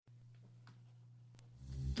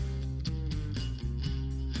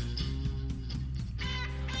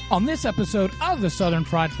On this episode of the Southern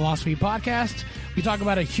Fried Philosophy Podcast, we talk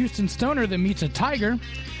about a Houston stoner that meets a tiger.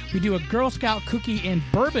 We do a Girl Scout cookie and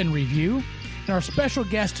bourbon review, and our special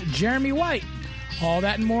guest, Jeremy White. All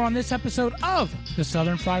that and more on this episode of the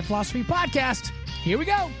Southern Fried Philosophy Podcast. Here we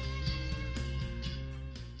go.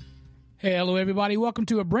 Hey, hello, everybody. Welcome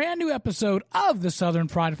to a brand new episode of the Southern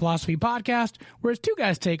Fried Philosophy Podcast, where it's two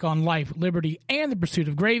guys take on life, liberty, and the pursuit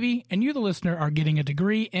of gravy, and you, the listener, are getting a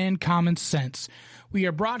degree in common sense. We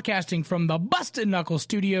are broadcasting from the Busted Knuckles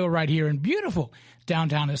studio right here in beautiful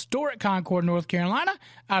downtown historic Concord, North Carolina.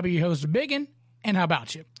 I'll be your host, Biggin, and how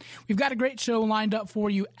about you? We've got a great show lined up for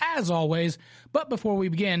you, as always, but before we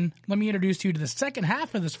begin, let me introduce you to the second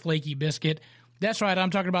half of this flaky biscuit. That's right, I'm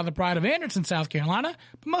talking about the pride of Anderson, South Carolina,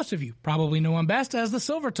 but most of you probably know him best as the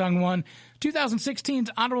Silver Tongue one, 2016's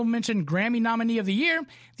Honorable Mention Grammy Nominee of the Year,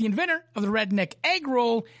 the inventor of the Redneck Egg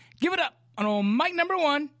Roll. Give it up on old mic number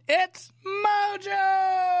one, it's Mojo!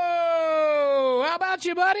 How about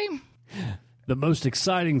you, buddy? The most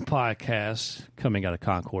exciting podcast coming out of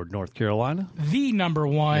Concord, North Carolina. The number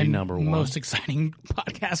one most exciting exciting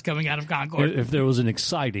podcast coming out of Concord. If there was an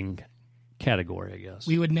exciting category, I guess.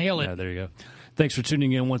 We would nail it. Yeah, there you go. Thanks for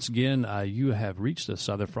tuning in once again. You have reached the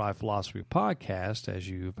Southern Fried Philosophy Podcast, as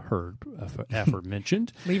you've heard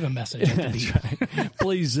aforementioned. Leave a message at the beat. Right.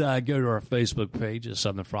 Please go to our Facebook page at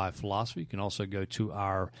Southern Fried Philosophy. You can also go to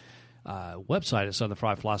our website at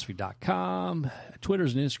southernfriedphilosophy.com,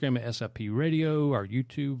 Twitter's and Instagram at SFP Radio, our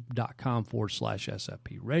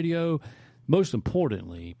youtube.com/SFP Radio. Most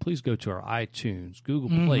importantly, please go to our iTunes, Google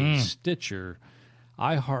Play, Stitcher,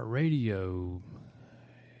 iHeartRadio,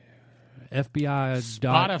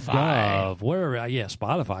 FBI.gov, wherever.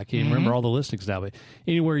 Spotify. I can't remember all the listings now, but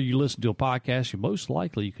anywhere you listen to a podcast, most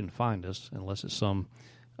likely you can find us, unless it's some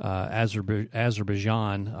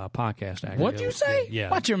Azerbaijan podcast aggregator. What'd you say? Yeah.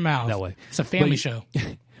 Watch your mouth. That way. It's a family show.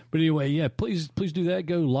 But anyway, yeah, please do that.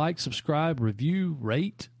 Go like, subscribe, review,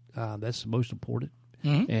 rate. That's the most important.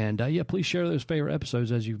 And, please share those favorite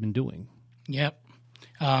episodes as you've been doing. Yep.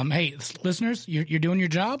 Hey, listeners, you're doing your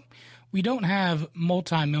job. We don't have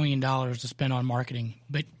multi-million dollars to spend on marketing,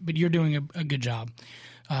 but you're doing a good job.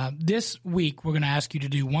 This week, we're going to ask you to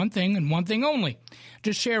do one thing and one thing only.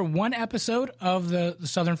 Just share one episode of the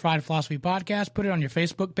Southern Fried Philosophy Podcast. Put it on your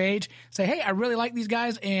Facebook page. Say, hey, I really like these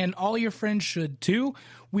guys, and all your friends should too.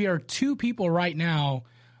 We are 2 people right now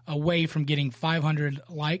away from getting 500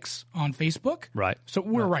 likes on Facebook. Right. So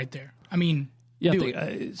we're right there. I mean,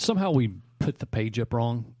 somehow we put the page up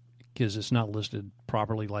wrong because it's not listed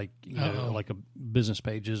properly, like like a business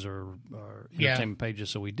pages or entertainment pages.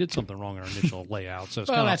 So we did something wrong in our initial layout. So it's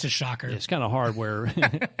that's a shocker. It's kind of hard where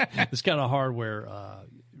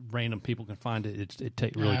random people can find it.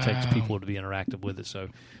 It really takes people to be interactive with it. So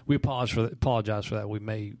we apologize for that. We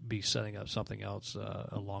may be setting up something else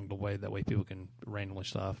along the way. That way people can randomly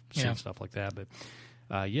see stuff like that. But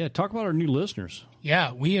talk about our new listeners.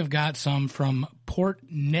 Yeah, we have got some from Port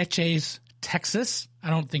Neches, Texas. I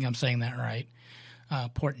don't think I'm saying that right.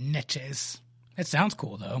 Port Neches. That sounds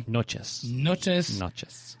cool, though. Noches.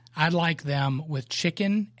 I'd like them with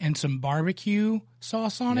chicken and some barbecue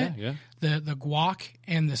sauce on it. Yeah. The guac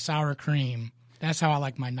and the sour cream. That's how I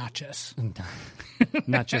like my nachos.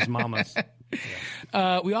 Nachos mamas.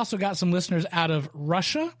 Yeah. We also got some listeners out of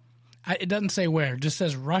Russia. It doesn't say where. It just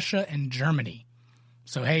says Russia and Germany.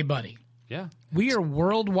 So, hey, buddy. Yeah. We are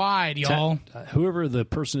worldwide, y'all. Whoever the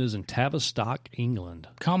person is in Tavistock, England.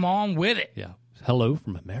 Come on with it. Yeah. Hello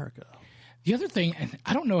from America. The other thing, and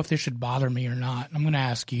I don't know if this should bother me or not, I'm going to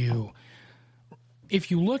ask you, if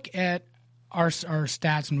you look at our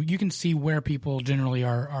stats, and you can see where people generally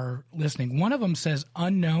are listening, one of them says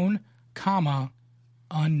unknown,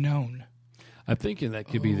 unknown. I'm thinking that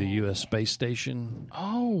could be the U.S. space station.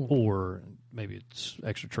 Oh. Or maybe it's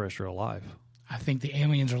extraterrestrial life. I think the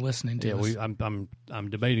aliens are listening to us. I'm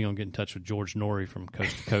debating on getting in touch with George Norrie from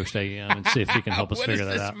Coast to Coast AM and see if he can help us figure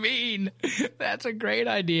that out. What does this mean? That's a great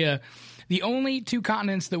idea. The only 2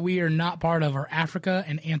 continents that we are not part of are Africa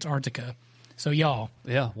and Antarctica. So, y'all.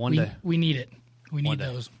 Yeah, one day. We need it. We need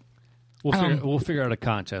those. We'll figure out a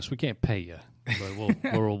contest. We can't pay you, but we'll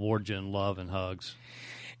reward you in love and hugs.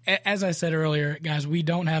 As I said earlier, guys, we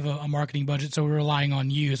don't have a marketing budget, so we're relying on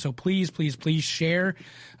you. So please, please, please share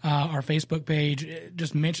our Facebook page.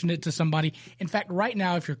 Just mention it to somebody. In fact, right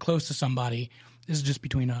now, if you're close to somebody, this is just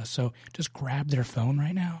between us. So just grab their phone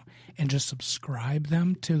right now and just subscribe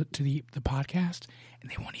them to the podcast, and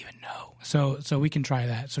they won't even know. So we can try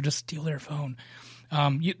that. So just steal their phone.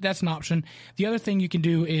 That's an option. The other thing you can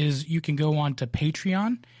do is you can go on to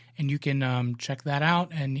Patreon and you can check that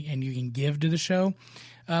out, and you can give to the show.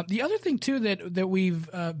 The other thing, too, that we've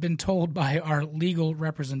been told by our legal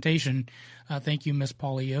representation, thank you, Miss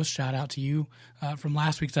Paula Yost, shout out to you from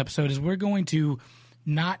last week's episode, is we're going to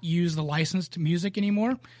not use the licensed music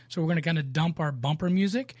anymore. So we're going to kind of dump our bumper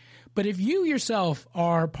music. But if you yourself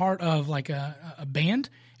are part of like a band,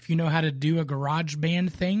 if you know how to do a garage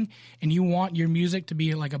band thing and you want your music to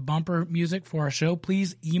be like a bumper music for our show,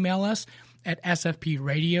 please email us at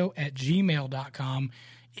sfpradio@gmail.com.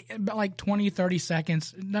 About like 20, 30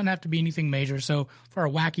 seconds. It doesn't have to be anything major. So for our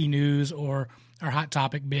wacky news or our hot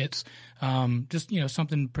topic bits, just,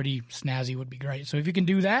 something pretty snazzy would be great. So if you can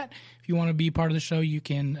do that, if you want to be part of the show, you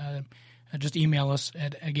can just email us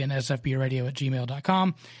at, again,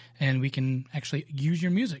 sfbradio@gmail.com, and we can actually use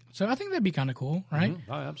your music. So I think that'd be kind of cool, right?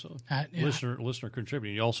 Mm-hmm. Oh, absolutely. Listener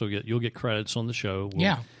contributing. You'll get credits on the show.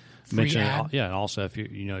 Yeah. Mention it, and also if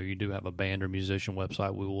you do have a band or musician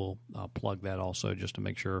website, we will plug that also just to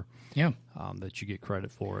make sure that you get credit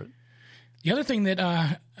for it. The other thing that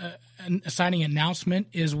an exciting announcement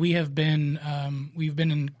is we've been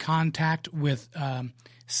in contact with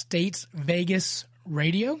States Vegas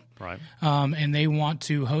Radio, right? And they want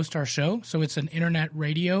to host our show. So it's an internet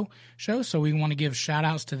radio show. So we want to give shout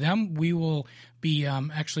outs to them. We will be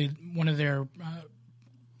actually one of their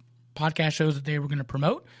podcast shows that they were going to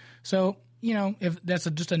promote. So, if that's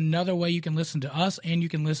just another way you can listen to us and you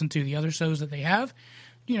can listen to the other shows that they have,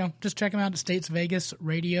 just check them out at States Vegas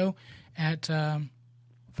Radio at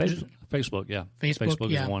Facebook, yeah.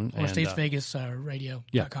 Facebook is one. Or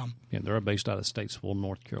StatesVegasRadio.com. Yeah, they're based out of Statesville,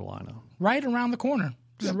 North Carolina. Right around the corner.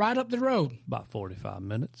 Just right up the road. About 45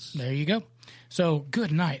 minutes. There you go. So,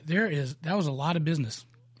 good night. That was a lot of business.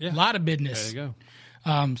 Yeah. A lot of business. There you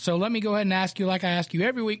go. So let me go ahead and ask you, like I ask you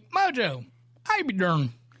every week, Mojo, how you be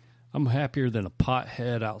doing? I'm happier than a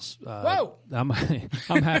pothead outside. Whoa! I'm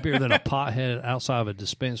happier than a pothead outside of a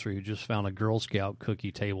dispensary who just found a Girl Scout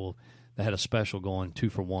cookie table that had a special going 2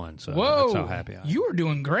 for $1. So that's how happy I am. You were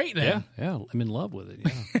doing great then. Yeah, I'm in love with it.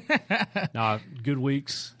 Yeah. No, good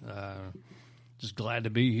weeks. Just glad to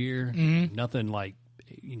be here. Mm-hmm. Nothing like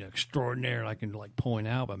extraordinary I can like point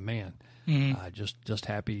out, but man, just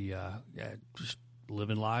happy. Just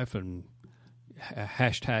living life and.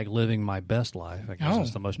 Hashtag living my best life. I guess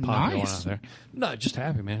that's the most popular one out there. No, just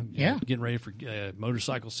happy, man. Yeah. Getting ready for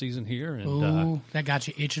motorcycle season here. And, ooh, that got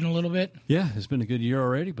you itching a little bit? Yeah, it's been a good year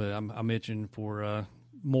already, but I'm itching for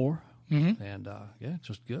more. Mm-hmm. And,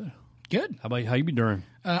 just good. Good. How you been doing?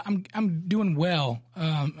 I'm doing well.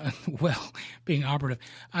 Well, being operative.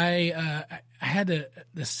 I had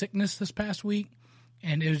the sickness this past week,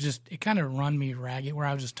 and it kind of run me ragged where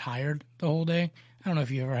I was just tired the whole day. I don't know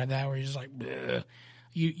if you ever had that where you're just like, bleh.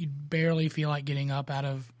 You barely feel like getting up out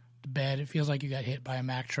of the bed. It feels like you got hit by a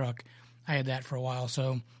Mack truck. I had that for a while.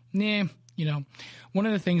 So, one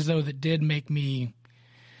of the things, though, that did make me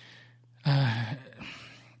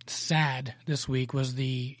sad this week was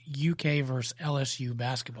the UK versus LSU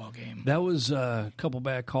basketball game. That was a couple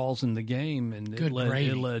bad calls in the game, and it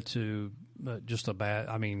led to just a bad.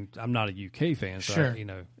 I mean, I'm not a UK fan, so sure.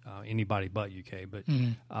 Anybody but UK. But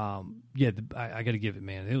I got to give it,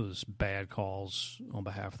 man. It was bad calls on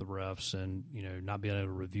behalf of the refs, and not being able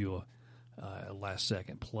to review a last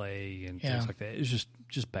second play and things like that. It was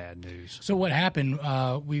just bad news. So what happened?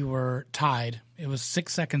 We were tied. It was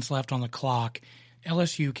 6 seconds left on the clock.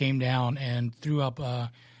 LSU came down and threw up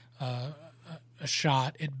a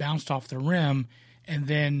shot. It bounced off the rim, and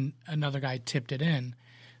then another guy tipped it in.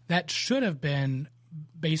 That should have been,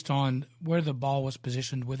 based on where the ball was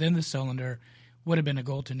positioned within the cylinder, would have been a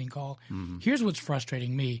goaltending call. Mm-hmm. Here's what's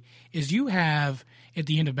frustrating me, is you have, at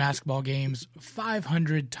the end of basketball games,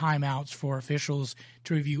 500 timeouts for officials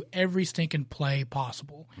to review every stinking play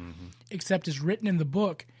possible, except it's written in the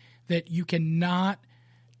book that you cannot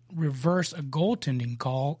reverse a goaltending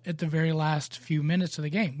call at the very last few minutes of the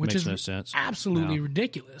game, which makes is no sense. Absolutely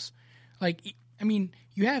ridiculous. Like, I mean,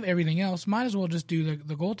 you have everything else. Might as well just do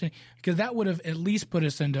the goaltending, because that would have at least put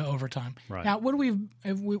us into overtime. Right. Now, would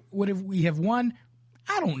we have won?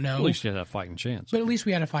 I don't know. At least you had a fighting chance. But at least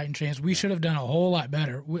we had a fighting chance. We should have done a whole lot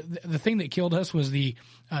better. The thing that killed us was the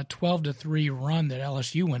 12-3 run that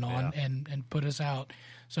LSU went on and put us out.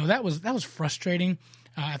 So that was frustrating.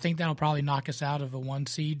 I think that'll probably knock us out of a 1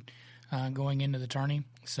 seed going into the tourney.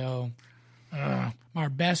 So our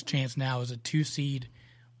best chance now is a 2 seed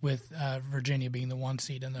with Virginia being the 1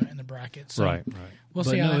 seed in the bracket. So right. We'll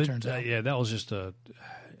see how that turns out. Yeah, that was just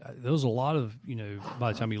there was a lot of,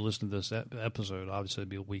 by the time you listen to this episode, obviously it'd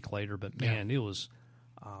be a week later, but man, it was,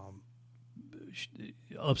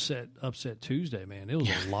 upset Tuesday, man. It was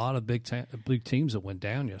a lot of big teams that went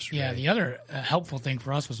down yesterday. Yeah, the other helpful thing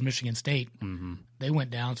for us was Michigan State. Mm-hmm. They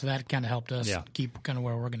went down, so that kind of helped us keep kind of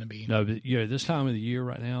where we're going to be. No, but this time of the year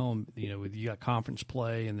right now, you got conference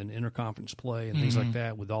play and then interconference play and things like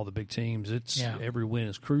that with all the big teams. Every win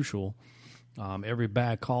is crucial. Every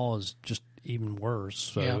bad call is just even worse.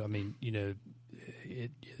 So I mean,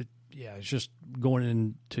 it's just going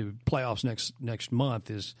into playoffs next month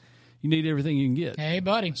is you need everything you can get. Hey,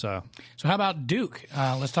 buddy. So how about Duke?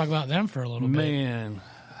 Let's talk about them for a little bit. Man.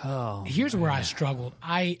 Here's where I struggled.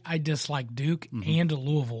 I dislike Duke and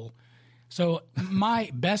Louisville. So my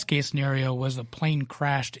best case scenario was a plane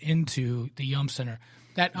crashed into the Yum Center.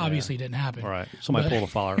 That obviously didn't happen. All right. Somebody pulled a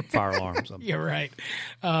fire alarm or something. You're right.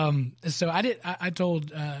 So I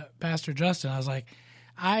told Pastor Justin, I was like,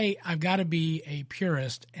 I've got to be a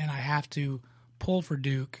purist, and I have to pull for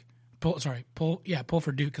Duke. Pull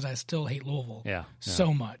for Duke because I still hate Louisville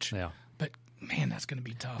so much. Yeah. But man, that's going to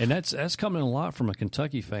be tough. And that's coming a lot from a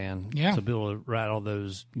Kentucky fan. Yeah. To be able to rattle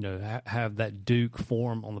those, have that Duke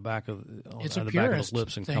form on the back of the back of the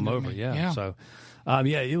lips and come over. Yeah. So,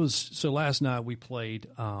 it was. So last night we played.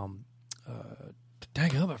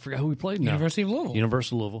 Dang up! I forgot who we played. University of Louisville.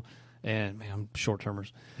 University of Louisville, and man, I'm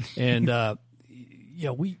short-termers, and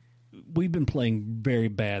we've been playing very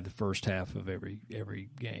bad the first half of every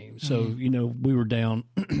game. So we were down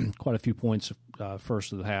quite a few points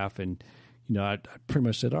first of the half, and I pretty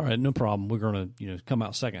much said, all right, no problem. We're going to come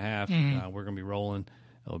out second half. We're going to be rolling.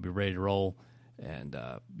 We'll be ready to roll. And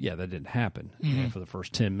that didn't happen for the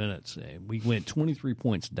first 10 minutes. And we went 23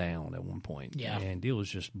 points down at one point. Yeah, and it was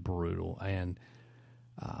just brutal and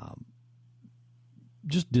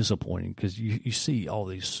just disappointing because you see all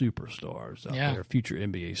these superstars out there, future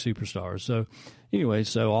NBA superstars. So anyway,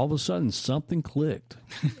 all of a sudden something clicked.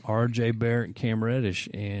 R.J. Barrett and Cam Reddish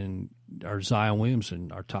and our Zion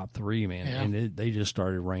Williamson, our top three, man, and they just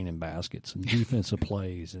started raining baskets and defensive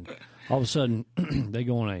plays. And all of a sudden they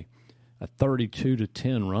go on a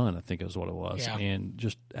 32-10 run, I think is what it was, and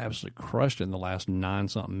just absolutely crushed it in the last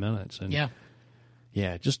 9-something minutes. And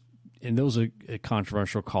and there was a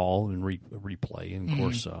controversial call and replay, and of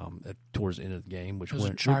course, towards the end of the game, which was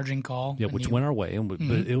a charging call, which went our way, but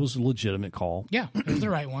it was a legitimate call. Yeah, it was the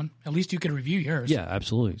right one. At least you could review yours. Yeah,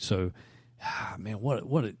 absolutely. So, man,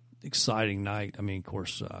 what an exciting night. I mean, of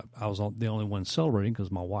course, I was the only one celebrating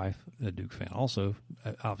because my wife, a Duke fan, also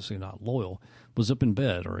obviously not loyal, was up in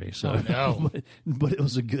bed already. So, but it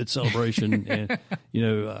was a good celebration, and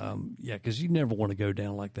because you never want to go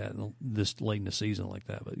down like that this late in the season like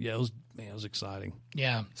that. But it was exciting.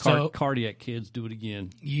 Yeah, Cardiac kids do it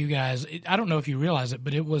again. You guys, I don't know if you realize it,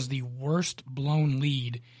 but it was the worst blown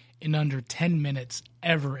lead in under 10 minutes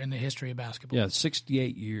ever in the history of basketball. Yeah,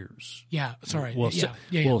 68 years. Yeah, sorry. Well,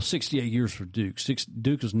 68 years for Duke.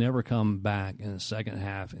 Duke has never come back in the second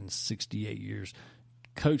half in 68 years.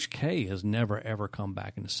 Coach K has never, ever come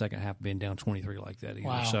back in the second half being down 23 like that either.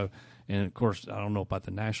 Wow. So, and, of course, I don't know about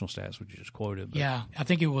the national stats, which you just quoted. But. Yeah, I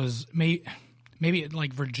think it was maybe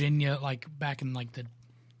like Virginia, like back in like the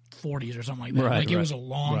 40s or something like that. It was a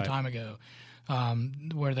long time ago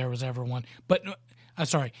where there was ever one. But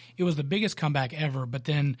it was the biggest comeback ever, but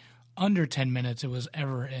then under 10 minutes it was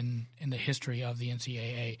ever in the history of the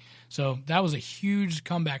NCAA. So that was a huge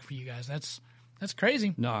comeback for you guys. That's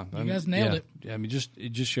crazy. No, you guys nailed it. I mean, it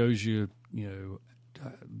just shows you,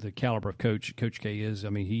 the caliber of Coach K is. I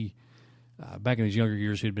mean, he back in his younger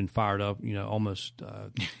years, he'd been fired up, almost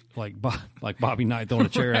like Bobby Knight throwing a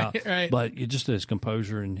chair out. Right. But it just his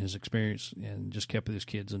composure and his experience, and just kept his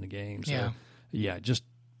kids in the game. So, just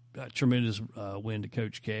a tremendous win to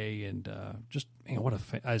Coach K, and just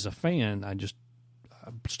as a fan, I'm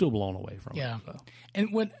still blown away from it. Yeah, so.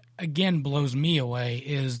 And what again blows me away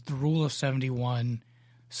is the rule of 71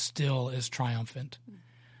 still is triumphant.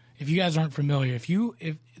 If you guys aren't familiar,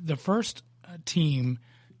 if the first team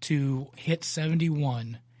to hit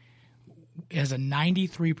 71 has a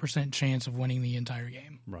 93% chance of winning the entire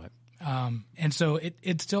game. Right. And so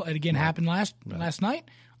it still happened last night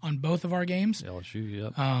on both of our games.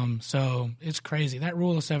 LSU, yep. So it's crazy. That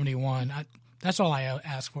rule of 71, that's all I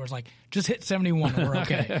ask for is just hit 71 and we're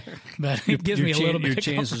okay. But it gives me a little bit your of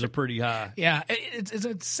chances are pretty high. Yeah, it's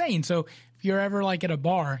insane. So if you're ever at a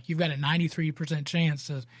bar, you've got a 93% chance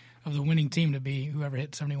of the winning team to be whoever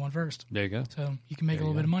hit 71 first. There you go. So you can make a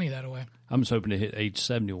little bit of money that way. I'm just hoping to hit age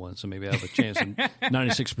 71, so maybe I have a chance,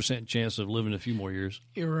 96% chance of living a few more years.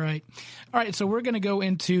 You're right. All right, so we're going to go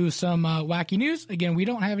into some wacky news. Again, we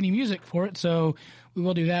don't have any music for it, so We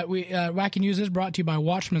will do that. Wacky News is brought to you by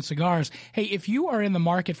Watchman Cigars. Hey, if you are in the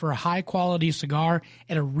market for a high-quality cigar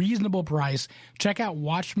at a reasonable price, check out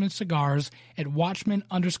Watchman Cigars at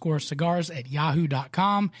Watchman_cigars at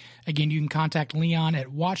yahoo.com. Again, you can contact Leon at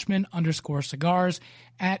Watchman_cigars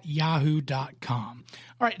at yahoo.com.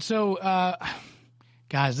 All right, so,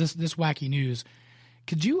 guys, this Wacky News,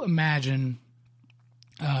 could you imagine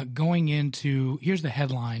going into, here's the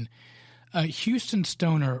headline, a Houston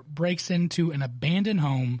stoner breaks into an abandoned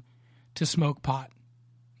home to smoke pot.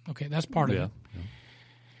 Okay, that's part of it. Yeah.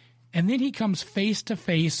 And then he comes face to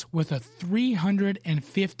face with a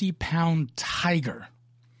 350-pound tiger.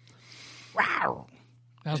 Wow.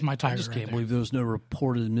 That was my tiger. I just can't there. believe there was no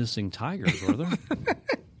reported missing tigers, were there?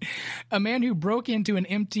 A man who broke into an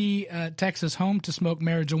empty Texas home to smoke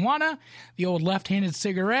marijuana, the old left-handed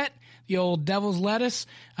cigarette, the old devil's lettuce,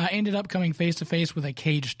 ended up coming face-to-face with a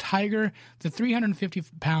caged tiger. The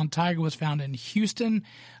 350-pound tiger was found in Houston.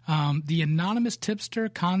 The anonymous tipster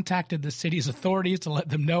contacted the city's authorities to let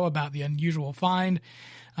them know about the unusual find.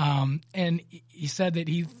 And he said that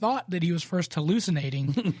he thought that he was first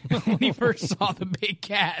hallucinating when he first saw the big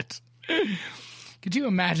cat. Could you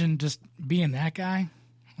imagine just being that guy?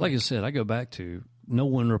 Like I said, I go back to no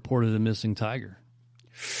one reported a missing tiger.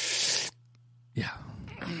 Yeah.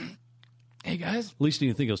 Hey, guys. At least you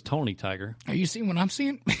didn't think it was Tony Tiger. Are you seeing what I'm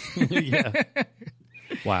seeing? Yeah.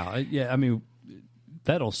 Wow. Yeah, I mean,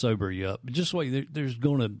 that'll sober you up. Just wait. There's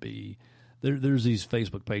going to be there's these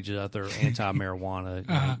Facebook pages out there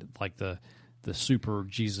anti-marijuana, like the super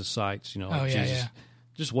Jesus sites. You know, like Jesus. Yeah.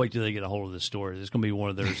 Just wait till they get a hold of this story. It's going to be one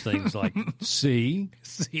of those things like, see,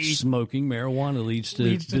 smoking marijuana leads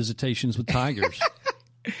to visitations with tigers.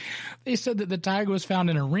 They said that the tiger was found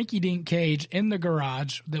in a rinky-dink cage in the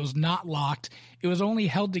garage that was not locked. It was only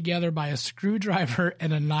held together by a screwdriver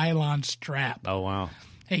and a nylon strap. Oh, wow.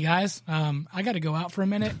 Hey, guys, I got to go out for a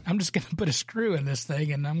minute. I'm just going to put a screw in this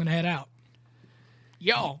thing, and I'm going to head out.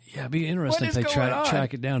 Yo. Yeah, it'd be interesting if they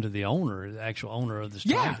track it down to the owner, the actual owner of this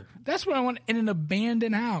tiger. Yeah, that's what I want in an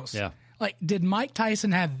abandoned house. Yeah. Like, did Mike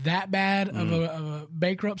Tyson have that bad of a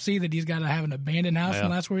bankruptcy that he's got to have an abandoned house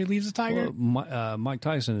and that's where he leaves the tiger? Well, Mike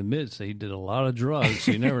Tyson admits that he did a lot of drugs,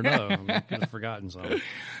 so you never know. I mean, could have forgotten something.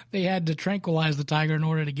 They had to tranquilize the tiger in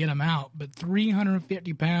order to get him out. But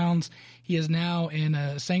 350 pounds, he is now in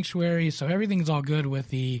a sanctuary, so everything's all good with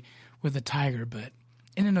the tiger. But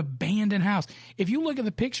in an abandoned house, if you look at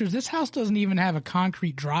the pictures, this house doesn't even have a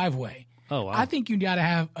concrete driveway. Oh, wow. I think you got to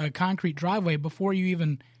have a concrete driveway before you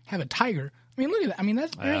even have a tiger. I mean, look at that. I mean,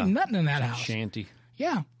 there ain't nothing in that house. Shanty.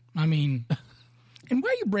 Yeah. I mean, and why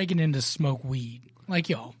are you breaking in to smoke weed? Like,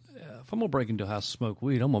 yo. If I'm going to break into a house to smoke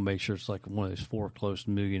weed, I'm going to make sure it's like one of those foreclosed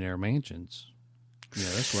millionaire mansions. Yeah,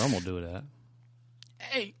 that's where I'm going to do it at.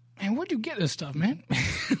 Hey, man, where'd you get this stuff, man?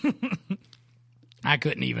 I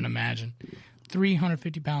couldn't even imagine.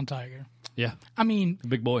 350-pound tiger. Yeah. I mean.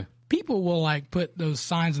 Big boy. People will, like, put those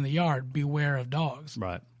signs in the yard, beware of dogs.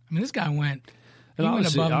 Right. I mean, this guy went... And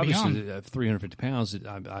obviously, beyond. 350 pounds.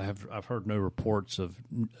 I've heard no reports of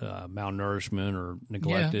malnourishment or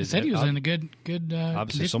neglected. Yeah, he said he was in a good. Obviously,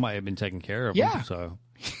 condition. Somebody had been taking care of him. So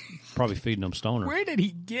probably feeding him stoner. Where did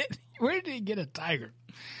he get a tiger?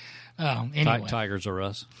 Oh, anyway, tigers are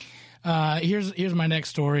us. Here's my next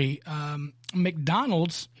story.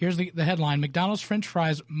 McDonald's. Here's the headline: McDonald's French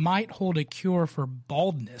fries might hold a cure for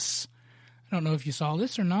baldness. I don't know if you saw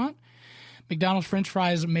this or not. McDonald's French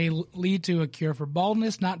fries may lead to a cure for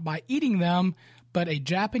baldness, not by eating them, but a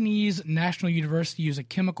Japanese national university used a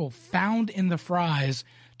chemical found in the fries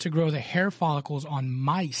to grow the hair follicles on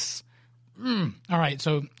mice. All right,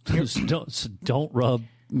 so don't rub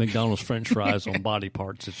McDonald's French fries on body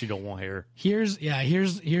parts that you don't want hair. Here's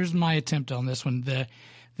my attempt on this one. The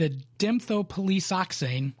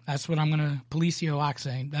dimethylpolisoxane, that's what I'm going to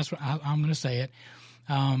policioxane. That's what I'm going to say it.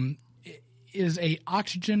 Is a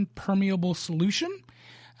oxygen permeable solution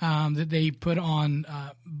that they put on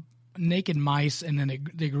naked mice, and then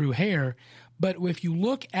they grew hair. But if you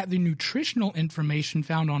look at the nutritional information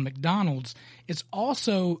found on McDonald's, it's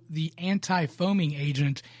also the anti-foaming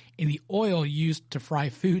agent in the oil used to fry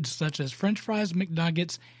foods such as French fries,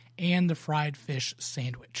 McNuggets, and the fried fish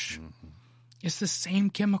sandwich. Mm-hmm. It's the same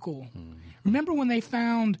chemical. Mm-hmm. Remember when they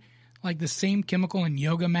found like the same chemical in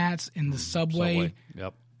yoga mats in the subway?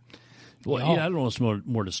 Yep. Well, yeah, I don't know what's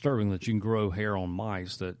more disturbing, that you can grow hair on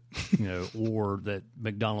mice, that or that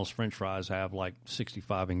McDonald's French fries have like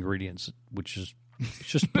 65 ingredients, which is it's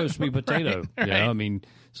just supposed to be potato. Right. I mean,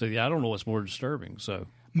 so I don't know what's more disturbing. So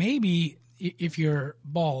maybe if you're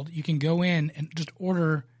bald, you can go in and just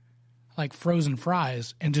order like frozen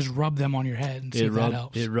fries and just rub them on your head and see if that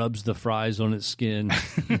helps. It rubs the fries on its skin.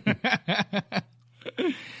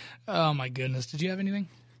 Oh, my goodness. Did you have anything?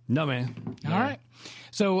 No, man. All right.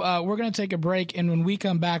 So we're going to take a break, and when we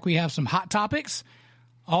come back, we have some hot topics.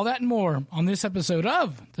 All that and more on this episode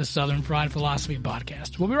of the Southern Fried Philosophy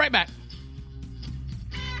Podcast. We'll be right back.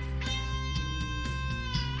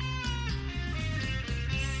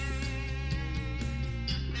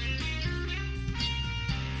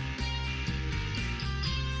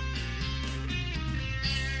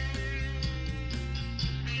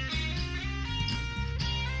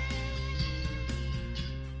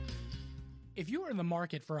 If you are in the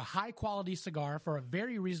market for a high-quality cigar for a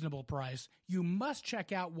very reasonable price, you must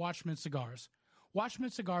check out Watchman Cigars.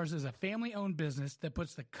 Watchman Cigars is a family-owned business that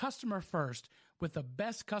puts the customer first with the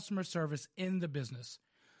best customer service in the business.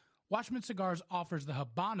 Watchman Cigars offers the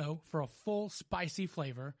Habano for a full, spicy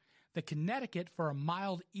flavor, the Connecticut for a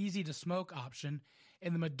mild, easy-to-smoke option,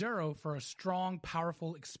 and the Maduro for a strong,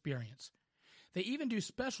 powerful experience. They even do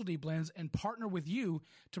specialty blends and partner with you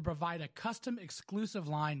to provide a custom exclusive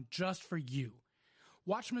line just for you.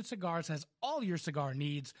 Watchman Cigars has all your cigar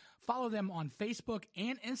needs. Follow them on Facebook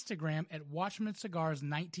and Instagram at Watchman Cigars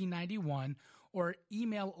 1991 or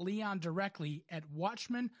email Leon directly at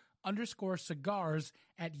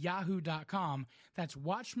Watchman_cigars@yahoo.com. That's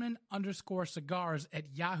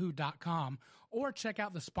Watchman_cigars@yahoo.com, or check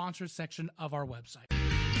out the sponsors section of our website.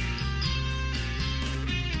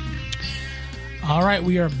 All right,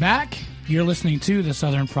 we are back. You're listening to the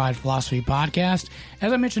Southern Fried Philosophy Podcast.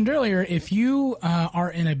 As I mentioned earlier, if you are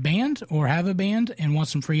in a band or have a band and want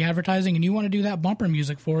some free advertising and you want to do that bumper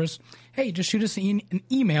music for us, hey, just shoot us an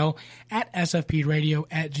email at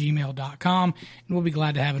sfpradio@gmail.com, and we'll be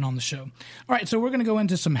glad to have it on the show. All right, so we're going to go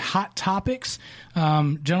into some hot topics.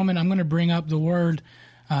 Gentlemen, I'm going to bring up the word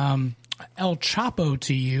El Chapo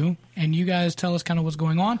to you, and you guys tell us kind of what's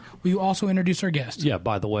going on. Will you also introduce our guest? Yeah,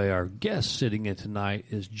 by the way, our guest sitting in tonight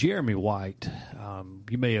is Jeremy White.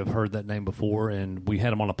 You may have heard that name before, and we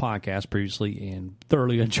had him on a podcast previously and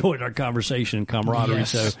thoroughly enjoyed our conversation and camaraderie.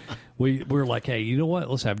 Yes. So we're like, hey, you know what?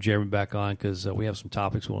 Let's have Jeremy back on because we have some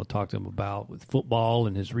topics we want to talk to him about with football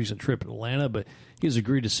and his recent trip to Atlanta, but he's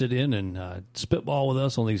agreed to sit in and spitball with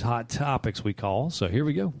us on these hot topics we call. So here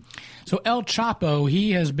we go. So El Chapo,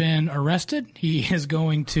 he has been arrested. He is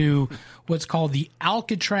going to what's called the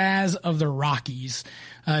Alcatraz of the Rockies.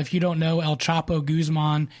 If you don't know, El Chapo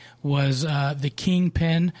Guzman was the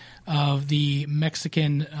kingpin of the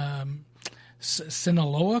Mexican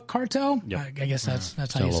Sinaloa cartel. Yep. I guess that's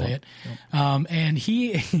how you say it. Yep. And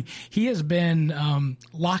he has been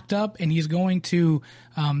locked up, and he's going to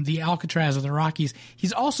the Alcatraz of the Rockies.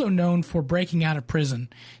 He's also known for breaking out of prison.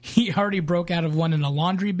 He already broke out of one in a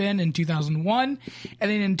laundry bin in 2001,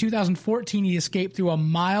 and then in 2014 he escaped through a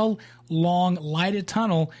mile-long lighted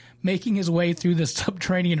tunnel, making his way through the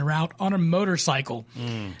subterranean route on a motorcycle.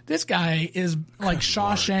 This guy is like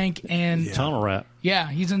Shawshank and tunnel rat. Yeah,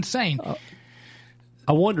 he's insane.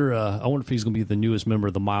 I wonder if he's going to be the newest member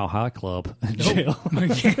of the Mile High Club in jail.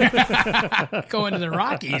 Going to the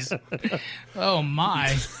Rockies. Oh,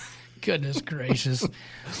 my. Goodness gracious.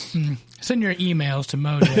 Send your emails to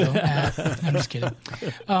Mojo. I'm just kidding.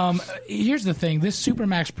 Here's the thing. This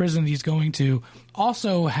Supermax prison that he's going to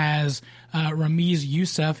also has Ramiz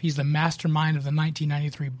Youssef. He's the mastermind of the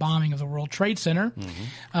 1993 bombing of the World Trade Center.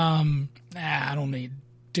 I don't need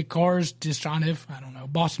Dakars Distraniv, I don't know,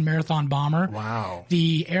 Boston Marathon bomber. Wow.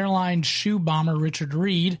 The airline shoe bomber Richard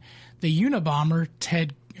Reed. The Unabomber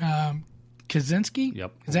Ted Kaczynski.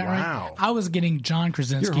 Yep. Is that right? I was getting John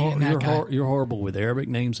Krasinski and that guy. You're horrible with Arabic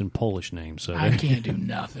names and Polish names. So I can't do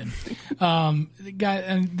nothing. The guy,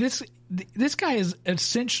 and this guy is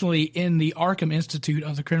essentially in the Arkham Institute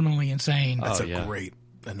of the criminally insane. That's a great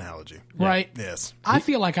analogy. Right? Yes. I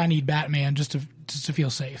feel like I need Batman just to feel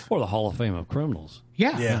safe. Or the Hall of Fame of criminals.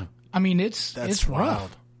 Yeah. I mean, it's rough. Wild.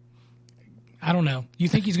 I don't know. You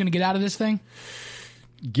think he's going to get out of this thing?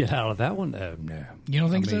 Get out of that one? No. You don't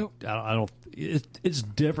think so? I don't. It's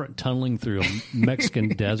different tunneling through a Mexican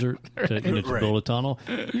desert to build a tunnel.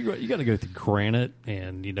 You got to go through granite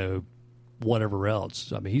and whatever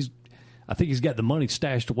else. I mean, I think he's got the money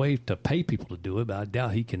stashed away to pay people to do it, but I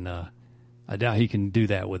doubt he can. I doubt he can do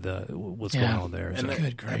that with what's going on there. And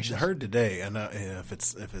good gracious. I heard today, and if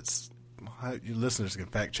it's your listeners can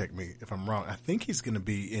fact check me if I'm wrong. I think he's going to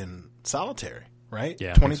be in solitary, right?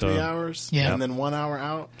 Yeah, 23 hours, yeah, and then 1 hour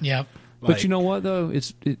out. Yep. But you know what though?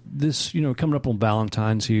 This coming up on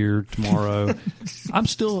Valentine's here tomorrow. I'm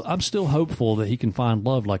still hopeful that he can find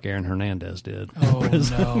love like Aaron Hernandez did. Oh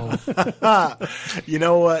no! You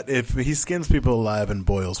know what? If he skins people alive and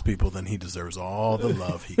boils people, then he deserves all the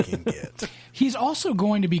love he can get. He's also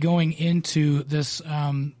going to be going into this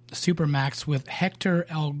Supermax with Hector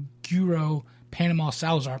El Guro Panama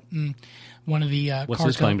Salazar, one of the What's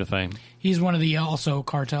his claim to fame? He's one of the also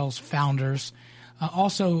cartel's founders.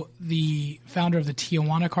 Also the founder of the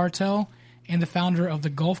Tijuana cartel and the founder of the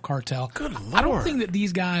Gulf cartel. Good Lord. I don't think that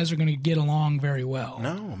these guys are going to get along very well.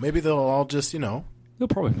 No, maybe they'll all just, They'll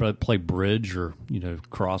probably play bridge or,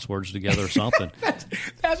 crosswords together or something.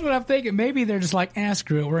 That's what I'm thinking. Maybe they're just like,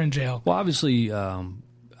 screw it, we're in jail. Well, obviously,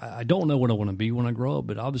 I don't know what I want to be when I grow up,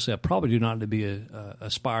 but obviously I probably do not to be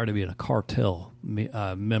aspire to be a cartel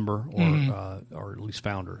member or at least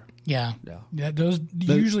founder. Yeah. Those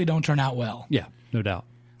usually don't turn out well. Yeah, no doubt.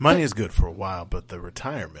 money is good for a while, but the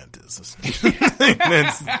retirement is it's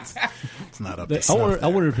not up to snuff. I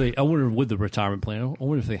wonder with the retirement plan. I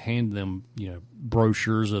wonder if they hand them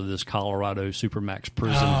brochures of this Colorado Supermax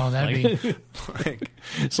prison. Oh, that'd be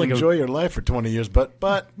it's like enjoy your life for 20 years, but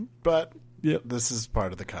yep. This is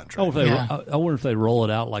part of the contract. I wonder if they roll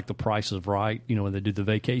it out like The Price is Right, when they do the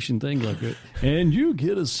vacation thing, like, and you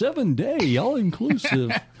get a 7-day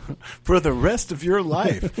all-inclusive. For the rest of your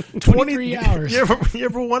life. 23 hours. You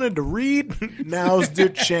ever wanted to read? Now's your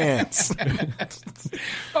chance.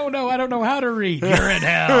 Oh, no, I don't know how to read. You're in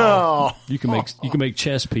hell. You can make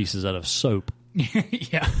chess pieces out of soap.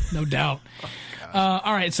 Yeah, no doubt.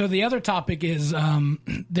 All right, so the other topic is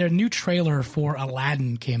their new trailer for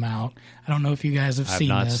Aladdin came out. I don't know if you guys have seen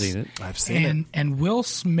this. I've not seen it. I've seen it. And Will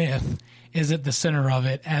Smith is at the center of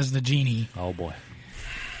it as the genie. Oh, boy.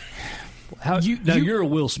 You're a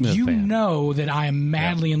Will Smith fan. You know that I am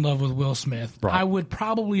madly in love with Will Smith. Right. I would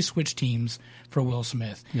probably switch teams for Will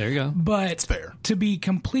Smith. There you go. But it's fair. To be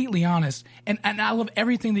completely honest, and I love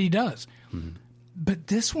everything that he does, but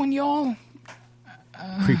this one, y'all...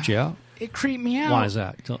 creeped you out? It creeped me out. Why is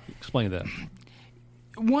that? Explain that.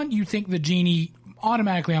 One, you think the genie,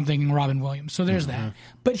 automatically I'm thinking Robin Williams, so there's that.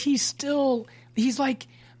 But he's like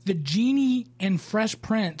the genie in Fresh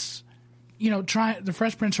Prince... the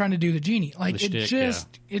Fresh Prince trying to do the genie. Like,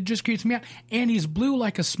 it just creeps me out. And he's blue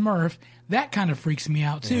like a Smurf. That kind of freaks me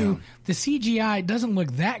out, too. Yeah. The CGI doesn't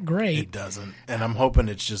look that great. It doesn't. And I'm hoping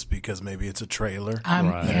it's just because maybe it's a trailer.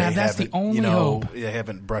 Right. Yeah, that's the only hope. They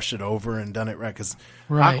haven't brushed it over and done it right. Because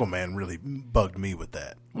Aquaman really bugged me with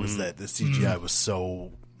that. Was that the CGI was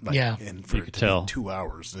so... and for you could tell. 2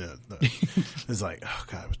 hours. It's like, oh,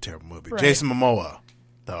 God, it was a terrible movie. Right. Jason Momoa,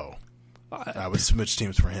 though. I would switch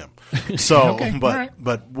teams for him. So, okay,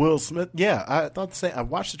 but Will Smith, I thought the same. I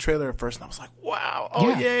watched the trailer at first, and I was like, "Wow,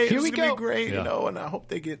 yay, this is gonna be great!" And I hope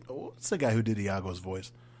they get. What's the guy who did Iago's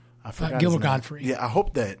voice? I forgot. Gilbert Godfrey. Yeah, I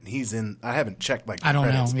hope that he's in. I haven't checked the I don't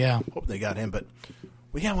credits. know. Yeah, hope they got him. But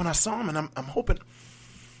when I saw him, and I'm hoping.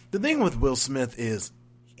 The thing with Will Smith is,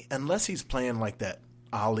 unless he's playing like that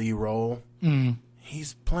Ali role.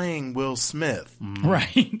 He's playing Will Smith,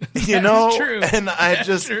 right? True. And I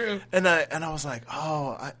just true. and I was like,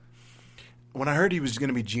 when I heard he was going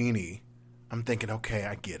to be Genie, I'm thinking, okay,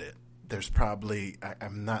 I get it. There's probably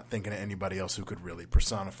I'm not thinking of anybody else who could really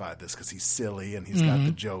personify this because he's silly and he's got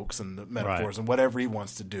the jokes and the metaphors and whatever he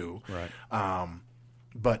wants to do. Right.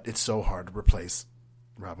 But it's so hard to replace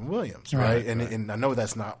Robin Williams, right? And I know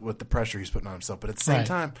that's not with the pressure he's putting on himself, but at the same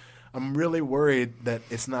time, I'm really worried that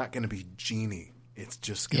it's not going to be Genie. It's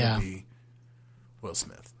just going to be Will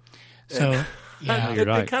Smith. So,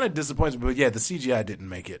 it kind of disappoints me. But the CGI didn't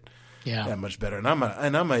make it that much better. And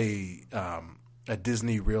I'm a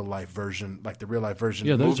Disney real life version, like the real life version.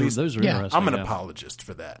 Yeah, movies. Those are interesting. I'm an apologist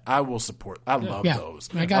for that. I will support. I love those.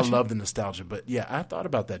 I love the nostalgia. But I thought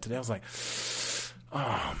about that today. I was like,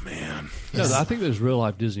 oh man. No, I think those real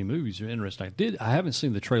life Disney movies are interesting. I haven't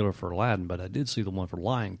seen the trailer for Aladdin, but I did see the one for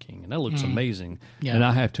Lion King, and that looks amazing. Yeah. And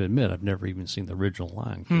I have to admit, I've never even seen the original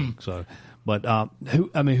Lion King. So, but who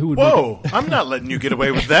would? Whoa! I'm not letting you get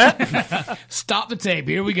away with that. Stop the tape.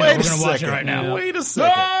 Here we go. We're going to watch it right now. Yeah. Wait a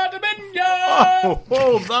second. Oh,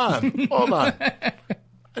 hold on.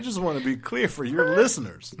 I just want to be clear for your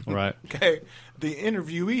listeners. Right. Okay. The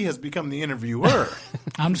interviewee has become the interviewer.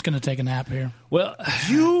 I'm just going to take a nap here. Well,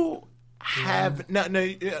 you have no.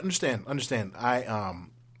 Understand. I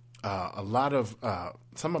a lot of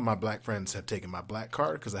some of my black friends have taken my black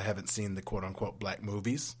card because I haven't seen the quote unquote black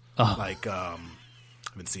movies. Like I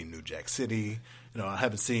haven't seen New Jack City. I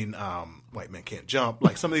haven't seen White Man Can't Jump.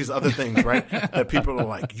 Like some of these other things, right? That people are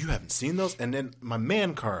like, you haven't seen those? And then my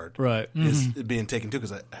man card is being taken too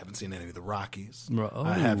because I haven't seen any of the Rockies. Oh,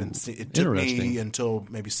 I haven't seen. It took me until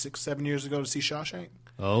maybe 6-7 years ago to see Shawshank.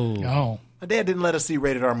 Oh. My dad didn't let us see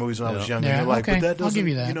rated R movies when I was younger. Yeah, like, okay. but that doesn't, I'll give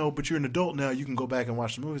you that. But you're an adult now. You can go back and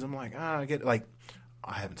watch the movies. I'm like, I get it. Like,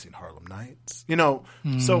 I haven't seen Harlem Nights.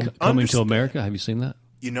 So Coming to America. Have you seen that?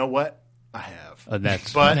 You know what? I have.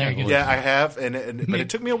 That's but I have, but it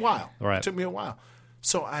took me a while. Right. It took me a while.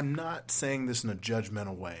 So I'm not saying this in a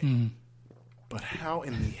judgmental way, but how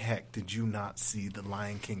in the heck did you not see The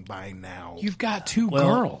Lion King by now? You've got two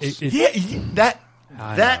girls.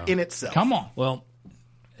 That in itself. Come on. Well,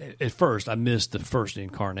 at first, I missed the first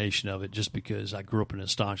incarnation of it just because I grew up in a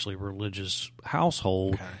staunchly religious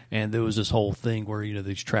household, and there was this whole thing where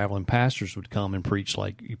these traveling pastors would come and preach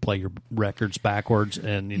like you play your records backwards,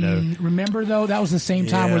 and remember though that was the same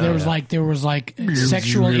time where there was like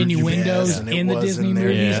sexual innuendos in the Disney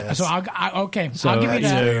movies. Yes. So I'll give you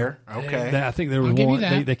that. Fair. Okay. I think there was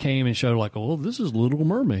one. They came and showed like, oh, this is Little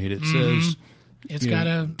Mermaid. It says. It's got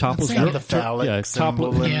a topless the phallic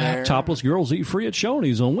symbol in there. Topless girls eat free at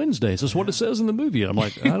Shoney's on Wednesdays. That's what it says in the movie. And I'm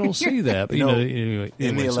like, I don't see that. But, anyway,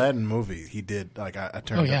 in the Aladdin movie, he did like I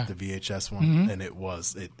turned up the VHS one, and it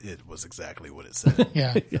was exactly what it said.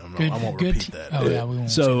 Yeah, I won't repeat that. Oh yeah, we won't.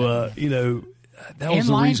 So that was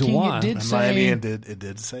the Lion reason King, why. It did say it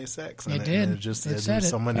did say sex. It did. And it just it there's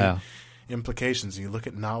so many Yeah. implications. You look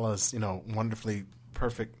at Nala's wonderfully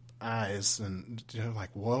perfect eyes, and you're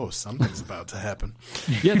like, whoa, something's about to happen.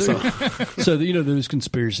 Yeah, so those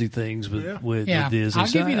conspiracy things with Disney. I'll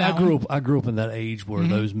give you that I grew up in that age where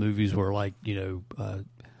those movies were like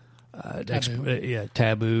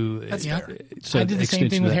taboo. So I did the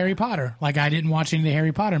same thing with Harry Potter. Like I didn't watch any of the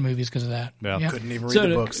Harry Potter movies because of that. Yeah. Couldn't even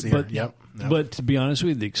read the books here. But to be honest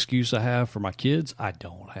with you, the excuse I have for my kids, I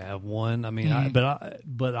don't have one. I mean,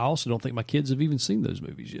 but I also don't think my kids have even seen those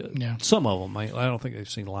movies yet. Yeah. Some of them, I don't think they've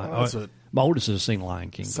seen Lion King. My oldest has seen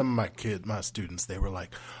Lion King. Some of my students, they were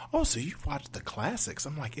like, "Oh, so you've watched the classics?"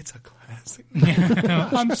 I'm like, "It's a classic."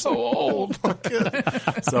 I'm so old.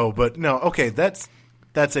 But no, okay, that's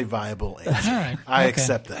a viable answer. All right. I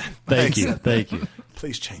accept that. Thank you.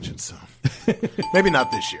 Please change it soon. Maybe not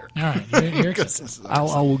this year. All right, you're I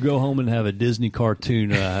will go home and have a Disney cartoon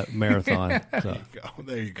marathon. So.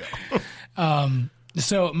 There you go.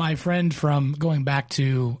 So my friend from going back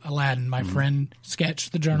to Aladdin, my friend Sketch,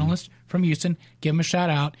 the journalist from Houston, give him a shout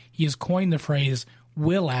out. He has coined the phrase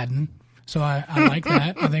Will-Aladdin. So I like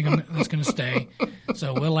that. I think that's going to stay.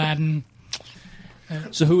 So Will-Aladdin.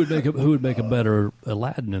 So who would make a better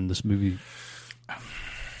Aladdin in this movie?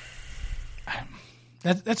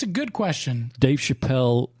 That's a good question. Dave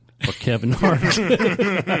Chappelle or Kevin Hart?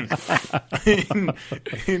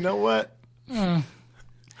 You know what?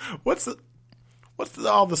 What's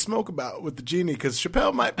all the smoke about with the genie? Because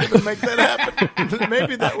Chappelle might be able to make that happen.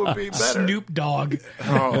 Maybe that would be better. Snoop Dogg.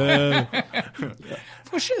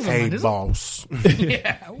 Hey, boss.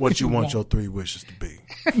 What you want your 3 wishes to be?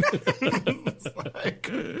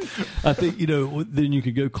 I think then you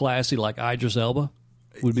could go classy like Idris Elba.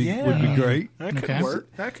 Would be great. That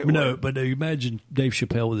could work. But imagine Dave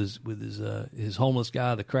Chappelle with his homeless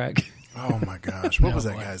guy, the crack. Oh my gosh, what was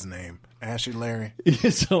that guy's name? Ashy Larry.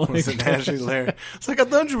 So was it Ashy Larry? It's like, I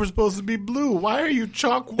thought you were supposed to be blue. Why are you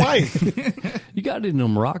chalk white? You got any of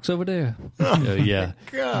them rocks over there? Yeah,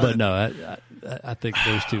 God. But no, I think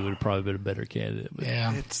those two would have probably been a better candidate. But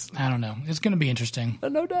I don't know. It's going to be interesting.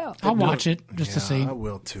 No doubt. I'll watch it just to see. I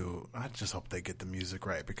will too. I just hope they get the music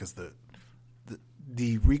right, because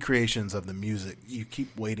the recreations of the music, you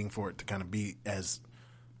keep waiting for it to kind of be as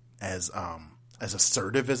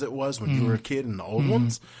assertive as it was when you were a kid in the old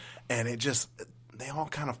ones, and they all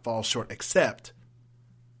kind of fall short, except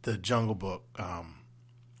the Jungle Book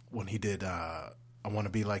when he did I Want to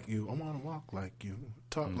Be Like You, I Want to Walk Like You,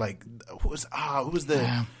 Talk like who was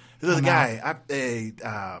the guy?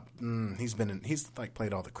 He's like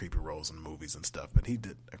played all the creepy roles in movies and stuff, but he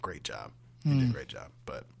did a great job.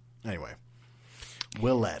 But anyway,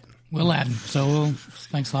 Will-Aladdin. So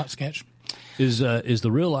thanks a lot, Sketch. Is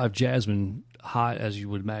the real life Jasmine hot as you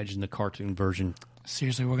would imagine the cartoon version?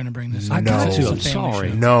 Seriously, we're going to bring this up. I'm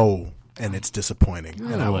sorry. No, and it's disappointing,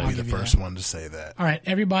 and I will be the first one to say that. All right,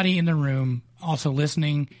 everybody in the room, also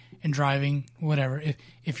listening and driving, whatever.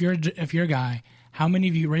 If you're a guy, how many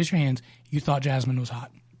of you, raise your hands, you thought Jasmine was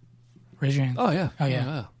hot? Raise your hands. Oh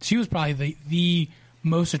yeah. She was probably the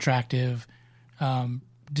most attractive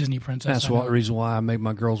Disney princess. That's the reason why I make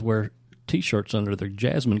my girls wear T-shirts under their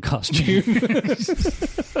Jasmine costume.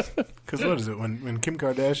 Because what is it, when Kim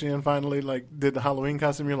Kardashian finally did the Halloween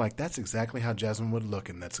costume, you're like, that's exactly how Jasmine would look,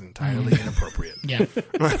 and that's entirely inappropriate. Yeah.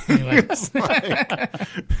 Anyway.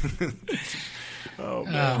 Oh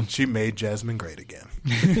man, she made Jasmine great again.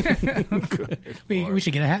 We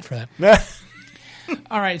should get a hat for that.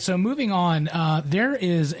 All right, so moving on, there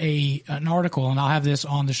is an article, and I'll have this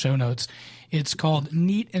on the show notes. It's called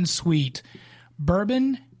Neat and Sweet,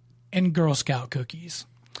 Bourbon and Girl Scout Cookies.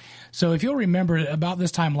 So if you'll remember, about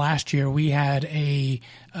this time last year, we had a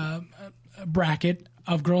bracket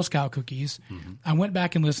of Girl Scout cookies. I went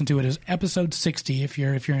back and listened to it. It was episode 60. If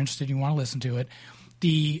you're interested, you want to listen to it.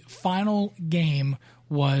 The final game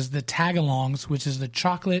was the Tagalongs, which is the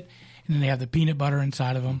chocolate, and then they have the peanut butter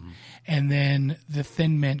inside of them, and then the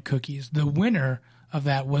Thin Mint cookies. The winner of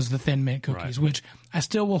that was the Thin Mint cookies, which I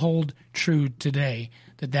still will hold true today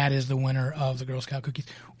that is the winner of the Girl Scout cookies.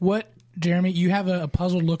 What, Jeremy? You have a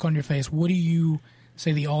puzzled look on your face. What do you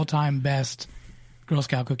say the all-time best Girl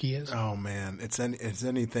Scout cookie is? Oh man, it's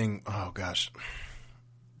anything. Oh gosh,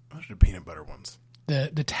 what are the peanut butter ones?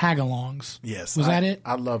 The Tagalongs. Yes. Was that it?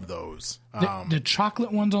 I love those. The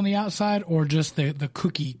chocolate ones on the outside, or just the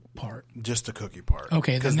cookie part? Just the cookie part.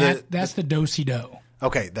 Okay, then that's the do-si-do.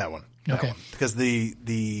 Okay, that one. That one. Because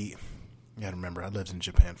you got to remember, I lived in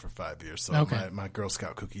Japan for 5 years, so my Girl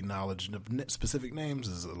Scout cookie knowledge of specific names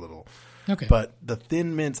is a little. Okay. But the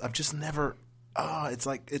Thin Mints, I've just never. It's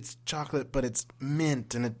like it's chocolate, but it's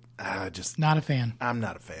mint, and just not a fan. I'm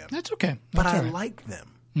not a fan. That's okay. But I like them.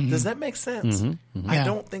 Does that make sense? I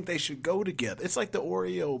don't think they should go together. It's like the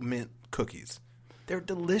Oreo mint cookies. They're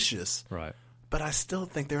delicious. Right. But I still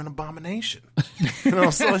think they're an abomination. So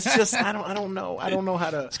it's just I don't know. I don't know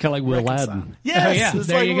how to. It's kind of like Will Aladdin. Yes, it's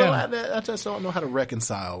there like you go. I just don't know how to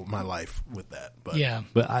reconcile my life with that. But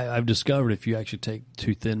but I've discovered if you actually take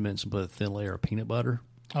 2 Thin Mints and put a thin layer of peanut butter.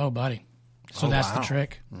 Oh, buddy. So that's the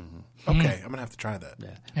trick. Okay, I'm gonna have to try that.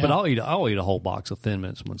 Yeah. But I'll eat a whole box of Thin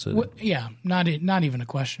Mints once a not even a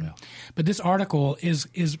question. Yeah. But this article is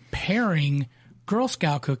pairing Girl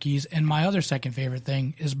Scout cookies, and my other second favorite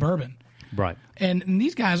thing is bourbon. Right. And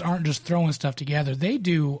these guys aren't just throwing stuff together. They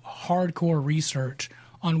do hardcore research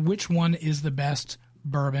on which one is the best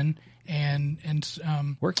bourbon. And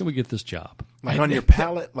where can we get this job? Like on your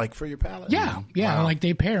palate, like for your palate? Yeah. Wow. Like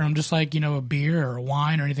they pair them just like, a beer or a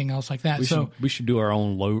wine or anything else like that. We should do our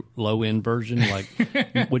own low end version. Like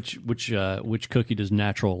which cookie does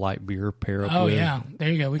natural light beer pair up with? Oh yeah, there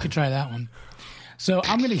you go. We could try that one. So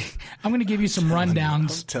I'm gonna give you some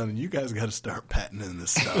rundowns. I'm telling you, guys got to start patenting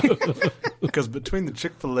this stuff because between the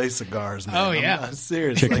Chick-fil-A cigars, man, I'm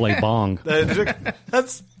seriously Chick-fil-A bong.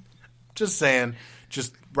 That's just saying.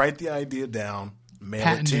 Just write the idea down,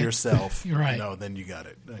 mail it to yourself. Right. Then you got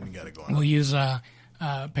it. Then you got it going. We'll use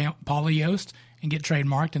Pauly Yost and get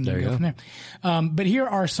trademarked, and then go from there. But here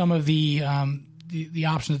are some of the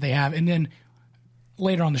options that they have, and then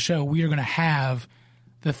later on the show we are going to have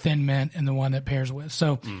the Thin Mint and the one that pairs with.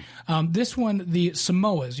 So this one, the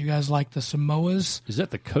Samoas. You guys like the Samoas? Is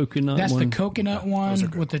that the coconut That's one? the coconut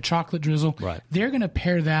one with the chocolate drizzle. Right. They're going to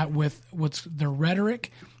pair that with what's the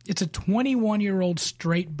Rhetoric. It's a 21-year-old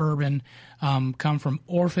straight bourbon, come from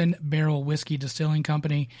Orphan Barrel Whiskey Distilling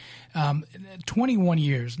Company. 21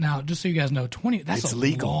 years. Now, just so you guys know, that's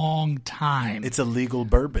legal. Long time. It's a legal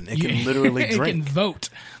bourbon. It can literally drink. It can vote.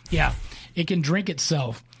 Yeah. It can drink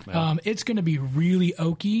itself. Wow. It's going to be really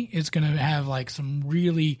oaky. It's going to have like some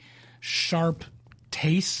really sharp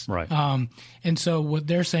tastes. Right. And so what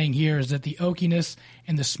they're saying here is that the oakiness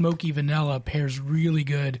and the smoky vanilla pairs really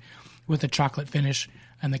good with the chocolate finish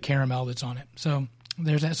and the caramel that's on it. So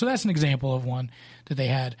there's that. So that's an example of one that they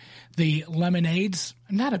had. The lemonades,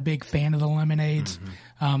 I'm not a big fan of the lemonades.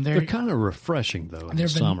 They're kind of refreshing, though, in the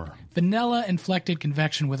summer. Vanilla inflected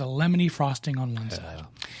convection with a lemony frosting on one side.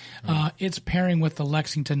 It's pairing with the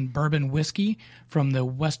Lexington Bourbon Whiskey from the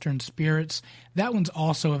Western Spirits. That one's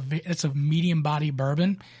also it's a medium body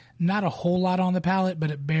bourbon. Not a whole lot on the palate,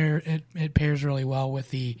 but it pairs really well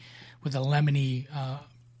with the lemony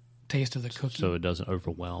taste of the cookie, so it doesn't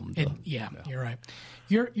overwhelm. You're right.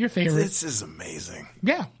 Your favorite. This is amazing.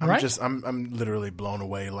 Yeah, right. I'm literally blown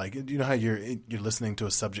away. Like, you know how you're listening to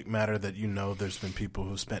a subject matter that there's been people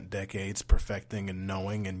who spent decades perfecting and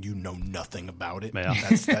knowing, and you know nothing about it. Yeah.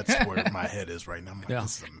 That's where my head is right now. I'm like,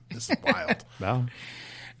 this is wild. Wow.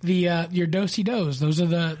 Your do-si-dos, those are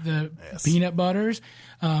the peanut butters.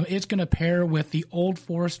 It's going to pair with the Old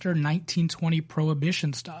Forester 1920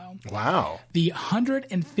 Prohibition style. Wow. The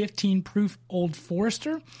 115 proof Old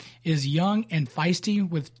Forester is young and feisty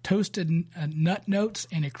with toasted nut notes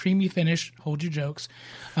and a creamy finish. Hold your jokes.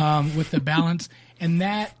 With the balance. And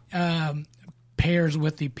that pairs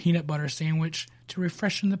with the peanut butter sandwich to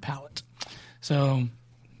refreshen the palate. So,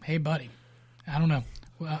 hey, buddy. I don't know.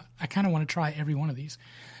 I kind of want to try every one of these.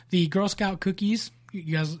 The Girl Scout cookies,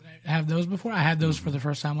 you guys have those before? I had those for the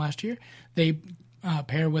first time last year. They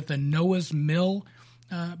pair with the Noah's Mill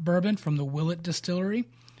bourbon from the Willett Distillery.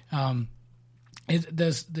 The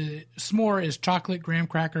s'more is chocolate, graham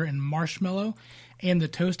cracker, and marshmallow, and the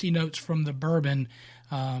toasty notes from the bourbon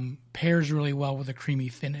pairs really well with a creamy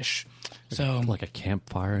finish. So like a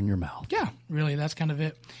campfire in your mouth. Yeah, really, that's kind of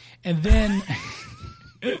it. And then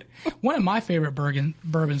One of my favorite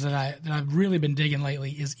bourbons that I've really been digging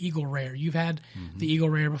lately is Eagle Rare. You've had the Eagle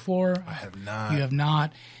Rare before? I have not. You have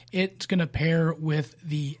not. It's going to pair with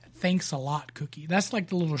the Thanks a Lot cookie. That's like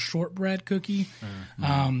the little shortbread cookie.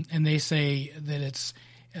 And they say that it's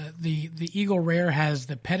the Eagle Rare has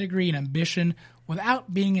the pedigree and ambition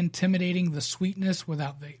without being intimidating, the sweetness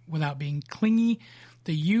without being clingy,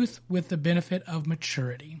 the youth with the benefit of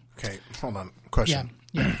maturity. Okay, hold on. Question.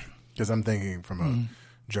 Yeah. Because I'm thinking from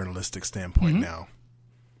a journalistic standpoint now.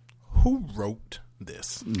 Who wrote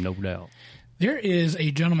this? No doubt. There is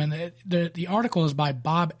a gentleman. The article is by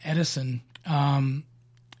Bob Edison.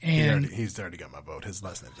 And he's already got my vote. His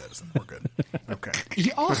last name's Edison. We're good. Okay.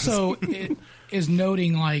 He also is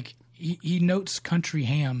noting, like, he notes country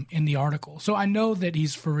ham in the article. So I know that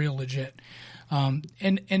he's for real legit.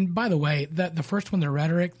 And by the way, the first one, the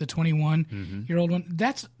Rhetoric, the 21-year-old one,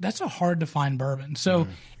 that's a hard to find bourbon. So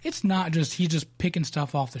it's not just he's just picking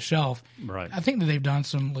stuff off the shelf. Right. I think that they've done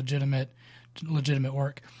some legitimate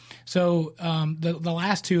work. So the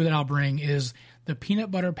last two that I'll bring is the peanut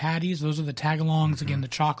butter patties. Those are the tagalongs. Again, the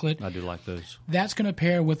chocolate. I do like those. That's going to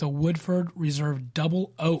pair with a Woodford Reserve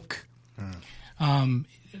Double Oak.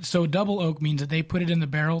 So double oak means that they put it in the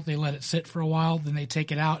barrel, they let it sit for a while, then they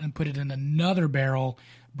take it out and put it in another barrel,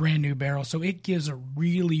 brand new barrel. So it gives a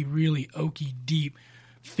really, really oaky, deep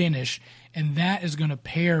finish. And that is going to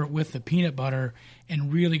pair with the peanut butter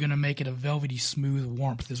and really going to make it a velvety, smooth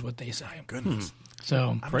warmth is what they say. Goodness.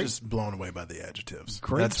 So I'm just blown away by the adjectives.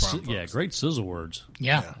 Great, That's where I'm focused. great sizzle words.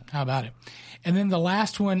 Yeah, how about it? And then the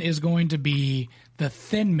last one is going to be the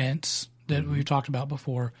Thin Mints that we've talked about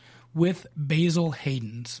before with Basil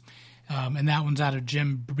Hayden's. And that one's out of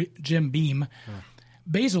Jim Beam.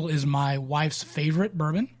 Basil is my wife's favorite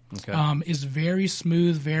bourbon. Okay. Is very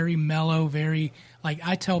smooth, very mellow, very, like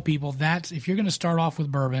I tell people, that's if you're going to start off with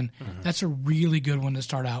bourbon, that's a really good one to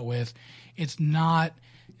start out with. It's not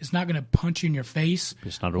going to punch you in your face.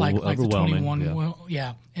 It's not like overwhelming. The 21 will.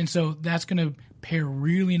 Yeah. And so that's going to pair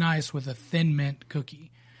really nice with a Thin Mint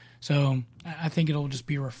cookie. So I think it'll just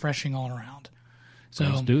be refreshing all around. So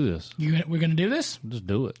let's do this. We're going to do this? Just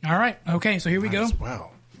do it. All right. Okay, so here we go.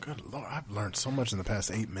 Wow. Good Lord. I've learned so much in the past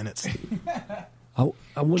 8 minutes. I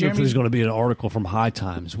wonder if there's going to be an article from High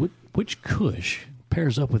Times. Which Kush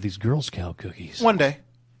pairs up with these Girl Scout cookies? One day.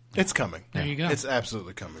 It's coming. There you go. It's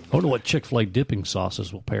absolutely coming. I wonder what Chick-fil-A dipping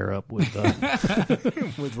sauces will pair up with.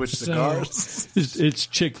 With which cigars? It's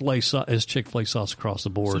Chick-fil-A sauce across the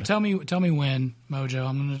board. So tell me when, Mojo.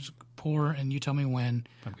 I'm going to pour, and you tell me when.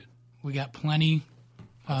 I'm good. We got plenty.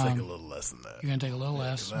 I'll take a little less than that. You're going to take a little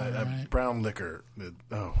less. All right. Brown liquor. There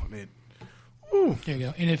you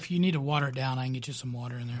go. And if you need to water it down, I can get you some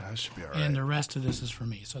water in there. That should be all right. And the rest of this is for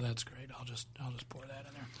me, so that's great. I'll just pour that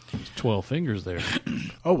in there. 12 fingers there.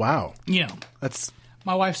 Oh, wow. You know, That's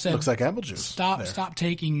my wife said, looks like apple juice. Stop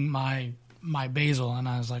taking my basil. And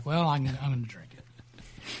I was like, well, I'm going to drink it.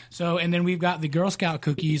 So, and then we've got the Girl Scout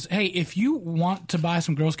cookies. Hey, if you want to buy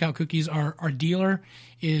some Girl Scout cookies, our dealer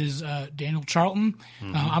is Daniel Charlton.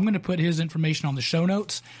 I'm going to put his information on the show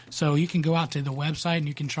notes, so you can go out to the website and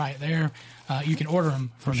you can try it there. You can order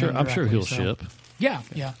them from him I'm sure he'll directly. ship. Yeah,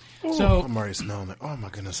 yeah. Ooh, So I'm already smelling it. Oh, my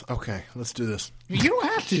goodness. Okay, let's do this. you don't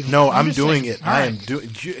have to. No, I'm just doing saying. it. All I right. am doing.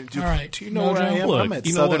 All right. Do you know where I Mojo? am? Look, I'm at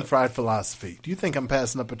you know Southern what? Fried Philosophy. Do you think I'm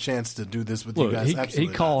passing up a chance to do this with you Look, guys? he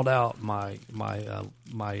Absolutely called not. out my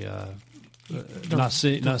not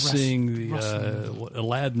seeing the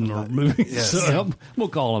Aladdin or movie. Yes. So I'm gonna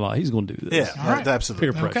call him out. He's gonna do this. Yeah, All right.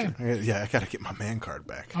 absolutely. Peer pressure. Okay. Yeah, I got to get my man card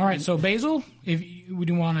back. All right. So basil, if you,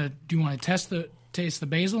 do you want to taste the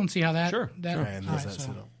basil and see how that? Sure. That, All right, and all there's right, that so-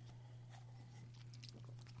 sit up.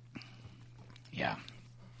 Yeah.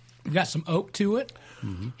 We've got some oak to it.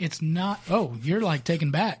 It's not. Oh, you're like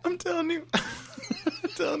taken back. I'm telling you. I'm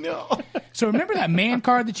telling y'all. So remember that man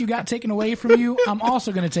card that you got taken away from you? I'm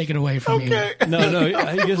also going to take it away from you. Okay. No, he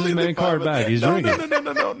gets his man card back. He's drinking.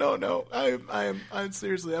 No. I'm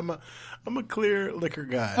seriously. I'm a clear liquor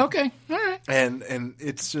guy. Okay. All right. And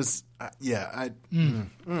it's just this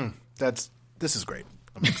is great.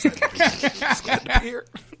 I'm excited. It's glad to be here.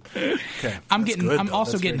 Okay. I'm That's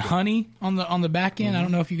also very getting good. honey on the back end. I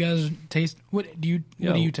don't know if you guys taste. What do you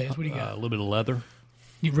taste? What do you A got? little bit of leather.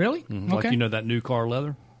 You really? Like Okay. that new car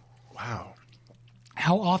leather. Wow.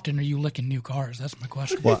 How often are you licking new cars? That's my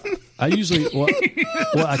question. Well, I usually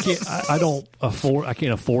I can't. I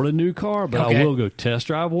can't afford a new car, but Okay. I will go test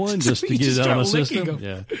drive one just to You get just it out of the start licking system.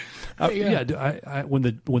 them. Yeah, when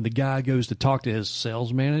the guy goes to talk to his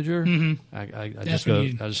sales manager, I just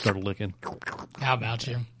start licking. How about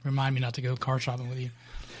you? Remind me not to go car shopping with you.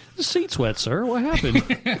 The seat's wet, sir. What happened?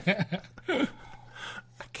 I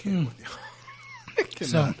can't with you.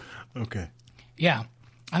 So, okay. yeah,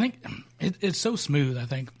 I think it's so smooth. I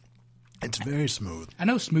think It's very smooth. I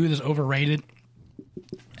know smooth is overrated.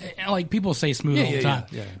 Like people say smooth all the time,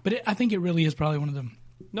 but I think it really is probably one of them.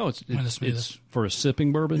 No, it's One of the smoothest. for a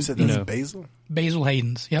sipping bourbon. You said that's basil? Basil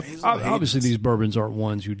Hayden's. Yep. Basil Obviously, Hayden's. these bourbons aren't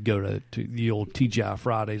ones you'd go to the old TGI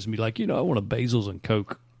Fridays and be like, I want a basils and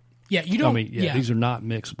Coke. Yeah, you don't. I mean, these are not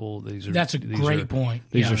mixable. That's a great point.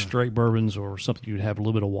 These are straight bourbons or something you'd have a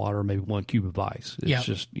little bit of water, maybe 1 cube of ice. It's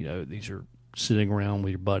just, these are sitting around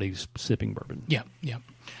with your buddies sipping bourbon. Yeah, yeah.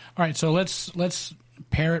 All right, so let's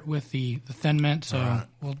pair it with the Thin Mint. So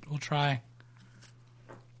we'll try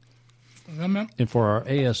Thin Mint. And for our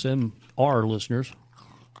ASMR listeners,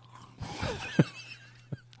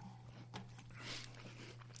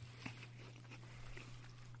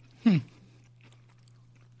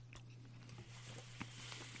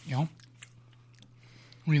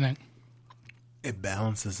 What do you think? It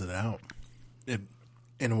balances it out. It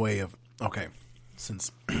in a way of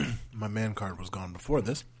since my man card was gone before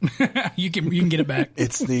this. You can get it back.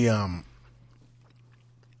 It's the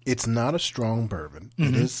it's not a strong bourbon.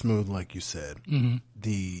 Mm-hmm. It is smooth, like you said. Mm-hmm.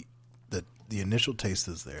 The initial taste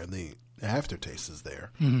is there. The aftertaste is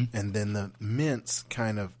there, and then the mints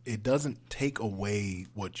it doesn't take away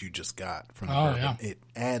what you just got from the bourbon. Yeah. It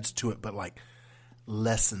adds to it, but like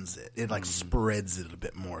lessens it. It spreads it a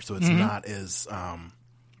bit more, so it's not as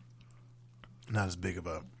big of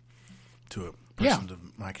a to a person of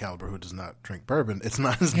my caliber who does not drink bourbon. It's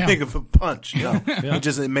not as big of a punch,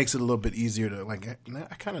 it makes it a little bit easier to I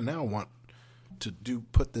kind of now want to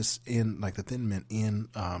put this in like the Thin Mint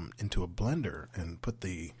into a blender and put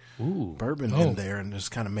the bourbon in there and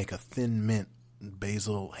just kind of make a Thin Mint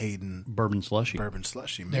Basil Hayden bourbon slushy.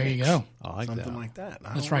 Mix. There you go. I like something that. like that.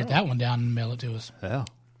 Let's write that one down and mail it to us. Yeah,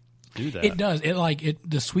 do that. It does.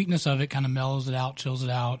 The sweetness of it kind of mellows it out, chills it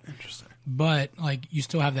out. Interesting. But you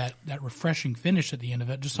still have that refreshing finish at the end of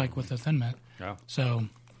it, just like with the Thin Mint. Yeah. So,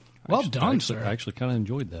 well done, sir. I actually kind of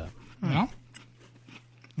enjoyed that. Yeah.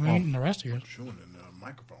 We're eating the rest of yours. Chewing in the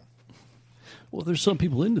microphone. Well, there's some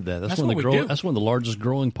people into that. That's what we do. That's one of the largest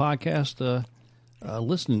growing podcast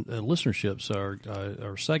listenerships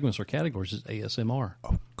or segments or categories is ASMR.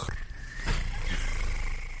 Oh.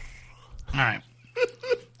 All right.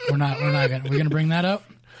 We're gonna bring that up.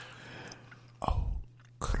 Oh.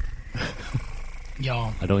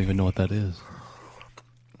 Y'all. I don't even know what that is.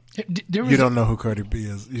 You don't know who Cardi B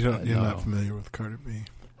is. You're not familiar with Cardi B.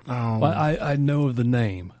 Well, I know of the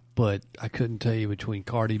name, but I couldn't tell you between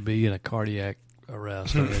Cardi B and a cardiac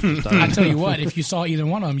arrest. I tell you what, if you saw either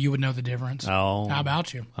one of them, you would know the difference. Oh. How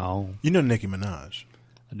about you? Oh. You know Nicki Minaj.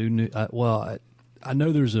 I do. I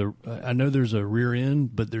know there's a rear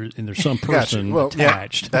end, but there's some person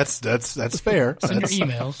attached. Yeah, that's fair. Send your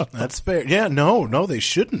emails. That's fair. Yeah, no, they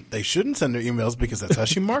shouldn't. They shouldn't send their emails because that's how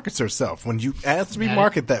she markets herself. When you ask to be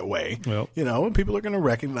marketed that way, and people are going to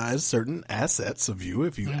recognize certain assets of you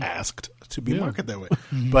if you asked to be marketed that way.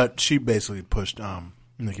 Mm-hmm. But she basically pushed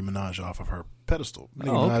Nicki Minaj off of her pedestal.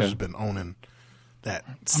 Nicki Minaj has been owning that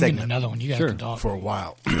segment another one. You guys can talk for a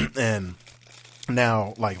while, and.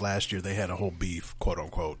 Now, like last year, they had a whole beef, quote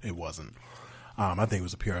unquote. It wasn't. I think it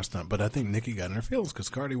was a PR stunt, but I think Nicki got in her feels because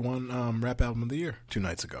Cardi won Rap Album of the Year 2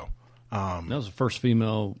 nights ago. That was the first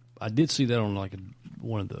female. I did see that on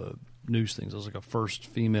one of the news things. It was like a first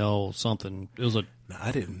female something. It was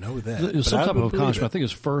I didn't know that. It was some type of accomplishment. I think it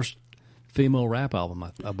was first female rap album.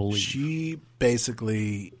 I believe she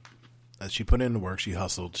basically she put in the work. She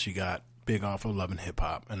hustled. She got big off of Love and Hip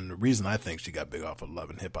Hop, and the reason I think she got big off of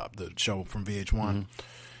Love and Hip Hop, the show from VH1,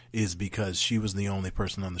 is because she was the only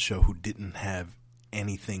person on the show who didn't have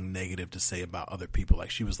anything negative to say about other people.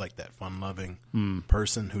 Like she was like that fun-loving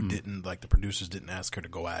person who didn't the producers didn't ask her to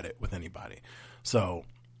go at it with anybody. So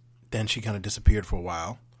then she kind of disappeared for a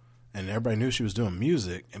while, and everybody knew she was doing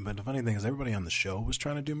music. But the funny thing is, everybody on the show was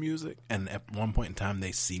trying to do music, and at one point in time,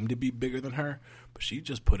 they seemed to be bigger than her, but she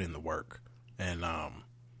just put in the work, and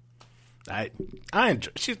I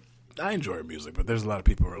enjoy her music, but there's a lot of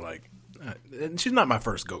people who are like, and she's not my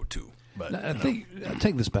first go-to. But I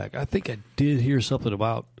take this back. I think I did hear something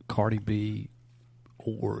about Cardi B,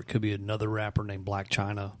 or it could be another rapper named Black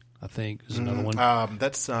China. I think is another one.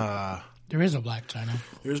 That's there is a Black China.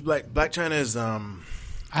 There's Black China is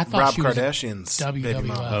I thought Rob she Kardashian's was baby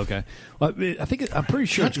mama. Okay, well, I'm pretty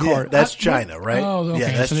sure it's Cardi. That's China, right? Oh, okay.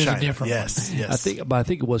 Yeah, that's so there's China. a different yes, one. yes. I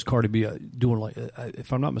think it was Cardi B doing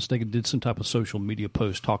if I'm not mistaken, did some type of social media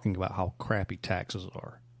post talking about how crappy taxes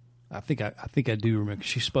are. I think I do remember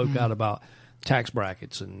she spoke out about tax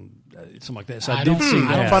brackets and something like that. So I did see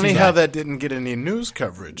that. Funny how that didn't get any news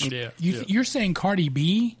coverage. Yeah, you're saying Cardi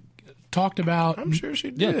B talked about? I'm sure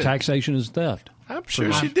she did. Yeah, taxation is theft. I'm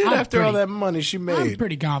sure she did after all that money she made. I'm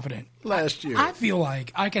pretty confident. Last year. I feel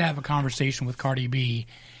like I could have a conversation with Cardi B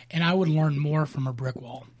and I would learn more from her brick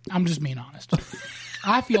wall. I'm just being honest.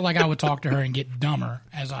 I feel like I would talk to her and get dumber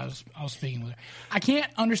as I was speaking with her. I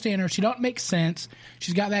can't understand her. She don't make sense.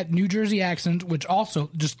 She's got that New Jersey accent, which also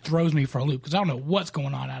just throws me for a loop because I don't know what's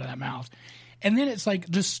going on out of that mouth. And then it's like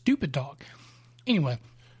just stupid talk. Anyway,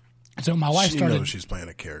 so my wife started. She knows she's playing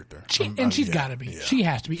a character, She's got to be. Yeah. She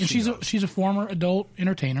has to be. And she's a former adult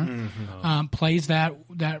entertainer. Mm-hmm. Plays that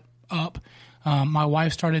up. My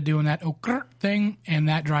wife started doing that Okirk thing, and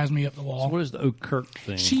that drives me up the wall. So what is the Okirk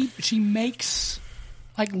thing? She makes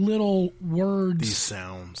like little words. These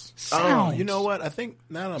sounds. Oh, you know what? I think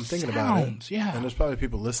now that I'm thinking about it, yeah. And there's probably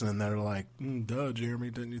people listening that are like, duh,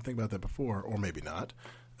 Jeremy, didn't you think about that before? Or maybe not.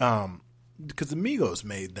 Because the Migos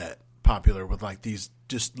made that popular with like these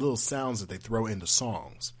just little sounds that they throw into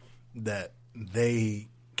songs that they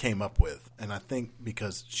came up with. And I think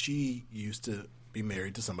because she used to be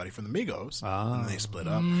married to somebody from the Migos and they split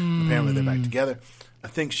up. Apparently they're back together. I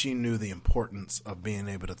think she knew the importance of being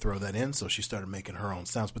able to throw that in, so she started making her own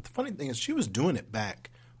sounds. But the funny thing is she was doing it back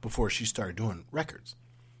before she started doing records.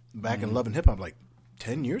 Back in Love and Hip Hop, like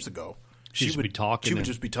 10 years ago. She would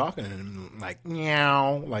just be talking and like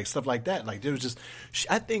meow, like stuff like that. Like there was just,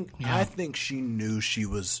 I think she knew she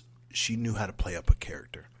knew how to play up a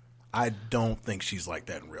character. I don't think she's like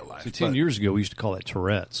that in real life. So 10 years ago, we used to call that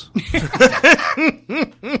Tourette's.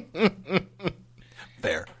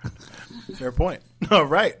 Fair point. All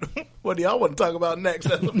right, what do y'all want to talk about next?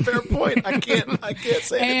 That's a fair point. I can't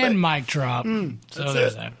say anything. And mic drop. So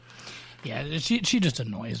there's that. Yeah, she just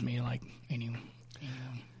annoys me. Like anyway.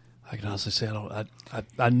 I can honestly say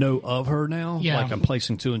I know of her now. Yeah. Like I'm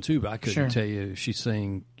placing 2 and 2, but I couldn't tell you if she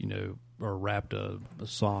sang, or rapped a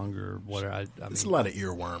song or whatever. I mean, it's a lot of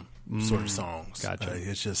earworm sort of songs. Gotcha.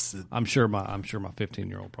 It's just I'm sure my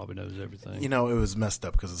 15-year-old probably knows everything. It was messed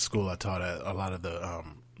up because the school I taught at, a lot of the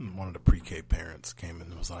one of the pre-K parents came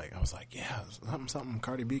and was like, I was like, yeah, something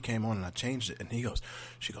Cardi B came on and I changed it, and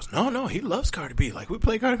she goes, no, he loves Cardi B. Like we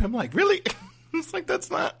play Cardi B. I'm like, really? It's like that's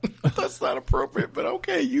not appropriate, but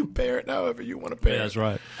okay, you parent however you want to parent. Yeah, that's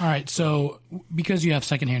right. All right, so because you have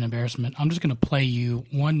secondhand embarrassment, I'm just going to play you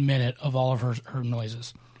 1 minute of all of her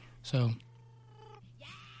noises. So.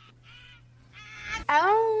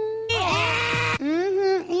 Oh. Yeah.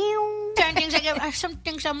 Mm-hmm. Turn things like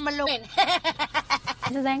something some balloon.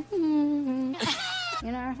 The thing. Mm-hmm.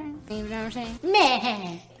 You know what I'm saying? You know what I'm saying?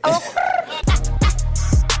 Meh. Oh.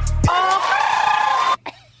 Oh.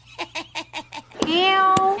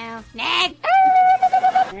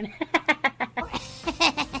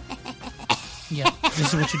 Yeah,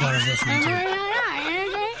 this is what your daughter's listening to.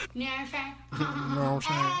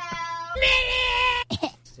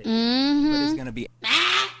 Mm-hmm. But it's gonna be. No,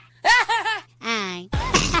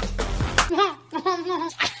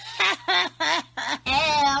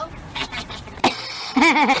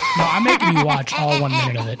 I'm making you watch all 1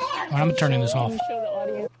 minute of it. I'm turning this off.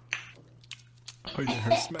 Oh, you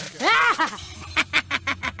heard smack it.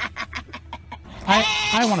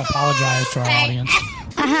 I want to apologize to our audience.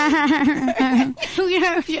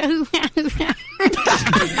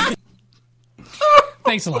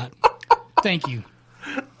 Thanks a lot. Thank you.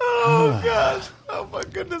 Oh, gosh. Oh, my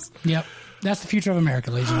goodness. Yep. That's the future of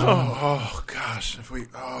America, ladies and gentlemen. Oh gosh. I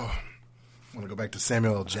want to go back to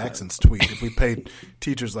Samuel L. Jackson's tweet. If we paid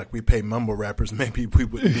teachers like we pay mumble rappers, maybe we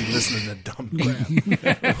wouldn't be listening to dumb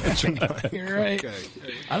crap. You're right. Okay.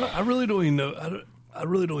 I really don't even know. I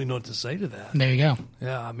really don't even know what to say to that. There you go.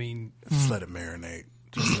 Yeah, I mean, just let it marinate.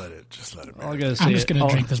 Just let it marinate. All I gotta say I'm just going to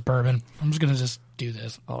drink this bourbon. I'm just going to just do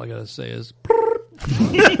this. All I gotta say is.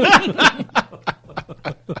 I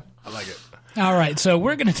like it. All right, so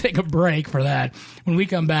we're going to take a break for that. When we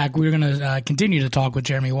come back, we're going to continue to talk with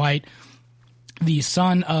Jeremy White, the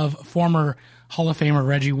son of former Hall of Famer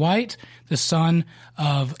Reggie White, the son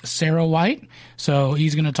of Sarah White. So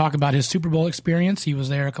he's going to talk about his Super Bowl experience. He was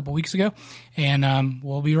there a couple weeks ago, and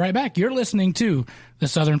we'll be right back. You're listening to the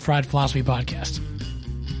Southern Fried Philosophy Podcast.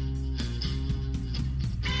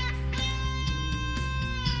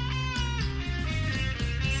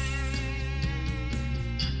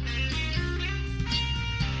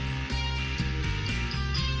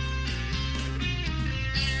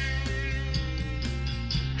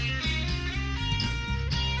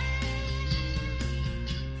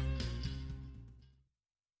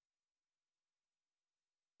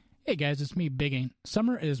 Hey guys, it's me, Bigging.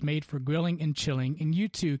 Summer is made for grilling and chilling, and you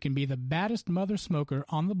too can be the baddest mother smoker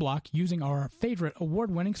on the block using our favorite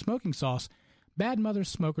award-winning smoking sauce. Bad Mother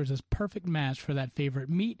Smokers is perfect match for that favorite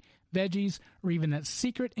meat, veggies, or even that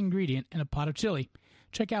secret ingredient in a pot of chili.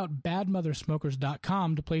 Check out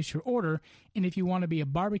badmothersmokers.com to place your order, and if you want to be a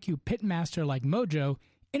barbecue pitmaster like Mojo,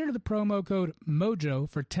 enter the promo code MOJO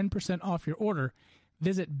for 10% off your order.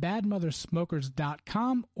 Visit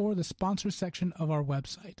badmothersmokers.com or the sponsor section of our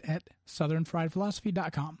website at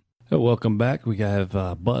southernfriedphilosophy.com. Welcome back. We have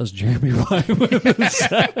Buzz Jeremy White with us.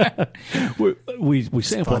 we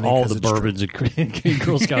sampled all the bourbons and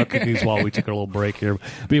Girl Scout cookies while we took a little break here.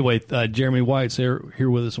 But anyway, Jeremy White's here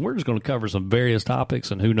with us, and we're just going to cover some various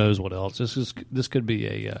topics and who knows what else. This could be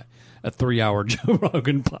a 3-hour Joe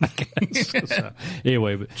Rogan podcast. So,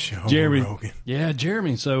 anyway, but Jeremy, Rogan. Yeah,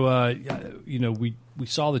 Jeremy. So we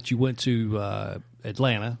saw that you went to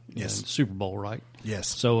Atlanta, yes, Super Bowl, right? Yes.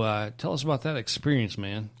 So tell us about that experience,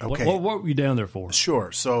 man. Okay. What were you down there for?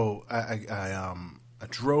 Sure. So I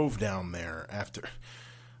drove down there after.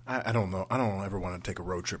 I don't know. I don't ever want to take a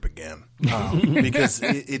road trip again because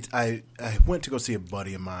I went to go see a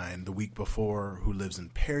buddy of mine the week before who lives in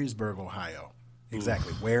Perrysburg, Ohio.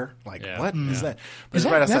 Exactly. Where? Like, what is that? It's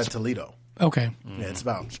right outside Toledo. Okay. Yeah, it's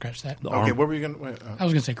about. Scratch that. Okay, what were you going to... I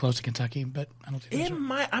was going to say close to Kentucky, but I don't think that's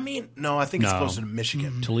right. No, I think it's closer to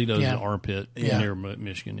Michigan. Toledo's an armpit near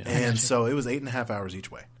Michigan. Yeah. And so it was 8.5 hours each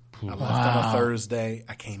way. I left on a Thursday.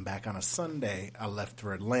 I came back on a Sunday. I left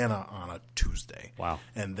for Atlanta on a Tuesday. Wow.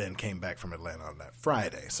 And then came back from Atlanta on that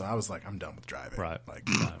Friday. So I was like, I'm done with driving. Right. Like,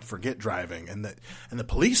 forget driving. And the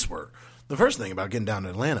police were... The first thing about getting down to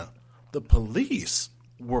Atlanta, the police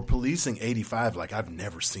were policing 85 like I've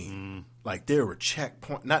never seen. Like there were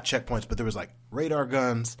not checkpoints, but there was like radar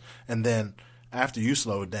guns. And then after you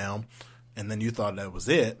slowed down and then you thought that was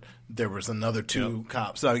it, there was another 2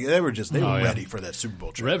 cops. So they were ready for that Super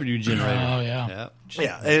Bowl trip. Revenue generator. Oh, yeah.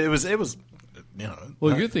 Yeah, it was,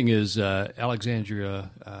 Well, the good thing is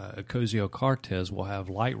Alexandria Ocasio-Cortez will have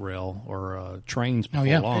light rail or trains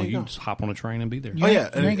before long. You can just hop on a train and be there. You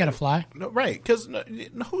ain't got to fly. No, right, because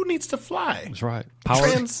who needs to fly? That's right.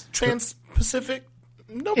 Trans-Pacific,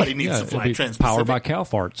 nobody needs to fly Trans-Pacific. Powered by cow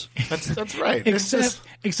farts. That's right.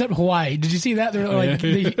 Except Hawaii. Did you see that? They're like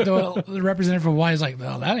the representative from Hawaii is like,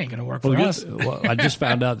 well, that ain't going to work for us. Well, I just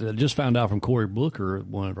found out from Cory Booker,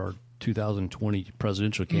 one of our 2020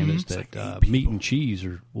 presidential candidates, that meat and cheese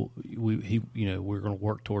we're going to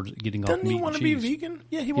work towards getting off meat and cheese. Doesn't he want to be vegan?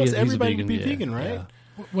 Yeah, he wants everybody to be vegan, right? Yeah.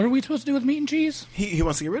 What are we supposed to do with meat and cheese? He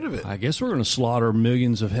wants to get rid of it. I guess we're going to slaughter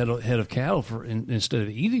millions of head of cattle instead of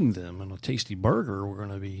eating them in a tasty burger. We're going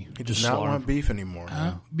to be he does not want beef anymore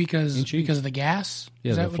because of the gas.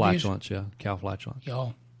 Yeah, the flatulence. Yeah, cow flatulence.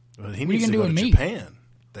 Yo, well, he needs to go to Japan.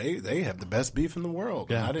 They have the best beef in the world.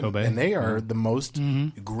 Yeah, and they are the most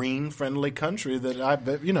green-friendly country that I've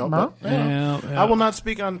I will not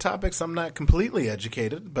speak on topics I'm not completely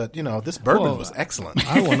educated, but this bourbon was excellent.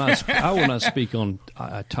 I will not speak on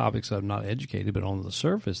topics I'm not educated, but on the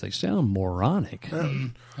surface they sound moronic.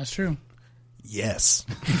 That's true. Yes.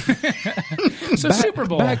 So Super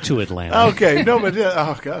Bowl. Back to Atlanta. Okay, no, but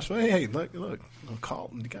oh gosh, well, hey, look, you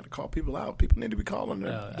got to call people out. People need to be calling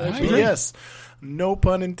them. Yes, no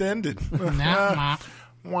pun intended.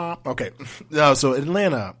 Okay, so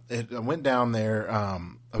Atlanta, I went down there.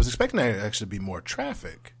 I was expecting there to actually be more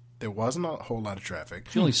traffic. There wasn't a whole lot of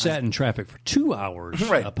traffic. You only sat in traffic for 2 hours,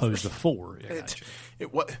 right, opposed to 4.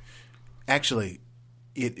 Actually,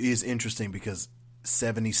 it is interesting because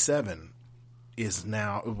 77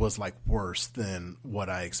 was like worse than what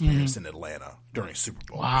I experienced in Atlanta during Super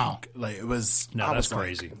Bowl. Wow. Like it was. That's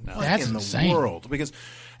crazy. No. That's in insane. The world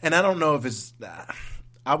and I don't know if it's.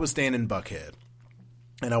 I was staying in Buckhead,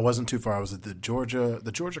 and I wasn't too far. I was at the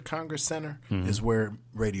Georgia Congress Center is where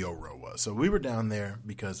Radio Row was. So we were down there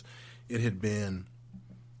because it had been.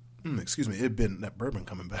 It had been that bourbon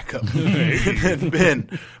coming back up. It had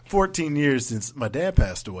been 14 years since my dad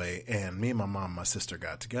passed away, and me and my mom and my sister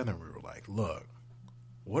got together, and we were like, look,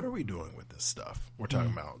 what are we doing with this stuff? We're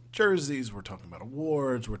talking about jerseys. We're talking about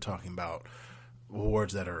awards. We're talking about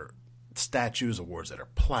awards that are statues, awards that are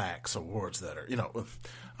plaques, awards that are,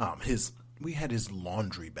 we had his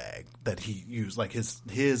laundry bag that he used, like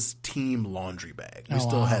his team laundry bag. We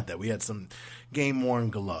still had that. We had some game-worn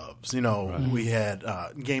gloves. We had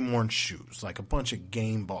game-worn shoes, like a bunch of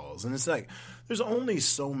game balls. And it's like there's only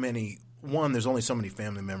so many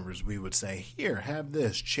family members we would say, here, have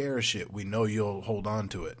this, cherish it. We know you'll hold on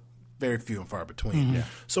to it. Very few and far between. Yeah.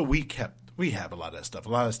 So we have a lot of that stuff. A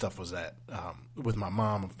lot of stuff was with my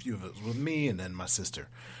mom, a few of it was with me, and then my sister.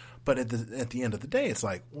 But at the end of the day, it's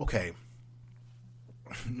like, okay,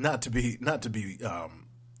 not to be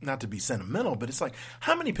sentimental, but it's like,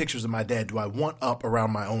 how many pictures of my dad do I want up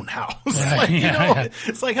around my own house?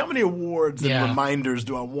 It's like, how many awards and reminders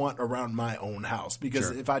do I want around my own house?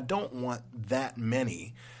 Because if I don't want that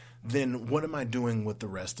many, then what am I doing with the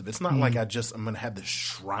rest of it? It's not like I'm going to have this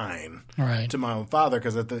shrine Right. to my own father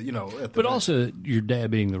because But also, your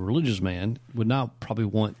dad being the religious man would not probably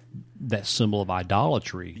want that symbol of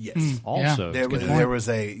idolatry. Yes. Also, there was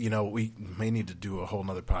a we may need to do a whole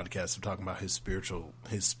nother podcast of talking about his spiritual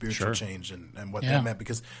Sure. change and what that meant,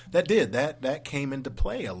 because that came into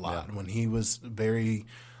play a lot when he was very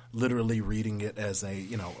literally reading it as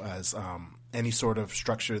any sort of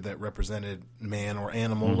structure that represented man or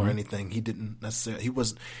animal or anything. He didn't necessarily.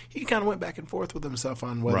 He kind of went back and forth with himself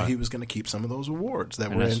on whether he was going to keep some of those awards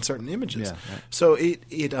that were in certain images. Yeah, right. So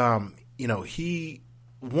he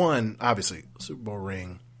won, obviously, Super Bowl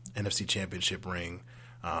ring, NFC Championship ring,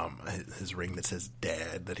 his ring that says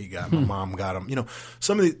 "Dad" that he got. My mom got him.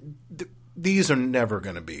 Some of these are never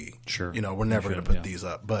going to be. Sure. We're never going to put these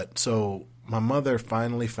up. But so my mother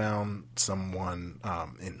finally found someone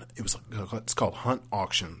it's called Hunt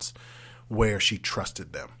Auctions, where she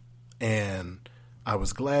trusted them, and I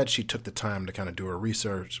was glad she took the time to kind of do her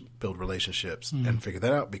research, build relationships, and figure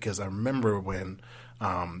that out, because I remember when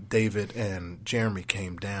David and Jeremy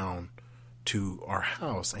came down to our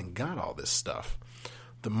house and got all this stuff.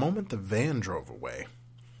 The moment the van drove away,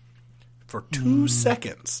 for 2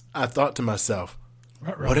 seconds, I thought to myself,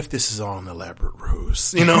 what if this is all an elaborate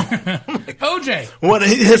ruse? Like, OJ. What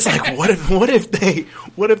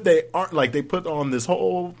if they aren't, like, they put on this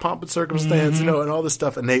whole pomp and circumstance, and all this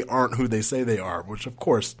stuff, and they aren't who they say they are, which of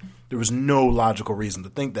course there was no logical reason to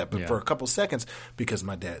think that. But for a couple seconds, because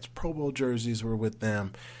my dad's Pro Bowl jerseys were with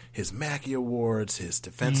them, his Mackey Awards, his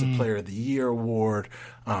Defensive Player of the Year award,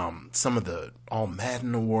 some of the All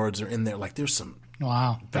Madden awards are in there. Like, there's some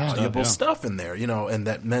valuable stuff in there, and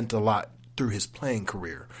that meant a lot through his playing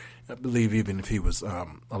career. I believe even if he was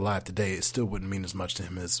alive today, it still wouldn't mean as much to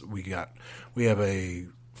him as we have a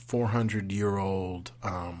 400-year-old,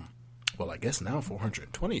 I guess now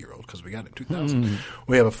 420-year-old, because we got it in 2000.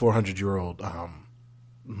 We have a 400-year-old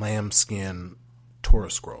lambskin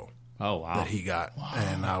Torah scroll. Oh, wow. That he got. Wow.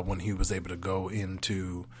 And when he was able to go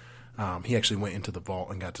into, he actually went into the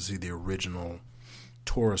vault and got to see the original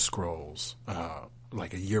Torah scrolls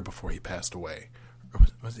like a year before he passed away. Or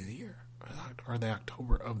was it a year? Or the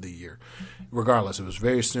October of the year? Regardless, it was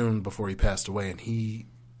very soon before he passed away, and he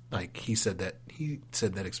said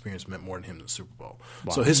that experience meant more to him than the Super Bowl.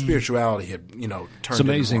 Wow. So his spirituality had, turned. It's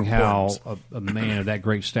amazing how a man of that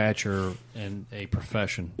great stature and a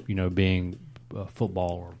profession, being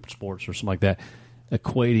football or sports or something like that,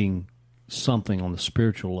 equating something on the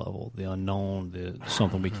spiritual level, the unknown,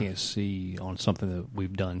 something we can't see, on something that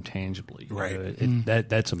we've done tangibly. Right.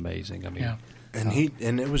 That's amazing. I mean,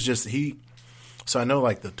 and it was just So I know,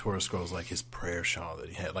 like, the Torah scrolls, like his prayer shawl that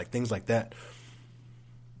he had, like things like that.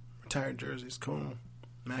 Retired jerseys, cool.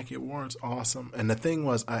 Mackey Awards, awesome. And the thing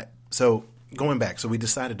was, going back, so we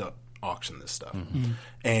decided to auction this stuff,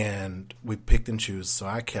 and we picked and choose. So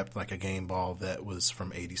I kept like a game ball that was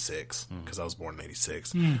from '86 because I was born in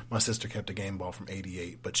 '86. My sister kept a game ball from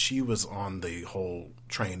 '88, but she was on the whole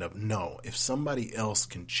train of, no, if somebody else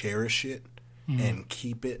can cherish it and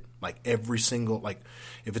keep it, like every single, like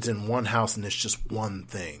if it's in one house and it's just one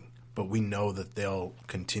thing, but we know that they'll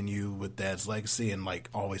continue with Dad's legacy and like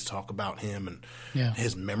always talk about him and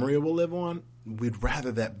his memory will live on. We'd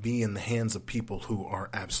rather that be in the hands of people who are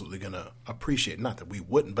absolutely going to appreciate. Not that we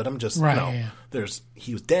wouldn't, but I'm just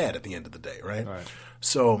he was Dad at the end of the day, right?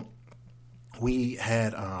 So we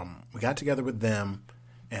had we got together with them,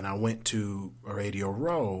 and I went to Radio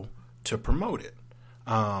Row to promote it.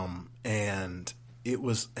 And it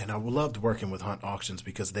was, and I loved working with Hunt Auctions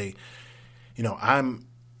because they, when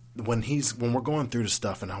we're going through the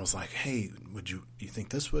stuff, and I was like, hey, you think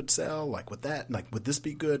this would sell? Like, would this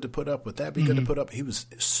be good to put up? Would that be good to put up? He was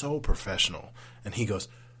so professional, and he goes,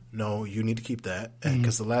 no, you need to keep that.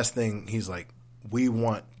 Because the last thing, he's like, we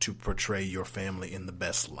want to portray your family in the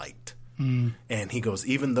best light. And he goes,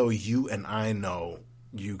 even though you and I know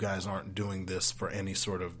you guys aren't doing this for any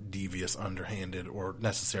sort of devious, underhanded, or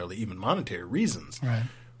necessarily even monetary reasons. Right.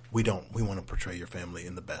 We want to portray your family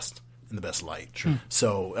in the best light. Sure.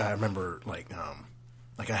 So I remember I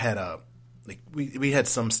had we had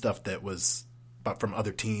some stuff that was from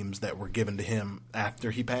other teams that were given to him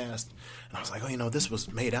after he passed, and I was like, this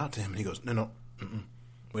was made out to him, and he goes, no,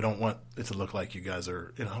 we don't want it to look like you guys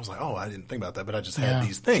are. I was like, oh, I didn't think about that, but I just had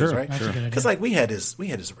these things, right? Because we had his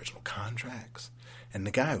original contracts. And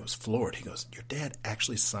the guy was floored. He goes, your dad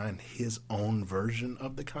actually signed his own version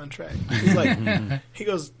of the contract? He's like, he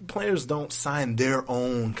goes, players don't sign their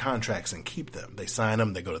own contracts and keep them. They sign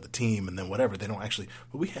them, they go to the team, and then whatever. They don't actually.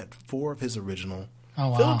 But we had 4 of his original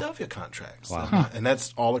Philadelphia contracts. Wow. And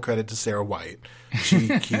that's all the credit to Sarah White. She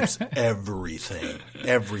keeps everything.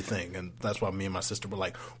 And that's why me and my sister were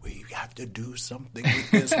like, we have to do something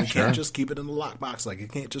with this. We can't just keep it in the lockbox. Like,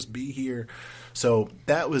 it can't just be here. So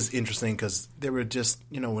that was interesting because there were just,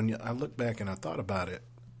 when I look back and I thought about it,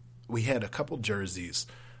 we had a couple jerseys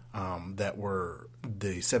that were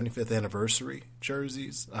the 75th anniversary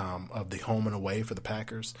jerseys of the home and away for the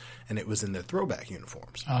Packers, and it was in their throwback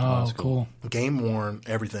uniforms. Oh, cool. Game worn,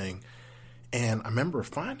 everything. And I remember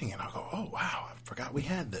finding it. I go, oh, wow, I forgot we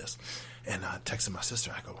had this. And I texted my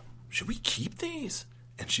sister. I go, should we keep these?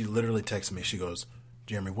 And she literally texted me. She goes,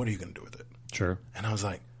 Jeremy, what are you going to do with it? Sure. And I was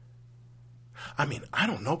like, I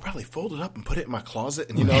don't know, probably fold it up and put it in my closet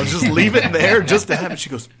and, just leave it there just to have it.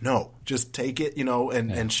 She goes, no, just take it,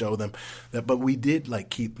 and show them that. But we did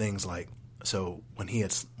keep things so when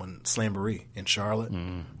Slamboree in Charlotte,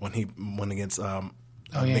 when he went against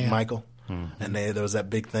Big Michael, and there was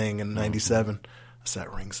that big thing in '97. I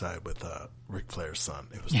sat ringside with Ric Flair's son.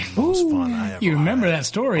 It was the most fun I ever. You remember that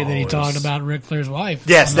story that he talked about Ric Flair's wife?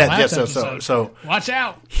 Yes, So watch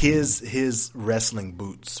out. His wrestling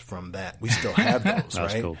boots from that, we still have those,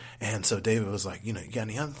 right? Cool. And so David was like, you got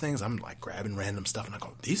any other things? I'm grabbing random stuff, and I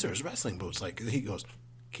go, these are his wrestling boots. He goes,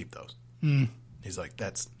 keep those. He's like,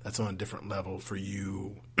 that's on a different level for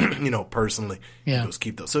you, personally. Yeah. He goes,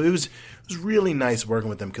 keep those. So it was really nice working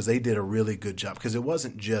with them because they did a really good job because it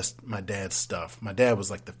wasn't just my dad's stuff. My dad was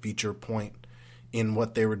the feature point in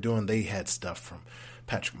what they were doing. They had stuff from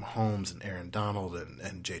Patrick Mahomes and Aaron Donald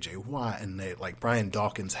and J.J. Watt, and they Brian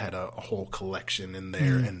Dawkins had a whole collection in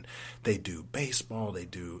there, and they do baseball. They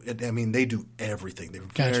do everything. They're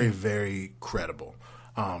very, very credible,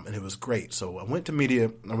 and it was great. So I went to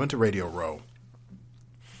Radio Row.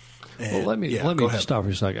 Well, let me stop for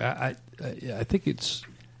a second. I think it's.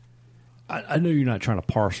 I know you're not trying to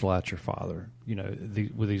parcel out your father,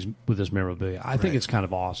 with this memorabilia. I think it's kind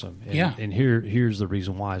of awesome. And, and here's the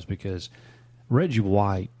reason why is because Reggie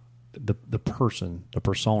White, the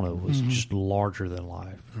persona was just larger than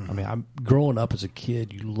life. I mean, I'm growing up as a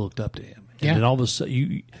kid, you looked up to him, and then all of a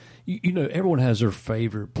sudden, everyone has their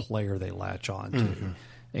favorite player they latch on to,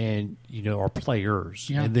 and are players,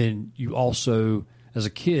 and then you also. As a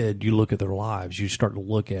kid, you look at their lives. You start to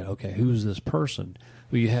look at, okay, who's this person?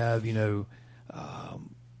 Well, you have, the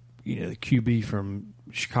QB from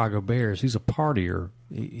Chicago Bears. He's a partier.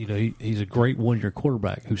 He's a great one-year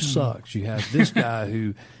quarterback who sucks. You have this guy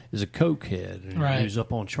who is a cokehead and who's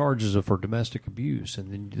up on charges for domestic abuse,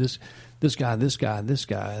 and then this guy,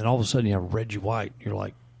 and all of a sudden you have Reggie White. You're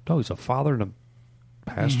like, oh, he's a father and a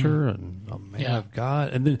pastor and a man of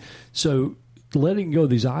God, and then so. Letting go of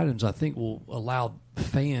these items, I think, will allow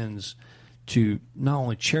fans to not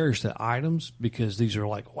only cherish the items because these are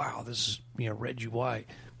wow, this is Reggie White,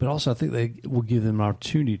 but also I think they will give them an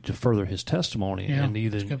opportunity to further his testimony and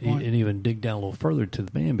even dig down a little further to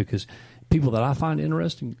the man because people that I find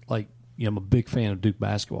interesting, I'm a big fan of Duke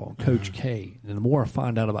basketball, Coach K, and the more I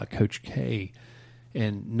find out about Coach K,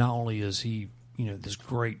 and not only is he this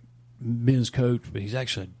great men's coach, but he's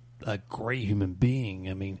actually a great human being.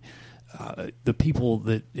 I mean. The people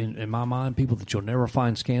that, in my mind, people that you'll never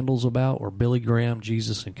find scandals about are Billy Graham,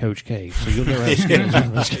 Jesus, and Coach K. So you'll never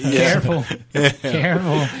have scandals.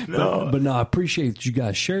 Careful. But no, I appreciate you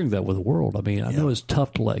guys sharing that with the world. I mean, I know it's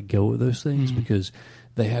tough to let go of those things because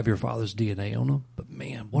they have your father's DNA on them. But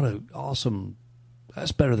man, what an awesome.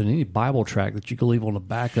 That's better than any Bible tract that you could leave on the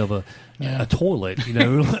back of a toilet. I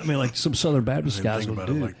mean, some Southern Baptist guys would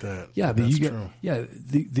do. Like that. Yeah, but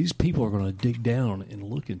these people are going to dig down and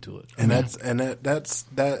look into it. And that's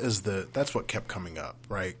what kept coming up,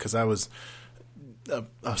 right? Because I was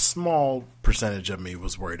a small percentage of me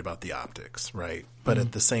was worried about the optics, right? But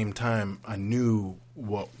at the same time, I knew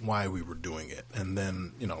why we were doing it, and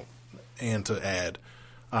then and to add.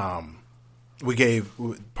 We gave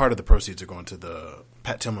part of the proceeds are going to the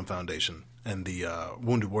Pat Tillman Foundation and the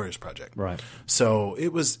Wounded Warriors Project. Right. So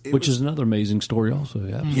which is another amazing story, also.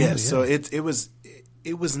 Yeah. So it was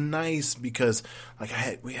nice because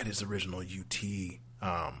we had his original UT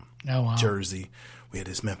jersey, we had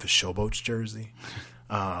his Memphis Showboats jersey.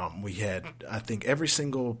 We had, I think, every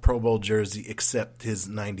single Pro Bowl jersey except his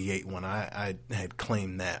 98 one. I had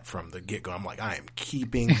claimed that from the get-go. I'm like, I am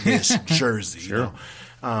keeping this jersey. Sure.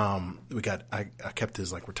 I kept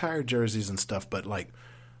his retired jerseys and stuff, but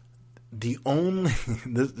the only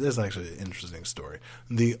this is actually an interesting story.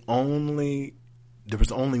 There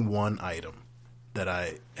was only one item that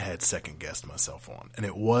I had second-guessed myself on, and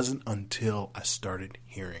it wasn't until I started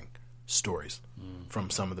hearing stories from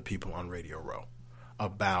some of the people on Radio Row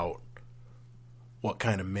about what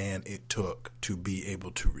kind of man it took to be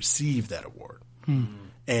able to receive that award.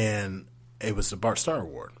 And it was the Bart Starr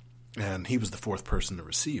Award. And he was the fourth person to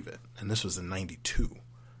receive it. And this was in 92.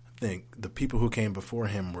 I think the people who came before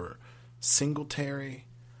him were Singletary,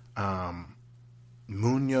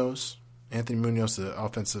 Munoz, Anthony Munoz, the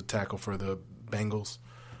offensive tackle for the Bengals,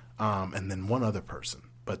 and then one other person.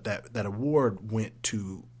 But that award went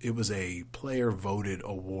to, it was a player-voted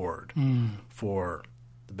award for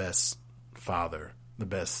the best father, the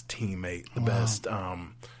best teammate, the best,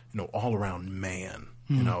 all-around man.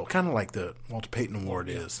 Kind of like the Walter Payton Award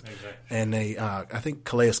is. Exactly. And I think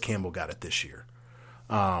Calais Campbell got it this year.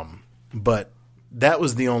 But that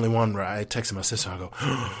was the only one where I texted my sister and I go,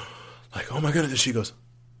 like, oh my goodness. And she goes,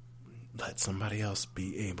 let somebody else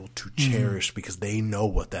be able to cherish because they know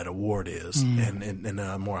what that award is. And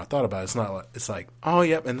the more I thought about it, it's like, oh,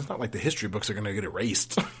 yep. And it's not like the history books are going to get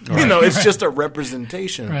erased. Right. It's just a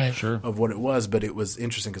representation of what it was. But it was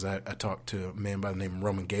interesting because I talked to a man by the name of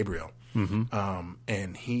Roman Gabriel.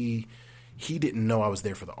 And he didn't know I was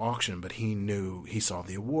there for the auction, but he saw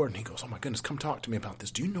the award and he goes, oh my goodness, come talk to me about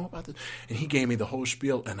this. Do you know about this? And he gave me the whole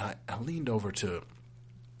spiel. And I leaned over to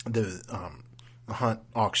the Hunt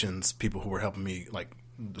auctions people who were helping me like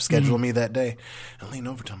schedule me that day, and I leaned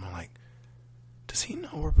over to him. I'm like, does he know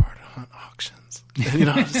we're part of Hunt auctions? And,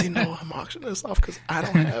 does he know I'm auctioning this off? Because I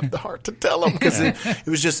don't have the heart to tell him. Because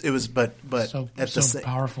but so, at so the same,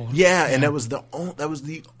 powerful. Yeah, and that was the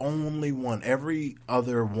only one. Every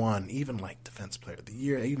other one, even like Defense Player of the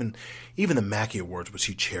Year, even the Mackey Awards, which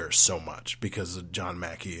he cherished so much because of John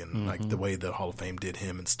Mackey and like the way the Hall of Fame did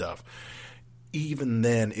him and stuff. Even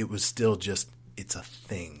then, it was still just. It's a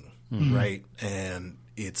thing, right? And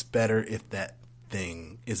it's better if that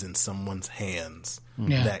thing is in someone's hands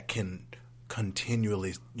that can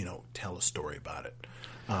continually, tell a story about it.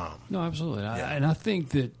 No, absolutely. And I think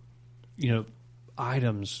that,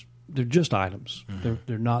 items, they're just items.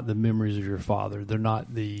 They're not the memories of your father. They're not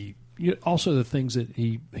also the things that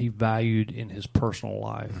he valued in his personal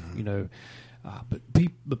life,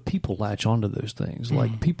 but people latch onto those things.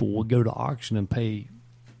 Like people will go to auction and pay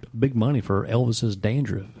big money for Elvis's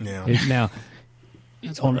dandruff. Yeah. Now,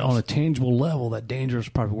 on a tangible level, that dandruff is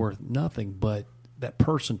probably worth nothing, but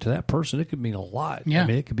to that person, it could mean a lot. Yeah. I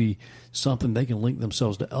mean, it could be something they can link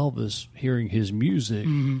themselves to Elvis, hearing his music,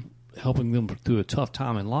 helping them through a tough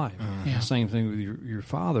time in life. Same thing with your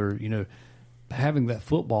father, having that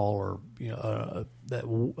football or,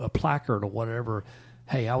 a placard or whatever.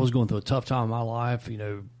 Hey, I was going through a tough time in my life,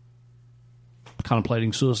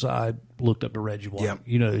 contemplating suicide, looked up to Reggie White.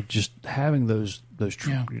 Yep. Just having those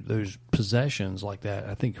possessions like that,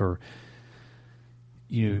 I think are,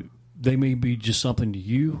 they may be just something to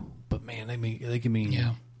you, but man, they can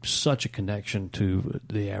mean such a connection to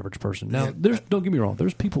the average person. Now, don't get me wrong,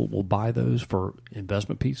 there's people who will buy those for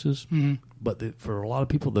investment pieces, but for a lot of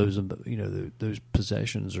people, those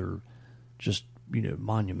possessions are just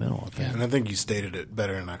monumental. I think. Yeah. And I think you stated it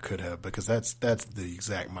better than I could have because that's the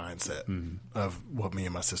exact mindset of what me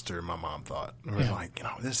and my sister and my mom thought. We were like,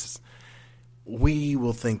 we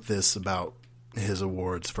will think this about his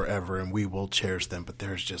awards forever and we will cherish them, but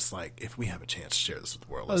there's just like, if we have a chance to share this with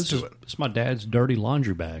the world, let's do it. It's my dad's dirty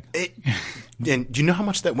laundry bag. And do you know how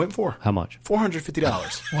much that went for? How much?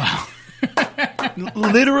 $450. Wow.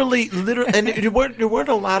 literally, and there weren't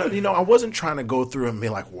a lot of, I wasn't trying to go through and be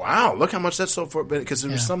like, wow, look how much that's sold for, because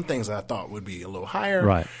there were some things I thought would be a little higher,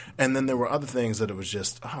 right? And then there were other things that it was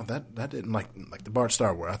just, that didn't like the Bart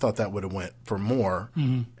Starr Award. I thought that would have went for more,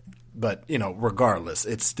 but regardless,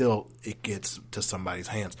 it gets to somebody's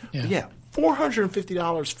hands. Yeah,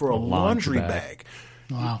 $450 for a laundry bag.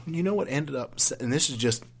 Wow. You know what ended up, and this is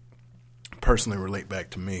just personally relate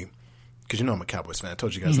back to me. Because I'm a Cowboys fan. I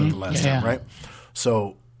told you guys that the last time, right?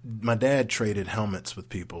 So my dad traded helmets with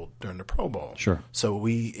people during the Pro Bowl. Sure. So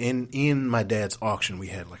we in my dad's auction, we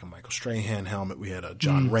had like a Michael Strahan helmet. We had a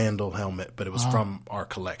John Randall helmet, but it was from our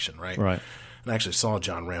collection, right? Right. And I actually saw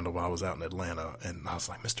John Randall while I was out in Atlanta, and I was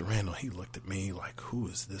like, Mr. Randall, he looked at me like, who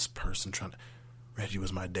is this person trying to... Reggie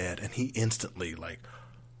was my dad. And he instantly like,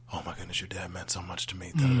 oh my goodness, your dad meant so much to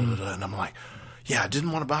me. And I'm like... Yeah, I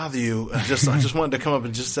didn't want to bother you. I just wanted to come up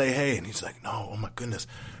and just say hey. And he's like, no, oh my goodness,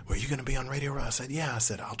 were you going to be on Radio Row? I said, yeah. I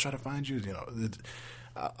said, I'll try to find you.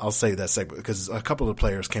 I'll say that segment because a couple of the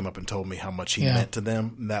players came up and told me how much he meant to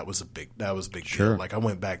them. That was a big deal. Like I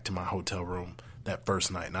went back to my hotel room that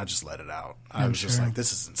first night and I just let it out. I was just like,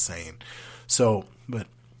 this is insane. So, but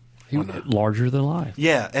he was larger than life.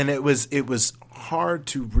 Yeah, and it was hard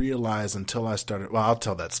to realize until I started. Well, I'll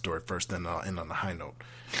tell that story first, then I'll end on a high note.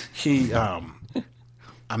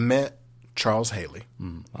 I met Charles Haley.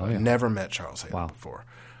 Never met Charles Haley before.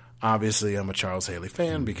 Obviously, I'm a Charles Haley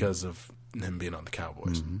fan because of him being on the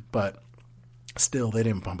Cowboys. But Still, they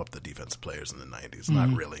didn't pump up the defensive players in the 90s.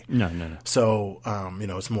 Not really. No. So,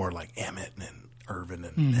 it's more like Emmett and Irvin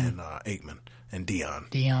and Aikman and Dion.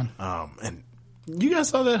 And you guys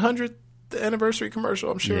saw that 100th anniversary commercial,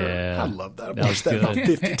 I'm sure. Yeah. I love that. I watched that about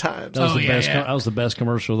 50 times. That was the best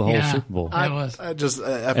commercial of the whole Super Bowl. That was. I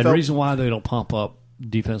and the reason why they don't pump up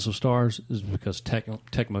defensive stars is because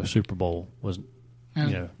Tecmo Super Bowl was,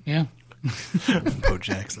 Yeah. Bo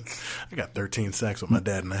Jackson. I got 13 sacks with my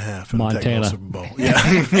dad and a half in Montana the Super Bowl.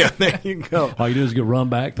 Yeah, there you go. All you do is get run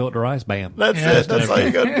back, throw it to Rice, bam. That's it. That's all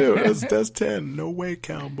you got to do. That's 10. No way,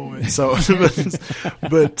 cowboy. So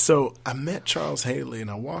I met Charles Haley,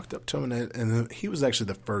 and I walked up to him, and he was actually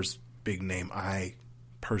the first big name I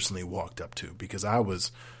personally walked up to, because I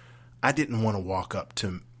didn't want to walk up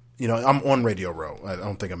to, I'm on Radio Row. I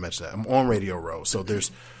don't think I mentioned that. I'm on Radio Row. So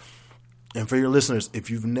and for your listeners, if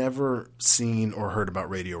you've never seen or heard about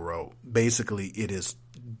Radio Row, basically it is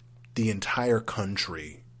the entire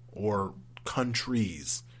country or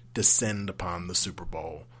countries descend upon the Super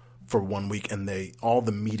Bowl for 1 week, and all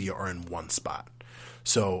the media are in one spot.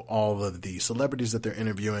 So all of the celebrities that they're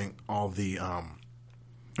interviewing, all the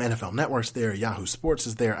NFL Network's there, Yahoo Sports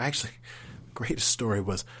is there. Actually, the greatest story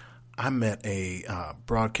was I met a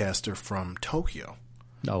broadcaster from Tokyo.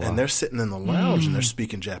 Oh, wow. And they're sitting in the lounge and they're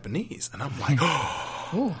speaking Japanese. And I'm like,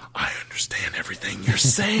 I understand everything you're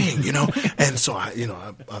saying, And so I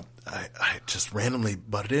just randomly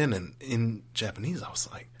butted in, and in Japanese I was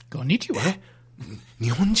like, Konnichiwa.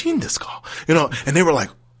 Nihonjin desu ka? And they were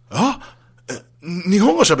like,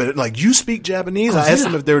 Nihongo shaberu. Like, you speak Japanese? Godzilla. I asked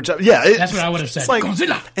them if they were Japanese. Yeah. That's what I would have said. Like,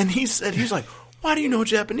 Godzilla. and he's like, why do you know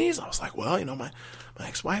Japanese? I was like, well, my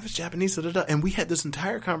ex-wife is Japanese, and we had this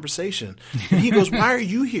entire conversation. And he goes, why are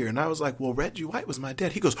you here? And I was like, well, Reggie White was my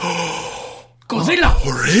dad. He goes, Godzilla.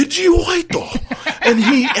 Reggie White.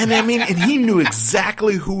 and he knew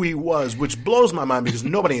exactly who he was, which blows my mind because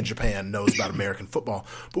nobody in Japan knows about American football.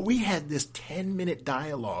 But we had this 10-minute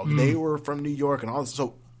dialogue. They were from New York and all this.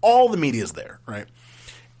 So all the media's there, right?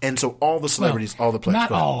 And so all the celebrities, all the players.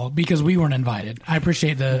 Not all, because we weren't invited. I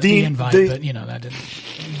appreciate the invite, but that didn't.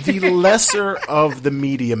 The lesser of the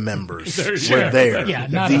media members were there. Yeah,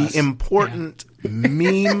 not the us. important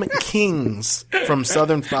meme kings from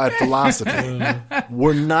Southern Fried Philosophy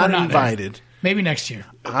were not invited. There. Maybe next year.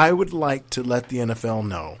 I would like to let the NFL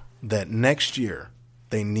know that next year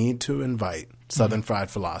they need to invite Southern Fried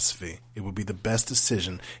Philosophy. It would be the best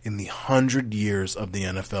decision in the 100 years of the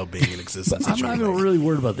NFL being in existence. I'm not even really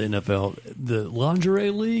worried about the NFL. The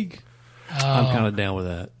lingerie league, I'm kind of down with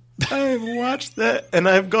that. I have watched that, and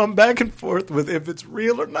I've gone back and forth with if it's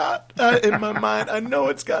real or not. In my mind, I know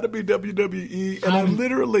it's got to be WWE, and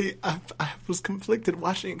I was conflicted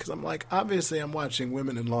watching it because I'm like, obviously I'm watching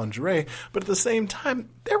women in lingerie, but at the same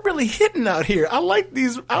time, they're really hitting out here. I like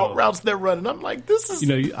these out routes they're running. I'm like, this is...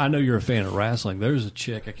 I know you're a fan of wrestling. There's a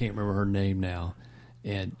chick, I can't remember her name now,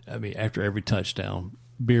 and, after every touchdown,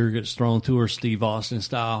 beer gets thrown to her, Steve Austin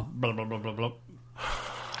style, blah, blah, blah, blah, blah.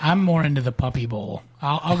 I'm more into the puppy bowl.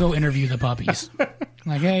 I'll go interview the puppies.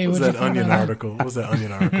 Like, hey, what's that Onion article?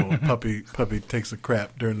 Puppy takes a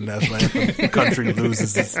crap during the national anthem. The country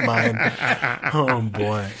loses its mind. Oh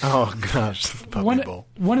boy. Oh gosh. Puppy bowl.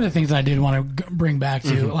 One of the things I did want to bring back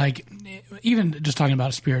to, like, even just talking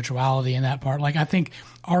about spirituality and that part. Like, I think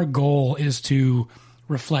our goal is to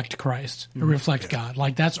reflect Christ, reflect God.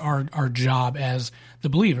 Like, that's our job as the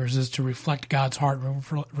believers, is to reflect God's heart,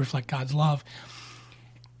 reflect God's love.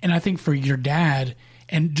 And I think for your dad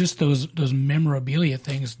and just those memorabilia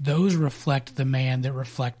things, those reflect the man that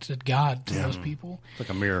reflected God to those people. It's like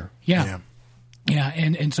a mirror. Yeah.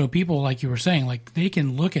 And so people, like you were saying, like, they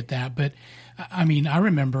can look at that. But I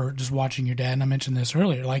remember just watching your dad, and I mentioned this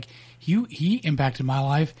earlier, like he impacted my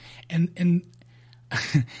life. And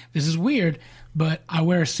this is weird, but I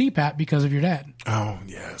wear a CPAP because of your dad. Oh,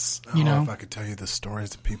 yes. If I could tell you the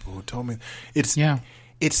stories of people who told me.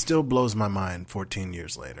 It still blows my mind 14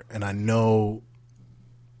 years later. And I know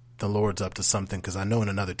the Lord's up to something, because I know in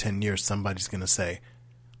another 10 years somebody's going to say,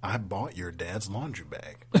 I bought your dad's laundry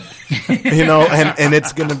bag. And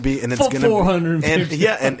it's going to be, and it's going to be,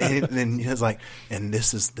 and it's like, and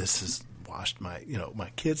this is washed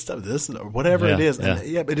my kids' stuff, this or whatever it is.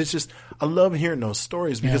 And but it's just, I love hearing those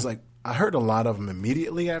stories because like I heard a lot of them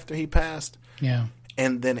immediately after he passed. Yeah.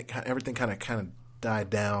 And then everything kind of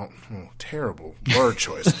died down. Oh, terrible word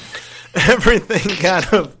choice. Everything kind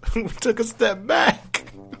of took a step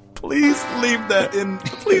back. Please leave that in.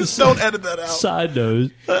 Please don't edit that out. Side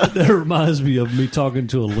note, that reminds me of me talking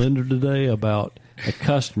to a lender today about a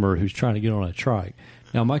customer who's trying to get on a trike.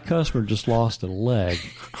 Now, my customer just lost a leg.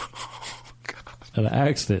 an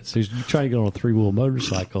accident. So he's trying to get on a 3-wheel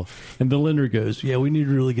motorcycle. And the lender goes, yeah, we need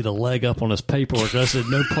to really get a leg up on his paperwork. I said,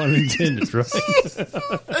 no pun intended, right?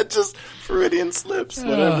 That just Freudian slips,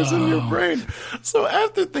 whatever's in your brain. So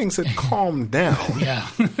after things had calmed down,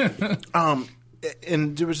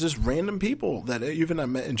 and there was just random people that even I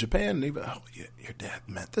met in Japan. And even, your dad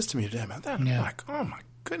meant this to me. Your dad meant that. And I'm like, oh my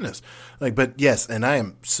goodness. Like, but yes, and I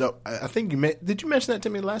am so. I think did you mention that to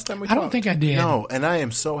me last time we talked? I don't think I did. No, and I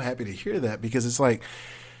am so happy to hear that because it's like,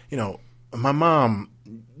 my mom.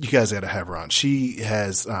 You guys got to have her on. She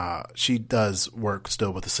has. She does work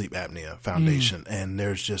still with the Sleep Apnea Foundation, and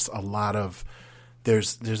there's just a lot of.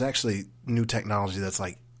 There's actually new technology that's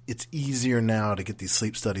like. It's easier now to get these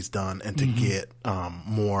sleep studies done and to get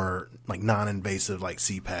more like non-invasive like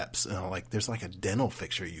CPAPs. Like there's like a dental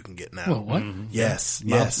fixture you can get now. Well, what? Yes.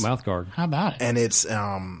 Mouth guard. How about it? And it's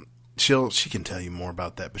she can tell you more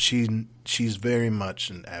about that, but she's very much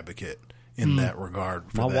an advocate in that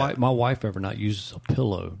regard. My wife ever not uses a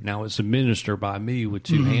pillow. Now it's administered by me with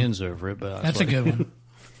 2 hands over it, but that's a good one.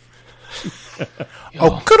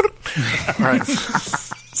 All right.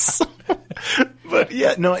 But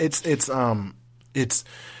yeah, no, it's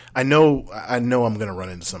I know I'm going to run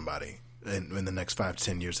into somebody in the next 5 to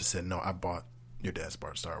 10 years that said, no, I bought your dad's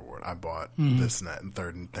Bart Star Award. I bought this and that and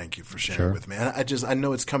third, and thank you for sharing with me. And I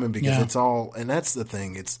know it's coming because it's all, and that's the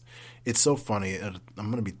thing. It's so funny. I'm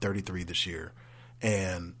going to be 33 this year,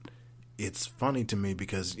 and it's funny to me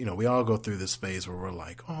because, we all go through this phase where we're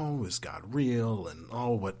like, oh, is God real? And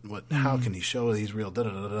how can he show that he's real? Da, da,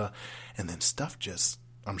 da, da. And then stuff just,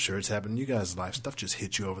 I'm sure it's happened in you guys' life. Stuff just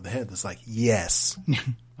hits you over the head. It's like, yes,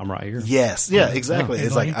 I'm right here. Yes, yeah, exactly.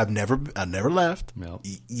 It's like I never left. Nope.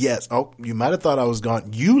 Yes. Oh, you might have thought I was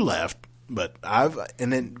gone. You left, but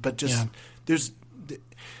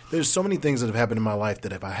there's so many things that have happened in my life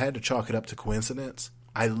that if I had to chalk it up to coincidence,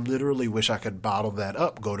 I literally wish I could bottle that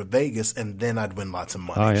up, go to Vegas, and then I'd win lots of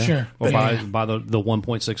money. Oh, yeah. Sure. Or buy the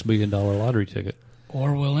 $1.6 billion lottery ticket.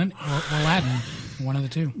 Or Aladdin, one of the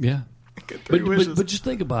two. Yeah. But just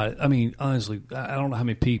think about it. I mean, honestly, I don't know how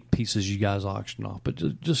many pieces you guys auctioned off, but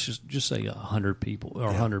just say 100 people or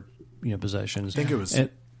 100 possessions. I think it was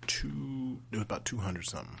It was about 200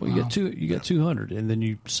 something. Well, you got 200, and then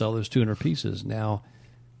you sell those 200 pieces. Now,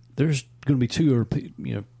 there's going to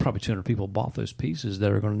be probably 200 people bought those pieces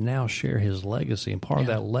that are going to now share his legacy, and part of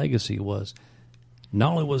that legacy was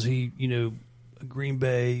not only was he Green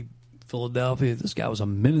Bay, Philadelphia, this guy was a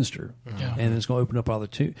minister, and it's going to open up other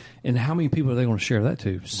two. And how many people are they going to share that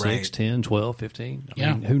to? 6, 10, 12, 15?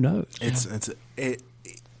 I mean, who knows?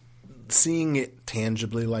 Seeing it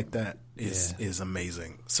tangibly like that is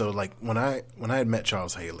amazing. So, like when I had met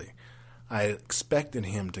Charles Haley, I expected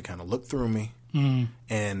him to kind of look through me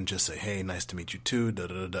and just say, "Hey, nice to meet you too." Da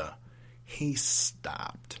da da da. He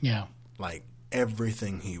stopped. Yeah, like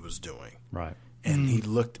everything he was doing. Right. And he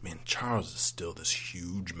looked at me, and Charles is still this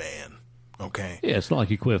huge man, okay? Yeah, it's not like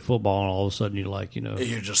you quit football and all of a sudden you're like,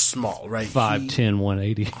 You're just small, right? 5'10",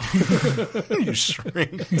 180. You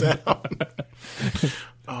shrink down.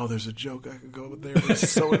 Oh, there's a joke I could go with there, but it's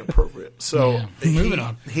so inappropriate. So, moving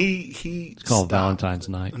on. It's called Valentine's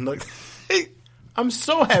Night. And look, hey, I'm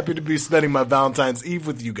so happy to be spending my Valentine's Eve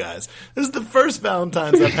with you guys. This is the first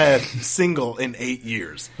Valentine's I've had single in 8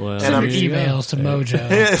 years. Well, and I'm emails to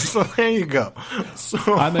Mojo. Yeah, so there you go. So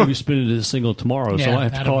I may be spending it as single tomorrow, so I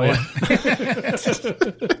have to call you.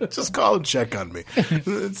 Just call and check on me.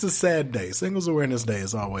 It's a sad day. Singles Awareness Day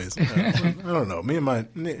is always. I don't know.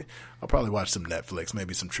 I'll probably watch some Netflix,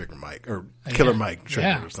 maybe some Trigger Mike or Killer Mike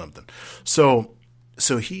Trigger or something. So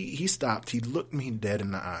he stopped. He looked me dead in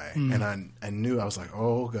the eye, and I knew. I was like,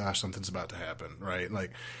 "Oh gosh, something's about to happen!" Right? Like,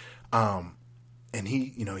 and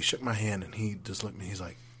he shook my hand, and he just looked at me. He's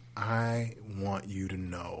like, "I want you to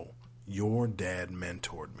know your dad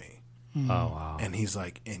mentored me." Oh wow! And he's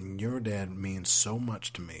like, "And your dad means so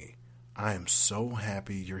much to me. I am so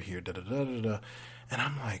happy you're here." Da da da da da. And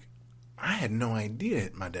I'm like, I had no idea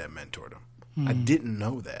my dad mentored him. I didn't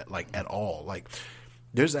know that at all.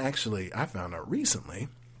 There's actually, I found out recently,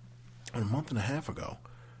 a month and a half ago,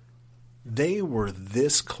 they were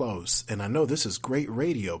this close. And I know this is great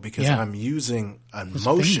radio because I'm using a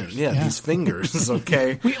motion. These fingers,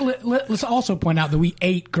 okay? Let's also point out that we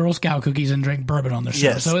ate Girl Scout cookies and drank bourbon on the show.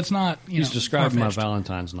 Yes. So it's not, He's describing my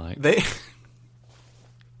Valentine's night.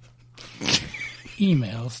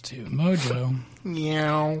 Emails to Mojo.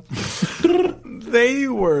 Meow. They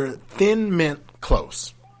were Thin Mint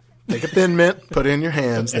close. Take a Thin Mint, put it in your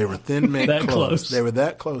hands. They were Thin Mint close. They were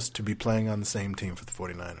that close to be playing on the same team for the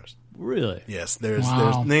 49ers. Really? Yes. There's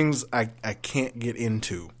things I can't get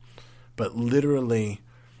into, but literally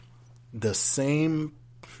the same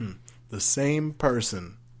the same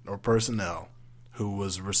person or personnel who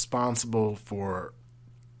was responsible for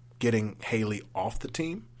getting Haley off the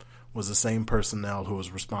team was the same personnel who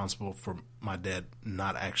was responsible for my dad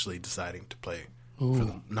not actually deciding to play for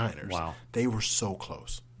the Niners. Wow. They were so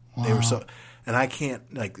close. Wow. They were so, and I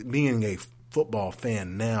can't, like, being a football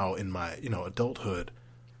fan now in my, adulthood,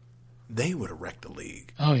 they would have wrecked the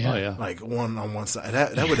league. Oh yeah. Oh, yeah. Like one on one side.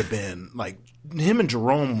 That would have been like him and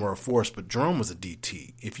Jerome were a force, but Jerome was a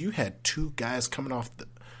DT. If you had two guys coming off the,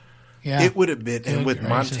 it would have been, and with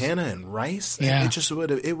Montana and Rice, it just would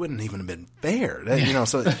have. It wouldn't even have been fair.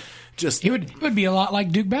 So just it would be a lot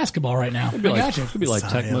like Duke basketball right now. It'd be like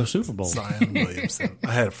Tecmo Super Bowl. Zion Williamson.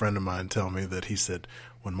 I had a friend of mine tell me that he said,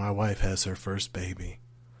 when my wife has her first baby,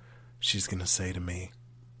 she's going to say to me,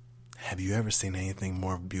 have you ever seen anything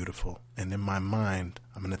more beautiful? And in my mind,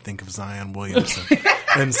 I'm going to think of Zion Williamson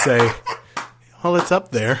and say, well, it's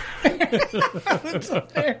up there.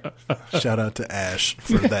 Shout out to Ash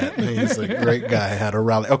for that. He's a great guy. Had a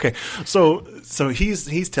rally. Okay, so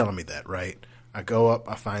he's telling me that, right? I go up,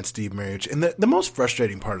 I find Steve Marriage, and the most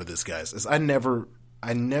frustrating part of this, guys, is I never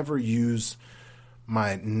use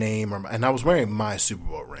my name and I was wearing my Super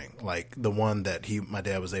Bowl ring, like the one that my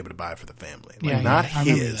dad was able to buy for the family, like not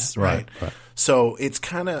his, right? So it's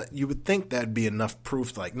kind of, you would think that'd be enough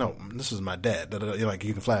proof, like, no, this is my dad. Like,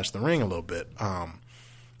 you can flash the ring a little bit,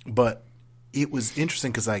 but it was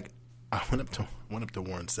interesting because like I went up to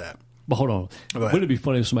Warren Sapp. But hold on. Wouldn't it be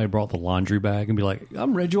funny if somebody brought the laundry bag and be like,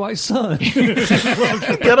 I'm Reggie White's son.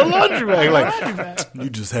 Got a laundry bag. Like, you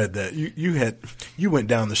just had that. You went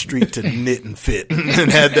down the street to Knit and Fit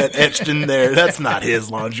and had that etched in there. That's not his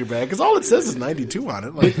laundry bag because all it says is 92 on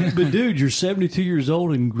it. Like, but dude, you're 72 years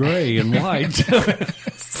old and gray and white.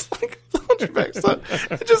 It's like a laundry bag. So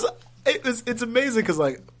it's amazing because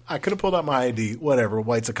like I could have pulled out my ID, whatever.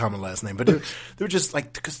 White's a common last name, but they were just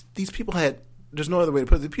like, because these people had. There's no other way to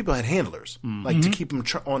put it. The people had handlers, like to keep them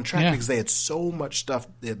on track because they had so much stuff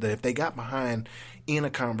that if they got behind in a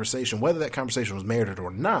conversation, whether that conversation was merited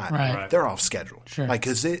or not, they're off schedule. Sure. Like,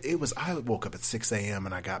 because it was, I woke up at 6 a.m.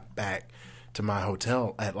 and I got back to my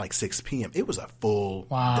hotel at like 6 p.m. It was a full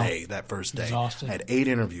day that first day. Exhausted. I had 8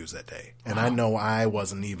 interviews that day. And I know I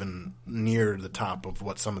wasn't even near the top of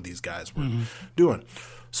what some of these guys were doing.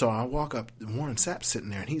 So I walk up, Warren Sapp's sitting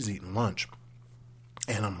there and he's eating lunch.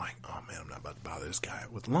 And I'm like, oh, man, I'm not about to bother this guy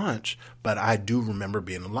with lunch. But I do remember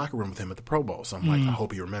being in the locker room with him at the Pro Bowl. So I'm like, I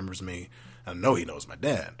hope he remembers me. I know he knows my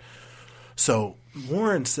dad. So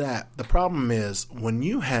Warren Sapp, the problem is when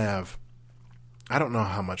you have – I don't know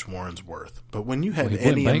how much Warren's worth. But when you have he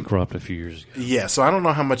went bankrupt a few years ago. Yeah, so I don't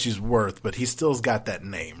know how much he's worth. But he still's got that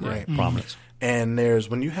name, right? Prominence. And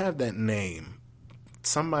when you have that name –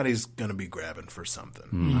 somebody's gonna be grabbing for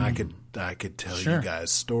something. I could tell you guys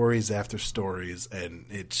stories after stories, and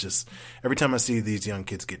it's just every time I see these young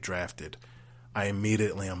kids get drafted, I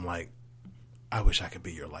immediately am like, I wish I could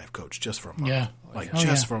be your life coach just for a month.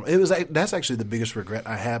 That's actually the biggest regret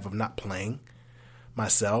I have of not playing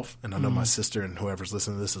myself. And I know my sister and whoever's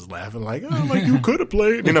listening to this is laughing like, oh, like you could have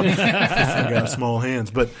played, I got small hands,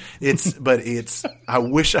 but it's I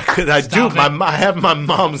wish I could. I have my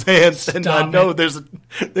mom's hands, and I know there's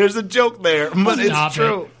a joke there, but it's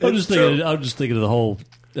true. I'm just thinking of the whole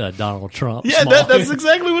Donald Trump. Yeah, that's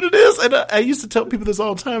exactly what it is. And I used to tell people this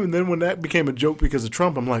all the time, and then when that became a joke because of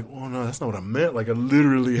Trump, I'm like, oh no, that's not what I meant. Like, I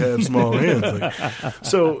literally have small hands. Like,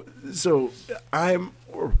 so I'm.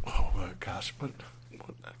 Oh my gosh, what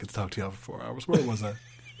I could talk to y'all for 4 hours. Where was I?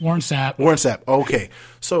 Warren Sapp. Okay.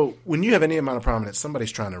 So when you have any amount of prominence,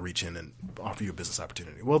 somebody's trying to reach in and offer you a business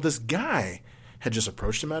opportunity. Well, this guy had just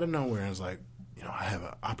approached him out of nowhere and was like, I have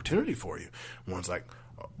an opportunity for you. Warren's like,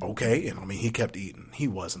 okay. And I mean, he kept eating. He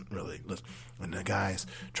wasn't really listening. And the guy's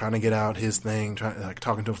trying to get out his thing,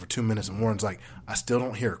 talking to him for 2 minutes. And Warren's like, I still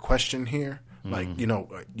don't hear a question here. Like, you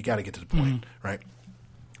got to get to the point, right?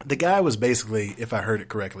 The guy was basically, if I heard it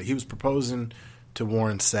correctly, he was proposing to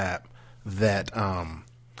Warren Sapp that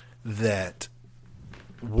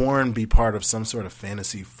Warren be part of some sort of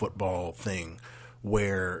fantasy football thing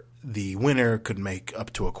where the winner could make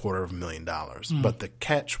up to $250,000. But the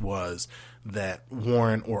catch was that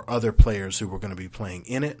Warren or other players who were going to be playing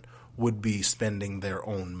in it would be spending their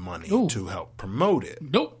own money to help promote it.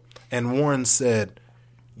 And Warren said,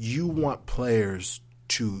 you want players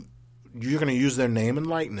to – you're going to use their name and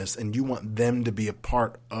likeness, and you want them to be a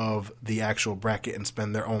part of the actual bracket and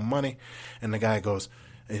spend their own money. And the guy goes,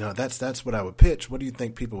 that's what I would pitch. What do you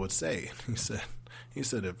think people would say? He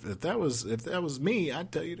said, if that was me,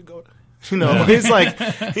 I'd tell you to go. You know, he's like,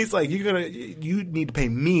 you need to pay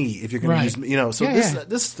me if you're going to use me. You know, so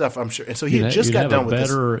this stuff, I'm sure. And so he had just got done with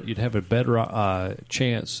this. You'd have a better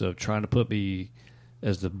chance of trying to put me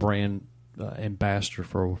as the brand ambassador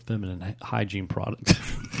for feminine hygiene products.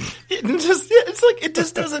 It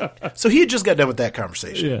just doesn't. So he had just got done with that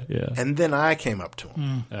conversation. Yeah. And then I came up to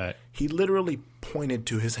him. Right. He literally pointed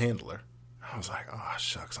to his handler. I was like, oh,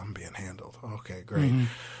 shucks, I'm being handled. Okay, great.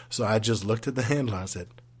 So I just looked at the handler. I said,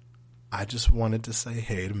 I just wanted to say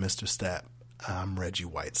hey to Mr. Stapp. I'm Reggie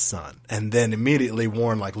White's son. And then immediately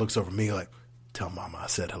Warren looks over me like, tell Mama I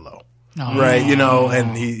said hello. Oh. Right, you know,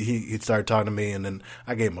 and he started talking to me, and then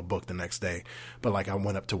I gave him a book the next day. But I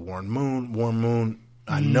went up to Warren Moon,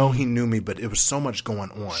 I know he knew me, but it was so much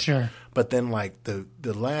going on. Sure. But then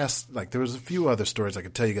the last, there was a few other stories I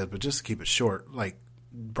could tell you guys, but just to keep it short,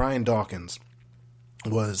 Brian Dawkins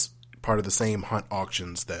was part of the same hunt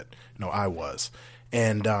auctions that I was,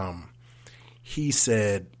 and he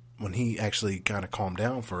said when he actually kind of calmed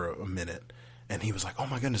down for a minute, and he was like, "Oh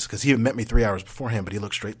my goodness," because he had met me 3 hours beforehand, but he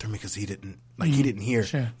looked straight through me because he didn't he didn't hear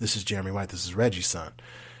this is Jeremy White, this is Reggie's son,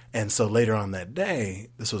 and so later on that day,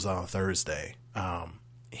 this was on Thursday,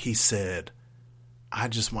 he said,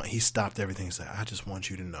 he stopped everything and said, I just want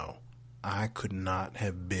you to know, I could not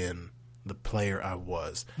have been the player I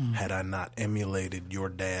was had I not emulated your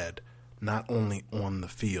dad, not only on the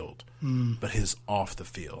field, but his off the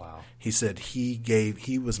field. Wow. He said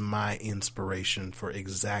he was my inspiration for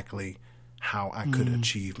exactly how I could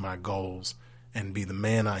achieve my goals and be the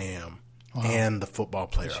man I am and the football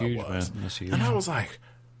player I was. And I was like,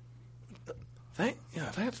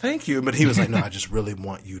 thank you. But he was like, no, I just really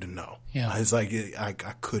want you to know. Yeah. It's like, I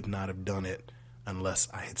could not have done it unless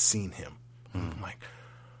I had seen him. I'm like,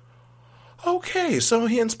 okay, so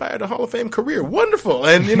he inspired a Hall of Fame career. Wonderful.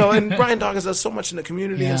 And, and Brian Dawkins does so much in the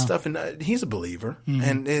community and stuff, and he's a believer.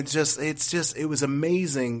 And it was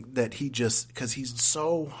amazing that because he's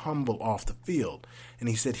so humble off the field. And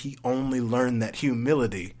he said he only learned that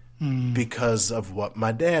humility because of what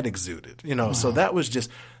my dad exuded, so that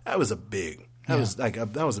was a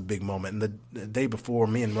big moment. And the day before,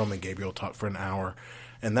 me and Roman Gabriel talked for an hour,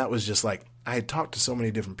 and that was just I had talked to so many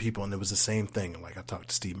different people, and it was the same thing. I talked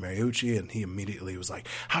to Steve Mariucci, and he immediately was like,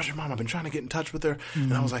 how's your mom? I've been trying to get in touch with her.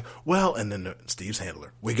 And I was like, well, and then Steve's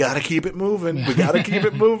handler, we got to keep it moving. Yeah. We got to keep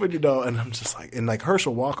it moving, And I'm just and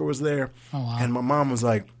Herschel Walker was there. Oh, wow. And my mom was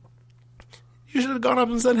like, you should have gone up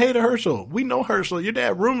and said hey to Herschel. We know Herschel. Your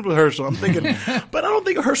dad roomed with Herschel. I'm thinking, but I don't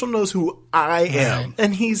think Herschel knows who I am. Right.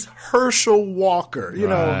 And he's Herschel Walker,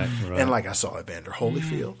 Right. And I saw Evander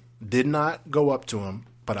Holyfield. Did not go up to him.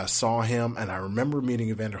 But I saw him, and I remember meeting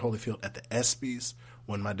Evander Holyfield at the ESPYs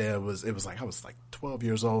when my dad I was 12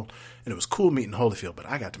 years old, and it was cool meeting Holyfield, but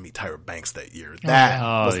I got to meet Tyra Banks that year. That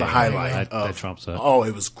was the highlight. That trumps it. Oh,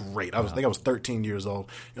 it was great. I think I was 13 years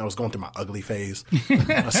old. I was going through my ugly phase.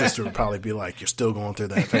 My sister would probably be like, you're still going through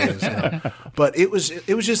that phase. But it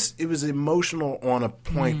was emotional on a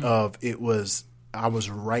point of I was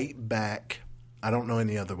right back. I don't know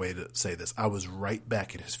any other way to say this. I was right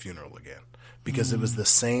back at his funeral again. Because it was the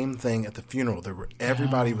same thing at the funeral.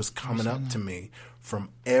 Everybody was coming up to me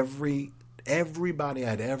from everybody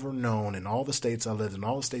I'd ever known in all the states I lived in,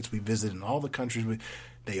 all the states we visited, in all the countries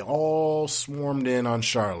they all swarmed in on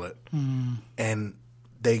Charlotte, and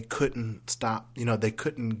they couldn't stop. They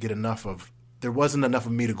couldn't get enough of. There wasn't enough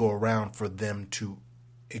of me to go around for them to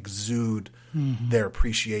exude their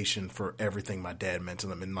appreciation for everything my dad meant to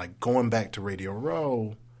them. And going back to Radio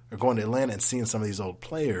Row or going to Atlanta and seeing some of these old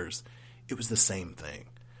players. It was the same thing.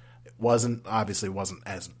 It wasn't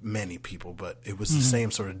as many people, but it was the same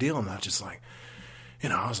sort of deal. And I was just I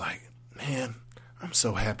was like, man, I'm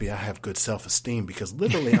so happy I have good self-esteem because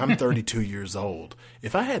literally I'm 32 years old.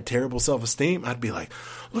 If I had terrible self-esteem, I'd be like,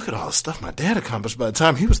 look at all the stuff my dad accomplished by the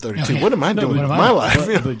time he was 32. What am I doing with my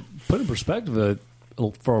life? But put in perspective,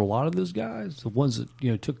 for a lot of those guys, the ones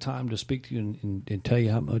that took time to speak to you and tell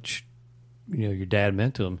you how much your dad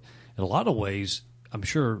meant to them, in a lot of ways, I'm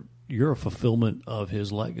sure you're a fulfillment of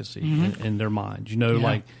his legacy in their minds.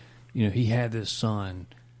 He had this son.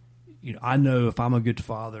 I know if I'm a good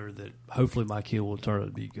father that hopefully my kid will turn out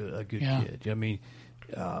to be a good kid. I mean,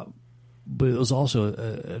 but it was also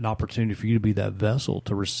an opportunity for you to be that vessel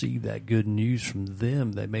to receive that good news from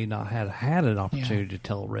them. They may not have had an opportunity to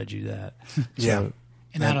tell Reggie that. So,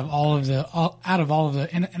 and out of all of the,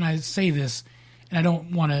 and I say this, and I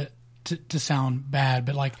don't want to sound bad,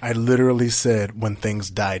 but I literally said when things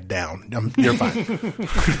died down, you're fine.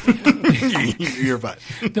 You're fine.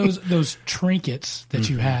 Those trinkets that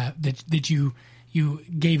you have that you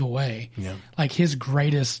gave away, his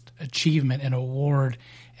greatest achievement and award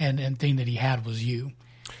and thing that he had was you.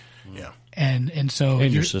 Yeah. And so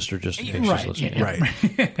And your sister, just in case she's listening. Yeah,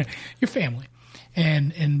 Right. Your family.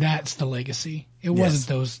 And that's the legacy. It wasn't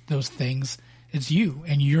those things. It's you,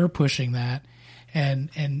 and you're pushing that.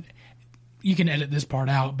 And you can edit this part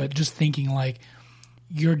out, but just thinking like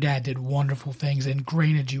your dad did wonderful things and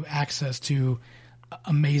granted you access to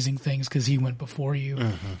amazing things because he went before you.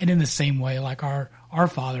 And in the same way, like our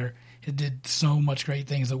father did so much great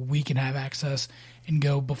things that we can have access and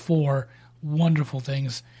go before wonderful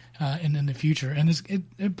things in the future. And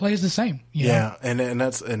it plays the same. You know? And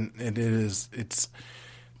that's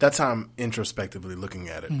how I'm introspectively looking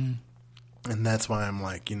at it. And that's why I'm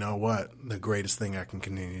like, you know what? The greatest thing I can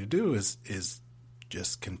continue to do is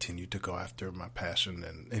just continue to go after my passion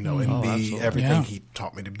and, and be absolutely. everything he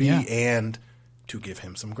taught me to be and to give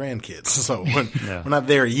him some grandkids. So we're not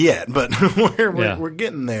there yet, but we're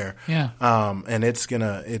getting there. Yeah. And it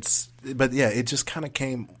just kind of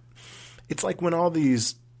came. It's like when all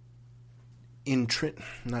these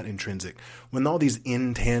not intrinsic, when all these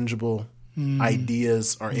intangible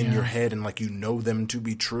ideas are in your head and like you know them to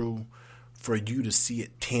be true, for you to see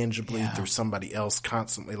it tangibly through somebody else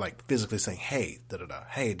constantly, like physically saying, hey, da-da-da,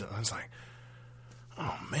 hey, I was like,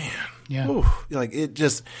 oh, man. Yeah. Ooh. Like, it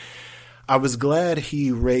just, I was glad he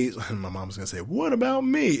raised, and my mom was going to say, what about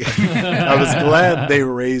me? I was glad they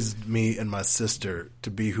raised me and my sister to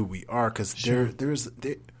be who we are, because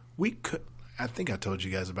we could, I think I told you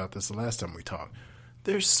guys about this the last time we talked.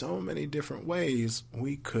 There's so many different ways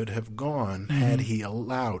we could have gone had he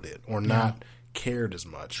allowed it or not cared as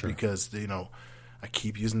much, because I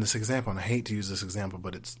keep using this example, and I hate to use this example,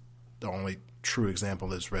 but it's the only true example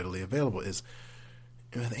that's readily available is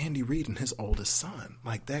with Andy Reid and his oldest son.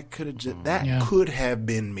 Like that could have could have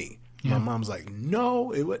been me. My mom's like,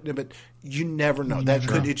 no, it wouldn't. But you never know.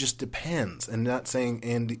 It just depends. And not saying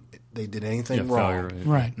Andy they did anything wrong,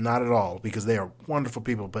 right? Not at all, because they are wonderful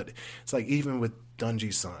people. But it's like even with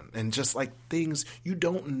Dungy's son, and just like things, you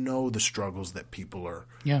don't know the struggles that people are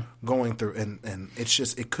going through, and it's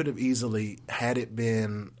just, it could have easily, had it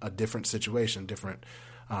been a different situation, different,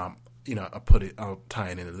 I'll tie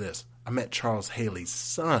it into this. I met Charles Haley's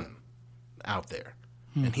son out there,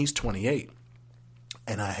 and he's 28,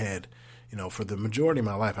 and I had, for the majority of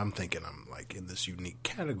my life, I'm thinking I'm like in this unique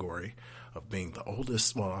category of being the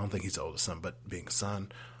oldest. Well, I don't think he's the oldest son, but being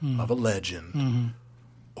son of a legend.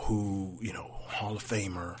 Who, Hall of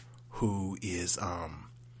Famer, who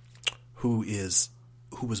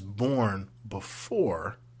was born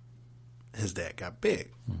before his dad got big,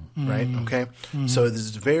 right? Okay, so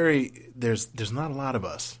there's not a lot of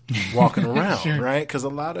us walking around, right? Because a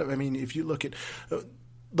lot of, if you look at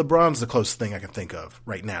LeBron's the closest thing I can think of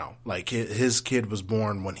right now. Like his kid was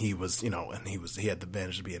born when he was, and he had the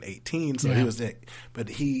advantage of being 18, so he was, but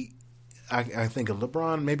I think of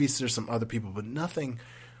LeBron. Maybe there's some other people, but nothing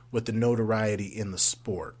with the notoriety in the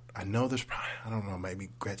sport. I know there's probably, I don't know, maybe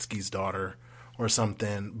Gretzky's daughter or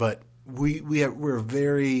something, but we're a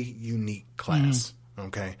very unique class,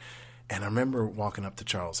 okay? And I remember walking up to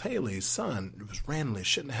Charles Haley's son. It was randomly. It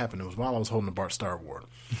shouldn't have happened. It was while I was holding the Bart Starr Award.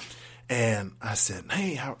 And I said,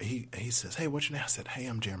 hey, he says, hey, what's your name? I said, hey,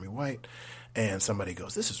 I'm Jeremy White. And somebody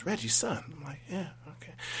goes, this is Reggie's son. I'm like, yeah,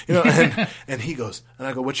 okay. And he goes, and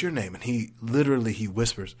I go, what's your name? And he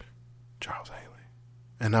whispers, Charles Haley.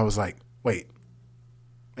 And I was like, wait.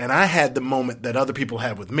 And I had the moment that other people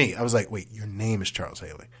have with me. I was like, wait, your name is Charles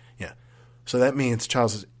Haley. Yeah. So that means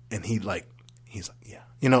Charles is, and he's like, yeah.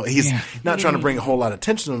 He's not trying to bring a whole lot of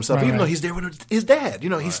attention to himself, even though he's there with his dad.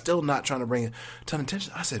 He's still not trying to bring a ton of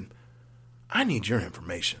attention. I said, I need your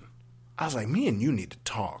information. I was like, me and you need to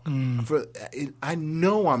talk. I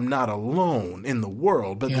know I'm not alone in the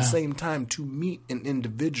world, but at the same time, to meet an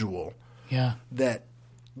individual that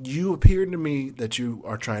you appear to me that you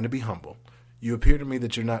are trying to be humble. You appear to me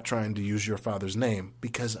that you're not trying to use your father's name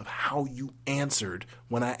because of how you answered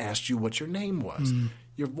when I asked you what your name was.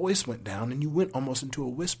 Your voice went down and you went almost into a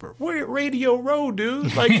whisper. We're at Radio Row,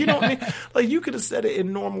 dude. Like, like you could have said it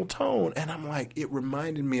in normal tone. And I'm like, it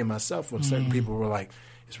reminded me of myself when certain people were like,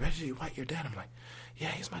 is Reggie White your dad? I'm like, yeah,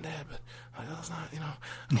 he's my dad, but that's not,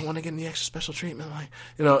 I don't want to get any extra special treatment. Like,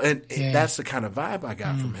 and that's the kind of vibe I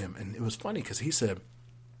got from him. And it was funny because he said,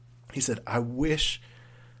 I wish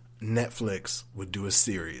Netflix would do a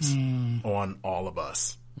series on all of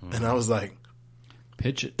us. And I was like,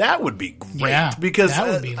 pitch it. That would be great because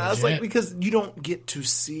I was like, because you don't get to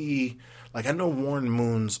see, like, I know Warren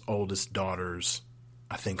Moon's oldest daughters,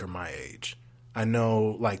 I think, are my age. I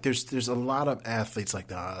know, like, there's a lot of athletes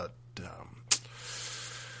like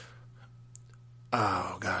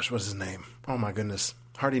oh gosh, what's his name? Oh my goodness,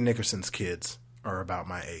 Hardy Nickerson's kids. are about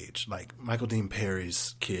my age. Like Michael Dean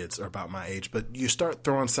Perry's kids are about my age. But you start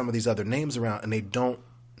throwing some of these other names around, and they don't.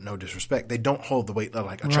 No disrespect, they don't hold the weight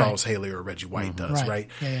like a Charles Haley or Reggie White does, right?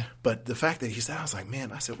 Yeah. But the fact that he said, I was like,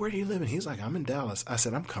 man, I said, where do you live? And he's like, I'm in Dallas. I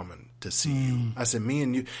said, I'm coming to see you. I said, me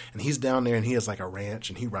and you. And he's down there, and he has like a ranch,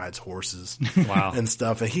 and he rides horses and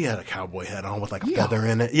stuff. And he had a cowboy hat on with like a feather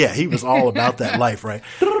in it. Yeah, he was all about that life, right?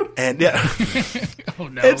 And yeah. Oh,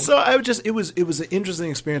 no. And so it was an interesting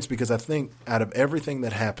experience because I think out of everything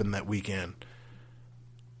that happened that weekend,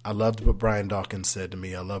 I loved what Brian Dawkins said to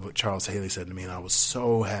me. I love what Charles Haley said to me, and I was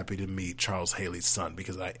so happy to meet Charles Haley's son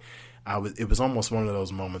because it was almost one of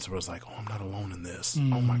those moments where it's like, oh, I'm not alone in this.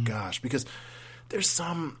 Oh my gosh, because there's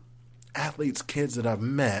some athletes, kids that I've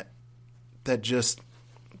met that just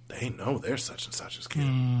they know they're such and such's kid,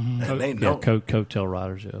 and they know coattail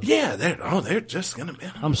riders. Yeah, they're just gonna be.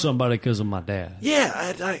 I'm somebody because of my dad.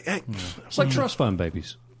 Yeah, it's like trust fund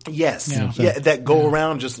babies. Yes, that go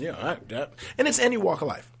around just and it's any walk of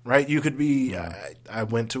life, right? You could be. I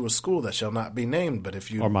went to a school that shall not be named, but if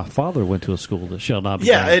you or my father went to a school that shall not be.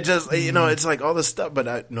 Yeah, named. it just it's like all this stuff.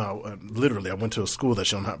 But literally, I went to a school that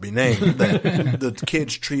shall not be named. That the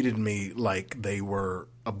kids treated me like they were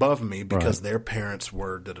above me because their parents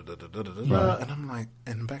were and I'm like,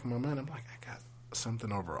 in the back of my mind, I'm like, I got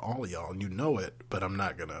something over all of y'all, and you know it, but I'm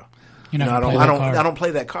not gonna. I don't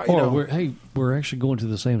play that card. We're actually going to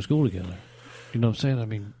the same school together. You know what I'm saying? I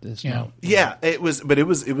mean, it's not. Yeah, it was.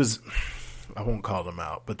 I won't call them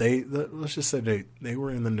out, but let's just say they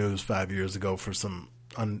were in the news 5 years ago for some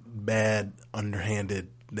bad, underhanded.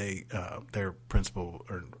 Their principal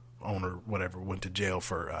or owner, whatever, went to jail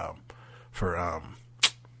for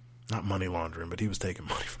not money laundering, but he was taking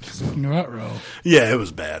money from the school. Yeah, it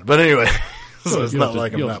was bad. But anyway. So it's not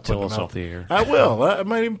like I'm not putting us off the air. I will. I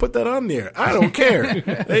might even put that on the air. I don't care.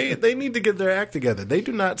 They need to get their act together. They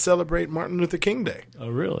do not celebrate Martin Luther King Day. Oh,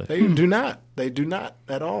 really? They do not. They do not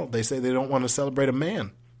at all. They say they don't want to celebrate a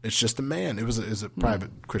man. It's just a man. It was a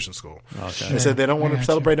private Christian school. Okay. They said they don't want to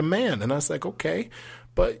celebrate a man. And I was like, okay,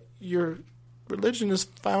 but your religion is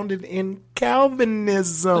founded in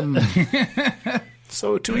Calvinism.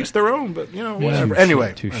 So to each their own, but whatever.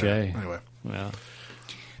 Anyway. Touche. Anyway. Yeah.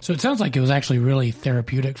 So it sounds like it was actually really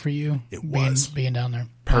therapeutic for you. It was. Being down there.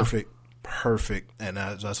 Perfect. And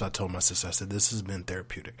that's what I told my sister. I said, this has been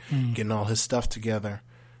therapeutic. Getting all his stuff together,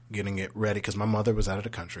 getting it ready, because my mother was out of the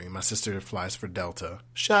country. My sister flies for Delta.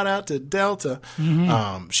 Shout out to Delta.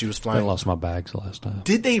 She was flying. I lost my bags last time.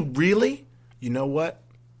 Did they really? You know what?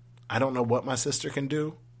 I don't know what my sister can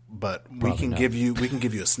do, but we can give you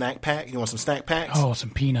a snack pack. You want some snack packs? Oh, some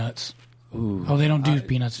peanuts. Ooh. Oh, they don't do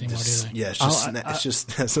peanuts anymore, do they? Yeah, it's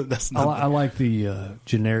just that's not. I like the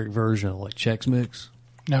generic version of like Chex Mix.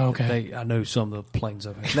 No, okay. I know some of the planes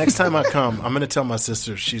I've had. Next time I come, I'm going to tell my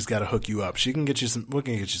sister she's got to hook you up. She can get you some. We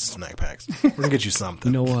can get you some snack packs. We're going to get you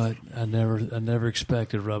something. You know what? I never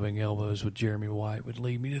expected rubbing elbows with Jeremy White would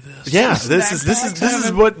lead me to this. Yeah, this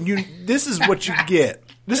is what you get.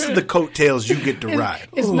 This is the coattails you get to ride.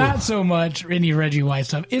 It's not so much any Reggie White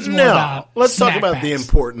stuff. It's more about let's talk about packs. The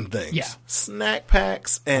important things. Yeah. Snack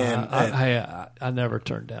packs and I never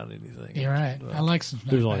turned down anything. You're right. I like some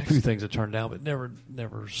snack There's packs. only a few things I turned down, but never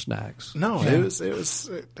snacks. No, it was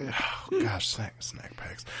snack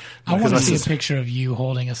packs. I want to see a picture of you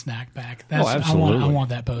holding a snack pack. Absolutely. I want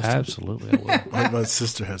that posted. Absolutely, I will. My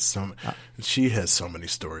sister has she has so many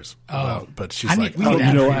stories. But she's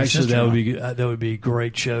that would be a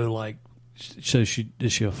great show. Like, so is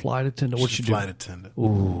she a flight attendant? What's she doing? Flight attendant.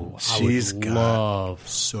 Ooh, she's love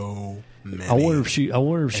so many. I wonder if she.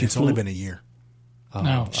 It's only been a year.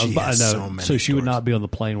 No, she has so many. So she stories. would not be on the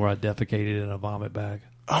plane where I defecated in a vomit bag.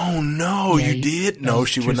 Oh no, you did? No,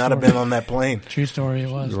 she would not have been on that plane. True story, it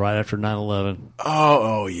was. Right after 9/11.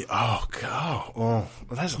 Oh yeah. Oh god. Oh, well,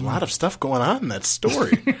 there's a lot of stuff going on in that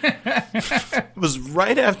story. It was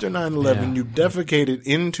right after 9/11. Yeah. You defecated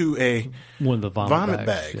into one of the vomit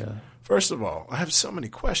bag. Yeah. First of all, I have so many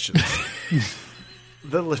questions.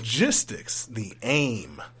 The logistics, the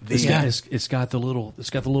aim. It's got the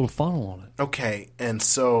little funnel on it. Okay, and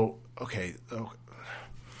so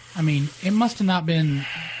I mean, it must have not been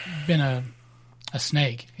a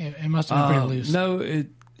snake. It must have been pretty loose. No, it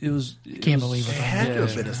was. Can't believe it. It had to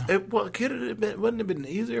have been. Could it have been? Wouldn't it have been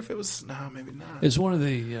easier if it was? No, maybe not. It's one of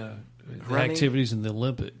the activities in the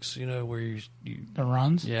Olympics. You know, where you the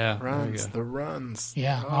runs. Yeah, the runs.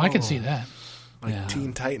 Yeah, I could see that. Like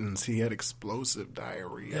Teen Titans, he had explosive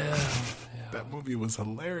diarrhea. Yeah. That movie was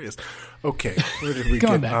hilarious. Okay, where did we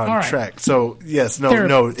get on track? So, yes, I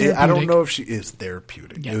don't know if she is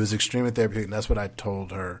therapeutic. Yeah. It was extremely therapeutic, and that's what I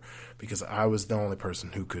told her, because I was the only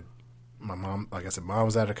person who could my mom, like I said, mom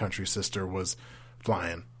was out of the country. Sister was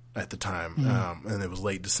flying at the time, and it was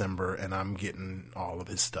late December, and I'm getting all of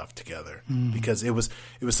his stuff together because it was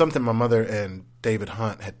something my mother and David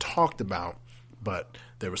Hunt had talked about, but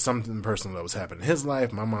there was something personal that was happening in his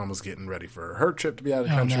life. My mom was getting ready for her trip to be out of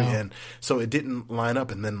the country, and so it didn't line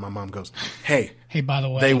up. And then my mom goes, "Hey, by the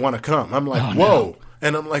way, they want to come." I'm like, "Whoa!"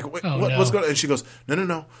 And I'm like, "What's going on?" And she goes,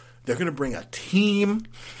 "No. They're going to bring a team,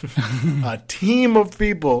 a team of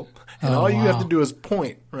people, and all you have to do is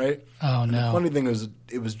point, right?" Oh, no. The funny thing was,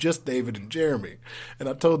 it was just David and Jeremy. And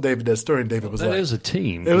I told David that story, and David was like... That is a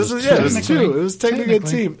team. It was two. It was technically a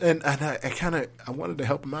team. And I wanted to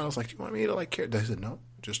help him out. I was like, "Do you want me to, like, care?" They said, "No,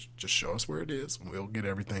 just show us where it is, and we'll get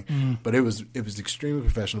everything." But it was extremely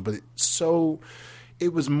professional. But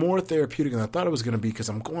it was more therapeutic than I thought it was going to be, because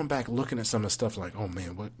I'm going back looking at some of the stuff like, oh,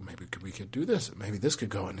 man, maybe we could do this. Maybe this could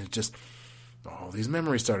go. And it just... all these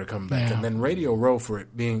memories started coming back. Yeah. And then Radio Row, for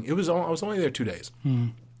it being... I was only there 2 days.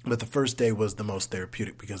 But the first day was the most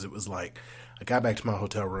therapeutic, because it was like, I got back to my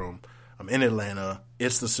hotel room. I'm in Atlanta.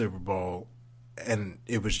 It's the Super Bowl. And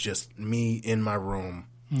it was just me in my room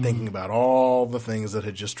thinking about all the things that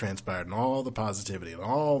had just transpired, and all the positivity, and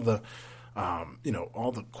all the,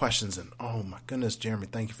 all the questions. And, oh, my goodness, Jeremy,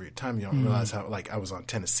 thank you for your time. You don't realize how, like, I was on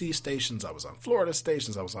Tennessee stations. I was on Florida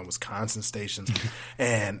stations. I was on Wisconsin stations.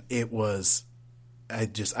 And it was...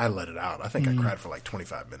 I let it out. I think I cried for like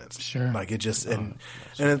 25 minutes. Sure. Like it just, and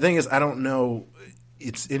the thing is, I don't know,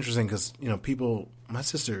 it's interesting because, people, my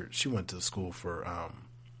sister, she went to school for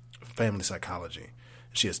family psychology.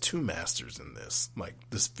 She has 2 masters in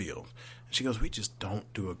this field. And she goes, we just don't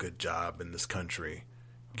do a good job in this country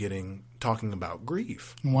talking about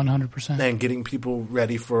grief. 100%. And getting people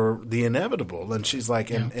ready for the inevitable. And she's like,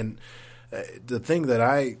 and the thing that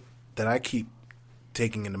I keep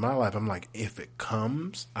taking into my life, I'm like, if it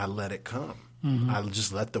comes, I let it come. I'll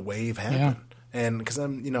just let the wave happen. Yeah. And because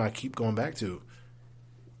I keep going back to,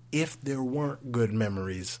 if there weren't good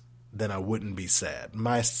memories, then I wouldn't be sad.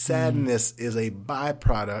 My sadness is a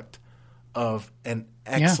byproduct of an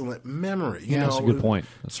excellent memory. That's a good point.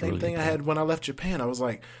 That's same thing I had when I left Japan. I was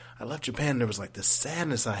like, I left Japan, and there was like this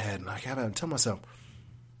sadness I had, and I have to tell myself,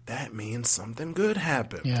 that means something good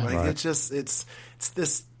happened. Yeah. Like it's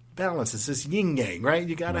this balance. It's this yin yang, right?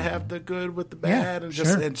 You got to have the good with the bad, and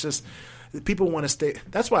just people want to stay.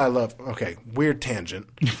 That's why I love. Okay, weird tangent,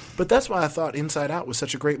 but that's why I thought Inside Out was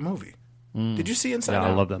such a great movie. Did you see Inside Out?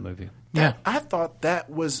 Yeah, I love that movie. I thought that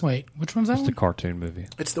was. Wait, which one's that? It's the cartoon movie.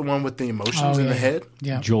 It's the one with the emotions in the head.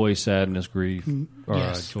 Yeah, joy, sadness, grief.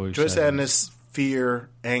 Joy, sadness, fear,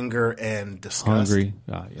 anger, and disgust. Hungry.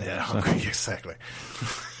 Hungry. Exactly.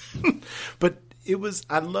 But it was.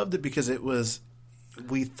 I loved it because it was.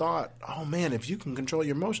 We thought, oh man, if you can control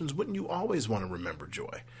your emotions, wouldn't you always want to remember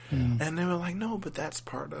joy? And they were like, no, but that's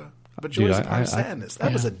part of. But joy is part of sadness.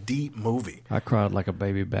 That was a deep movie. I cried like a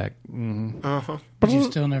baby back. But you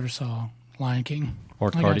still never saw Lion King or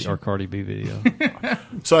Cardi B video.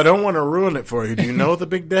 So I don't want to ruin it for you. Do you know the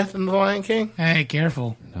big death in The Lion King? Hey,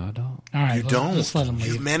 careful. No, I don't. All right, you don't. Just let him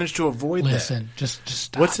leave. You managed to avoid Listen, that. Just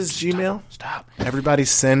stop. What's his Gmail? Stop. Everybody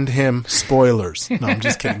send him spoilers. No, I'm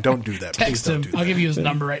just kidding. Don't do that. Text him. I'll give you his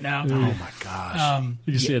number right now. Oh my gosh.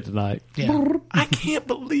 You can see it tonight. Yeah. I can't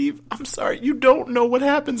believe. I'm sorry. You don't know what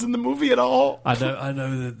happens in the movie at all. I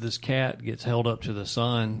know that this cat gets held up to the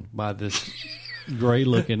sun by this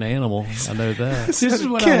gray-looking animal. I know that. This is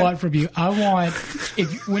what I want from you. I want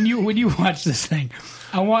when you watch this thing,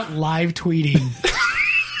 I want live tweeting.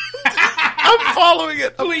 I'm following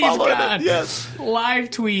it. Please, God. Yes. Live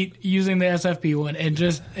tweet using the SFP one and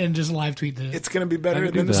just live tweet this. It's going to be better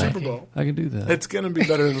than the Super Bowl. I can do that. It's going to be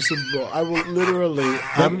better than the Super Bowl. I will literally.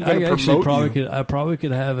 I'm going to promote you. I probably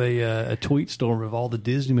could have a tweet storm of all the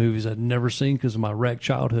Disney movies I'd never seen because of my wrecked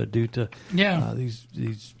childhood due to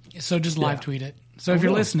these. So just live tweet it. So if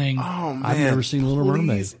you're listening, I've never seen Little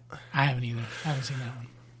Mermaid. I haven't either. I haven't seen that one.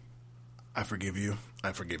 I forgive you.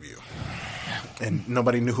 And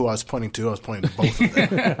nobody knew who I was pointing to. I was pointing to both of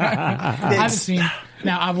them. I haven't seen.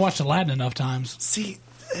 Now I've watched Aladdin enough times. See,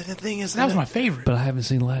 the thing is that was my favorite. But I haven't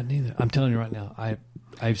seen Aladdin either. I'm telling you right now.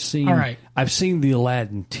 I've seen. All right. I've seen the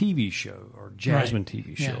Aladdin TV show or Jasmine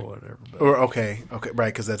TV show or whatever. Or okay, right,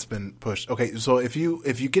 because that's been pushed. Okay, so if you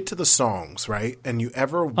get to the songs, right, and you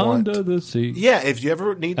ever want Under the Sea, if you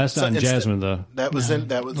ever need that's not in Jasmine though. That was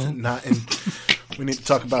not in. We need to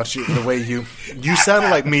talk about you the way you sounded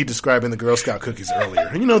like me describing the Girl Scout cookies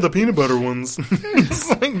earlier. You know, the peanut butter ones. It's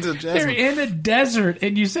like the Jasmine. They're in a desert,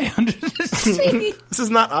 and you say Under the Sea. This is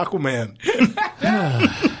not Aquaman.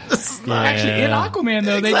 Actually, in Aquaman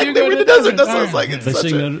though, they do They go were to in the the desert. desert. That's All what I was right.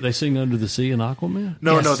 like. They sing under the sea in Aquaman.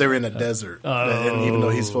 No, Yes. they're in a desert. And even though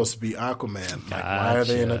he's supposed to be Aquaman, like, why are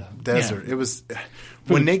they in a Gotcha. desert? It was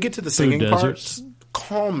when they get to the singing parts,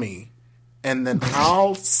 call me, and then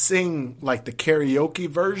I'll sing like the karaoke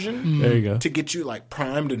version. There you go. To get you like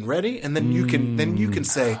primed and ready, and then you can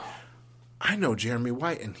say, I know Jeremy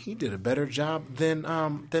White, and he did a better job than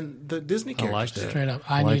the Disney characters like that. did. Straight up,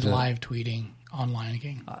 I like need that. live tweeting on Lion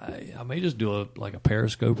King. I may just do a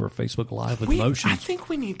Periscope or Facebook Live with motion. I think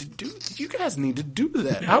we need to do. You guys need to do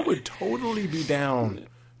that. I would totally be down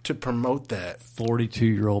to promote that.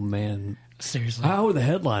 42-year-old man. Seriously, How would the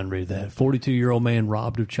headline read that? 42-year-old man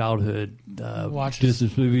robbed of childhood. Watches.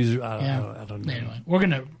 Disney movies. I don't know. Anyway, we're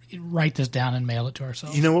gonna write this down and mail it to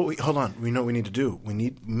ourselves. You know what? Hold on. We know what we need to do.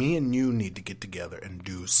 Me and you need to get together and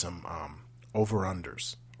do some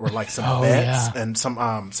over-unders or like some bets and some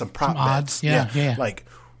prop odds. bets. Yeah. Like,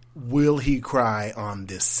 will he cry on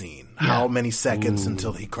this scene? How many seconds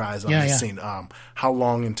until he cries on this scene? How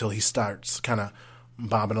long until he starts kind of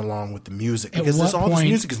bobbing along with the music? Because this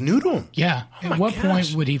music is new to him. Yeah. Oh At what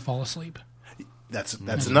point would he fall asleep? That's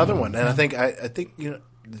another one. And I think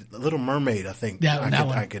Little Mermaid. I think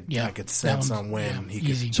I could sense on when he could.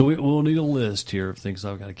 easy. So we'll need a list here of things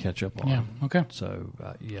I've got to catch up on. Yeah. Okay. So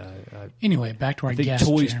Anyway, back to our I think guest.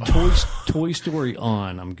 Jeremy. Toy Story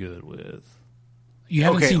on. I'm good with. You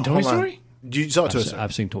haven't seen Toy hold on. Story? You saw Toy Story.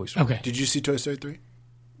 I've seen Toy Story. Okay. Did you see Toy Story 3?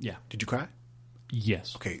 Yeah. Did you cry?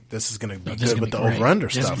 Yes. Okay, this is going to be this is good gonna with be the great. over/under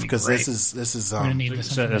This is stuff gonna be because great. this is We're gonna need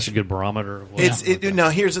this. So that's a good barometer. Now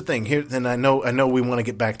here's the thing. Here, and I know we want to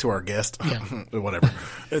get back to our guest. Yeah. Whatever.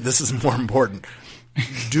 This is more important.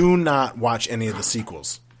 Do not watch any of the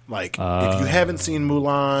sequels. Like if you haven't seen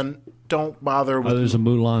Mulan, don't bother with. there's a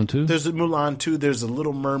Mulan too. There's a Mulan 2. There's a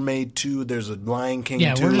Little Mermaid 2. There's a Lion King 2.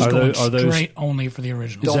 Yeah, we're just Are going those- straight only for the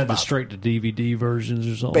original. Is that the bother. straight to DVD versions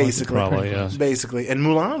or something? Basically, Probably, yeah. basically, and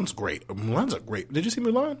Mulan's great. Mulan's a great. Did you see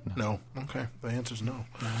Mulan? No. Okay, the answer's no.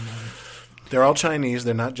 They're all Chinese.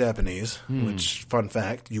 They're not Japanese. Which, fun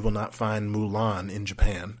fact, you will not find Mulan in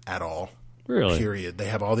Japan at all. Really? Period. They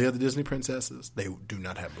have all the other Disney princesses. They do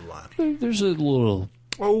not have Mulan. There's a little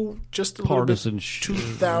Just a partisan little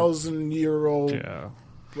bit 2,000-year-old yeah.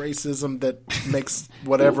 racism that makes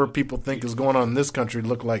whatever people think is going on in this country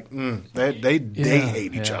look like they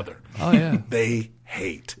hate each other. Oh yeah. They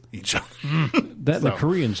hate each other. That the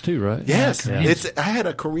Koreans too, right? Yes, Koreans. I had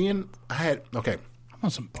a Korean. I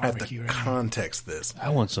want some I have to barbecue right now. context this. I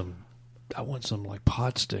want some like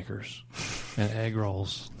pot stickers and egg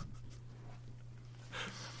rolls.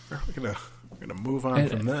 We're gonna move on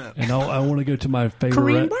from that. And I want to go to my favorite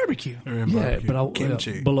Korean barbecue. Yeah, but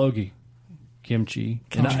kimchi. bulgogi, kimchi,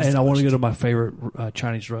 and I want to go to my favorite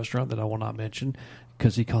Chinese restaurant that I will not mention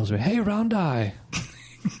because he calls me, "Hey, Rondai."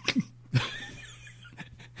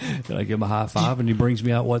 And I give him a high five, and he brings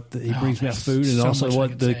me out he brings me out food and so also much I what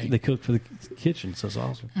could they say. cook for the kitchen. So it's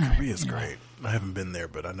awesome. Korea's great. I haven't been there,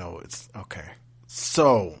 but I know it's okay.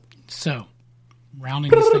 So, Rounding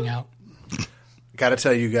this thing out. got to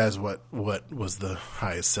tell you guys what was the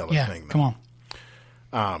highest selling Yeah, thing. come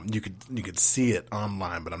on. You could see it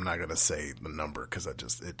online, but I'm not gonna say the number because I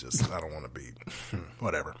don't want to be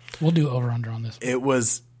whatever. We'll do over under on this. It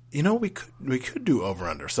was. We could do over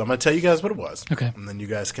under. So I'm gonna tell you guys what it was. Okay. And then you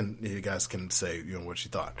guys can say what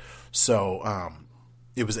you thought. So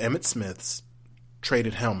it was Emmitt Smith's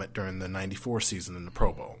traded helmet during the '94 season in the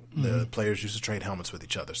Pro Bowl. The players used to trade helmets with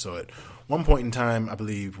each other. So at one point in time, I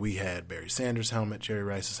believe we had Barry Sanders' helmet, Jerry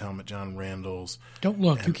Rice's helmet, John Randall's. Don't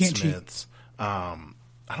look. You Emmitt can't cheat. Smith's.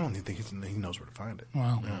 I don't even think he knows where to find it.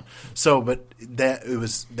 Wow. Yeah. So, but that it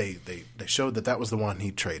was they showed that was the one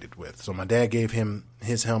he traded with. So my dad gave him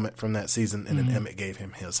his helmet from that season, and then Emmitt gave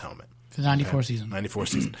him his helmet. The 94 season. 94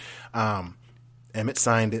 season. Emmitt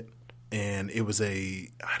signed it, and it was I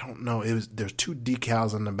don't know. There's 2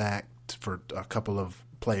 decals on the back for a couple of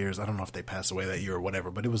players. I don't know if they passed away that year or whatever,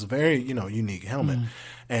 but it was a very unique helmet.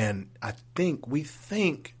 And we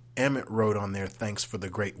think Emmitt wrote on there, "Thanks for the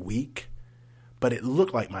great week." But it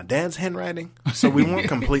looked like my dad's handwriting, so we weren't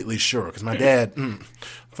completely sure. Because my dad,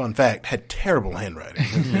 fun fact, had terrible handwriting.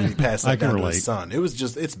 He passed that down to his son. It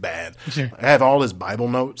was it's bad. Sure. I have all his Bible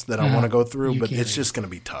notes that I want to go through, but can't it's read. just going to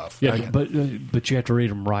be tough. Yeah, but you have to read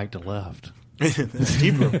them right to left.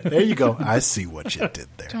 Hebrew. There you go. I see what you did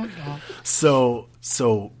there. So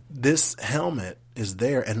this helmet is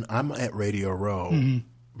there, and I'm at Radio Row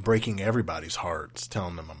breaking everybody's hearts,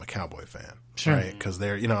 telling them I'm a Cowboy fan. Sure. Right? Because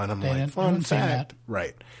they're, and I'm They like, didn't- fun wouldn't say fact. that.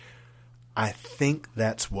 Right. I think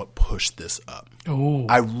that's what pushed this up. Oh.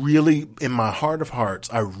 I really, in my heart of hearts,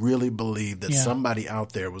 I really believe that Yeah. somebody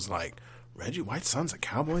out there was like, Reggie White's son's a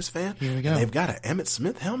Cowboys fan? Here we go. And they've got an Emmitt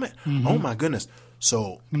Smith helmet? Oh, my goodness. So I'm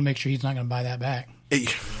going to make sure he's not going to buy that back.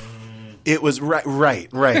 It was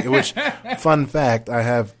right. Which, fun fact, I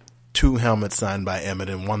have 2 helmets signed by Emmitt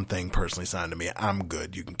and 1 thing personally signed to me. I'm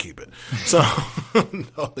good. You can keep it. So,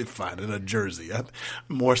 totally fine. And a jersey.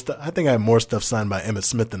 More stuff. I think I have more stuff signed by Emmitt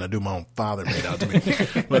Smith than I do my own father made out to me.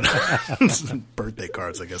 But birthday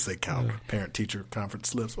cards, I guess they count. Parent-teacher conference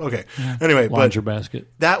slips. Okay. Anyway, laundry basket.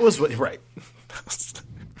 That was what, right.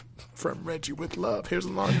 From Reggie with love. Here's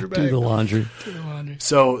a laundry bag. Do the laundry.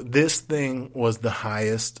 So this thing was the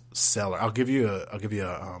highest seller. I'll give you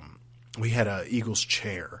a we had a Eagles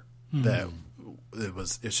chair that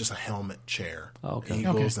it's just a helmet chair. Oh, okay.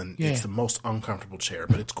 Eagles, and it's the most uncomfortable chair,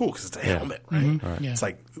 but it's cool because it's a helmet, right? Right. It's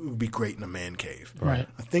like it would be great in a man cave. Right.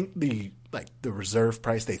 I think the reserve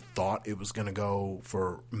price, they thought it was going to go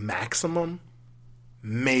for maximum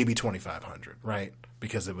maybe $2,500, right?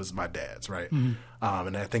 Because it was my dad's, right? And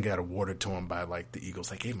I think it got awarded to him by like the Eagles.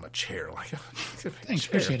 They gave him a chair, like thanks,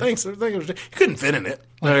 thanks. You couldn't fit in it,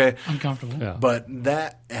 okay? Uncomfortable. Yeah. But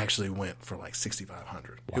that actually went for like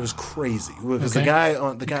 $6,500. It was crazy. Because the guy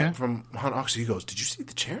from Hunt Auction, he goes, "Did you see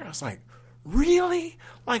the chair?" I was like, "Really?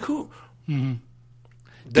 Like who?"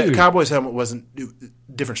 The Cowboys helmet wasn't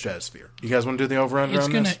different stratosphere. You guys want to do the over under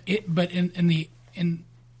on this? But in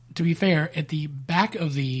to be fair, at the back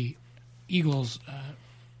of the Eagles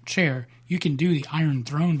chair, you can do the Iron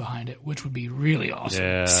Throne behind it, which would be really awesome.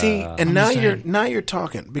 Yeah. See, and now you're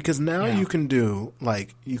talking, because now you can do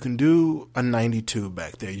a 92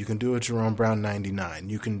 back there. You can do a Jerome Brown 99.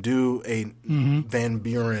 You can do a Van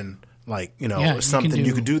Buren, something.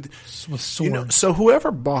 You could do with swords. So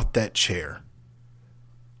whoever bought that chair,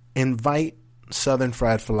 invite Southern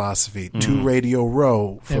Fried Philosophy to Radio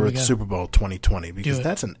Row for the Super Bowl 2020, because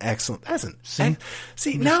that's an excellent.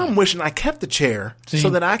 See, now I'm wishing I kept the chair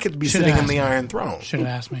so that I could be sitting in the Iron Throne. Should have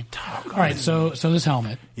asked me. All right, so this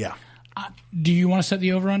helmet. Yeah. Do you want to set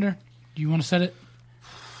the over under? Do you want to set it?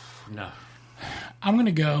 No. I'm going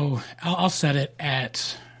to go. I'll set it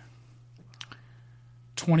at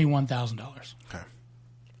 $21,000. Okay.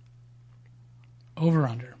 Over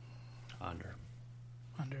under.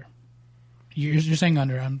 You're saying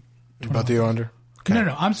under. I'm about the under. Okay.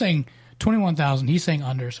 No. I'm saying 21,000. He's saying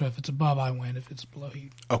under. So if it's above, I win. If it's below, he.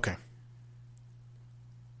 Okay.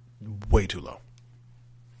 Way too low.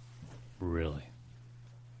 Really?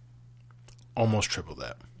 Almost triple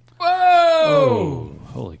that. Whoa! Oh,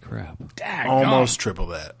 holy crap! Almost triple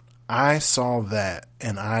that. I saw that,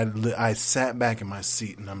 and I sat back in my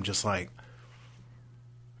seat, and I'm just like,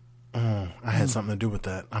 I had something to do with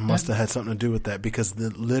that. I must have had something to do with that, because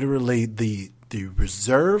literally the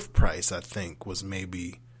reserve price, I think, was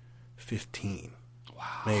maybe 15. Wow.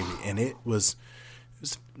 Maybe. And it was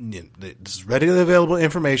it's readily available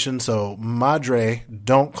information. So Madre,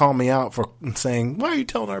 don't call me out for saying, "Why are you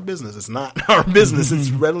telling our business?" It's not our business. It's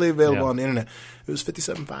readily available on the internet. It was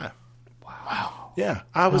 $57,500. Wow. Yeah,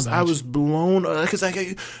 I was blown, because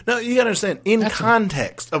you got to understand, in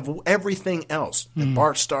context of everything else, the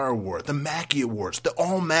Bart Starr Award, the Mackey Awards, the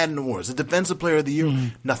All Madden Awards, the Defensive Player of the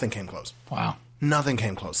Year, nothing came close. Wow. Nothing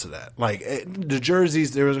came close to that. Like the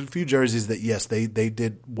jerseys, there was a few jerseys that yes, they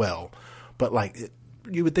did well, but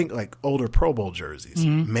you would think like older Pro Bowl jerseys,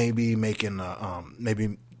 maybe making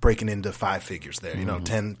maybe breaking into 5 figures there,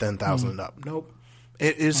 10,000 and up. Nope,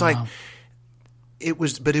 it's like. It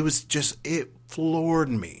floored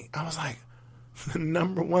me. I was like, the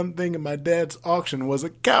number one thing in my dad's auction was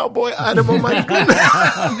a cowboy item. Oh my goodness.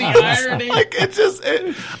 The irony.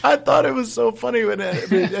 I thought it was so funny. But at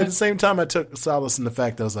the same time, I took solace in the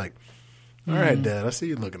fact that I was like, all right, Dad, I see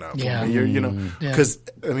you looking out for me. Because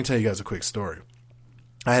let me tell you guys a quick story.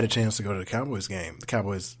 I had a chance to go to the Cowboys game, the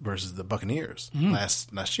Cowboys versus the Buccaneers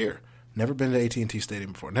last year. Never been to AT&T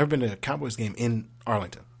Stadium before. Never been to a Cowboys game in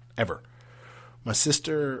Arlington, ever. My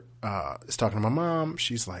sister is talking to my mom.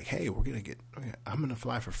 She's like, "Hey, I'm gonna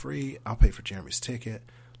fly for free. I'll pay for Jeremy's ticket.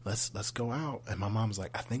 Let's go out." And my mom's like,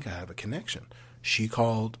 "I think I have a connection." She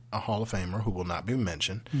called a Hall of Famer who will not be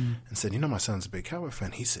mentioned and said, "My son's a big Cowboy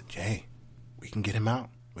fan." He said, "Hey, we can get him out.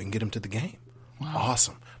 We can get him to the game." Wow.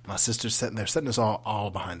 Awesome. My sister's sitting there, setting us all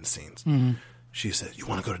behind the scenes. She said, "You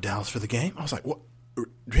want to go to Dallas for the game?" I was like, "What?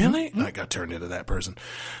 Really?" I got turned into that person.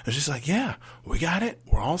 And she's like, "Yeah, we got it.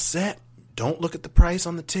 We're all set. Don't look at the price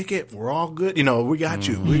on the ticket. We're all good. We got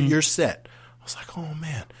you. You're set." I was like, "Oh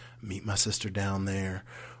man!" Meet my sister down there.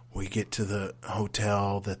 We get to the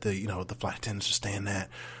hotel that the flight attendants are staying at,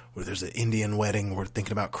 where there's an Indian wedding. We're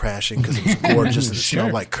thinking about crashing because it was gorgeous and it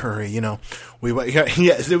smelled like curry. It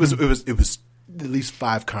was at least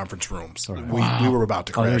 5 conference rooms. Right. We were about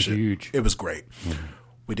to crash it. Huge. It was great.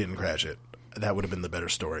 We didn't crash it. that would have been the better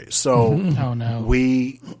story. So Oh no.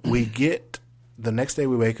 we get the next day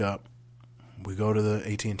we wake up, we go to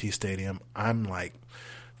the AT&T Stadium. I'm like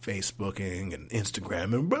Facebooking and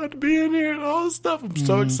Instagram and about to be in here and all this stuff. I'm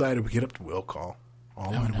so excited. We get up to will call.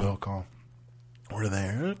 All the way to will call. We're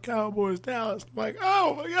there. Cowboys, Dallas. I'm like,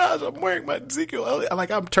 oh my gosh, I'm wearing my Ezekiel Elliott.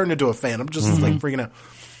 Like, I'm turned into a fan. I'm just like freaking out.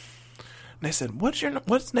 And they said,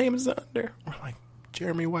 what's name is it under? We're like,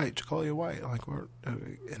 Jeremy White, Jacolia White. Like,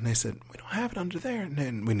 and they said, we don't have it under there. And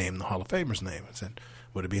then we named the Hall of Famer's name and said,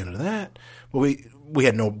 would it be under that? Well, we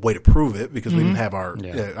had no way to prove it because we didn't have our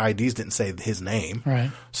IDs didn't say his name.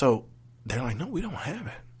 Right. So they're like, no, we don't have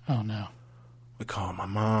it. Oh no. We call my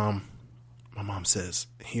mom. My mom says,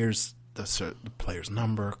 here's the player's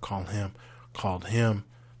number. Call him. Called him.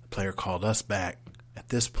 The player called us back. At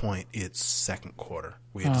this point, it's second quarter.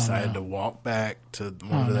 We had decided to walk back to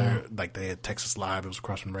one of their, like they had Texas Live. It was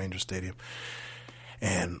across from Ranger Stadium.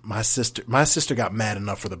 And my sister got mad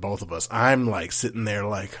enough for the both of us. I'm like sitting there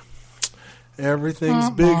like, everything's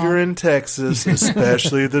bigger in Texas,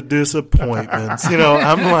 especially the disappointments. You know,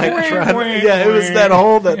 I'm like trying to, it was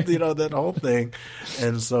that whole thing.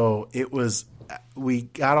 And so it was, we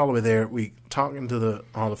got all the way there. We talking to the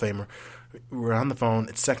Hall of Famer. We're on the phone.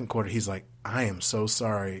 It's second quarter. He's like, I am so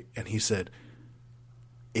sorry. And he said,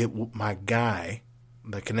 my guy,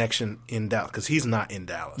 the connection in Dallas, because he's not in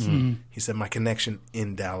Dallas. He said, my connection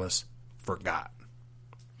in Dallas forgot.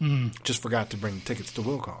 Just forgot to bring tickets to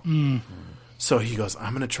will call. So he goes,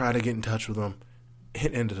 I'm going to try to get in touch with him.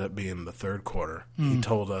 It ended up being the third quarter. He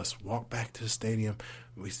told us, walk back to the stadium.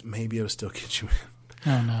 We may be able to still get you in.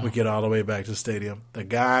 Oh, no. We get all the way back to the stadium. The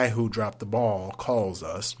guy who dropped the ball calls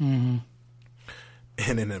us.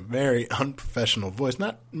 And in a very unprofessional voice,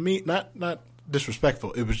 not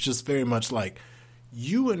disrespectful. It was just very much like,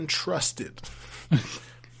 you entrusted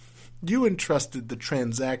the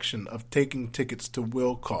transaction of taking tickets to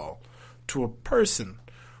will call to a person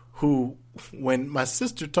who, when my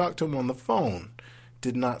sister talked to him on the phone,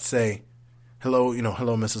 did not say, hello,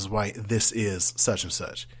 Mrs. White, this is such and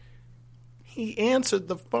such. He answered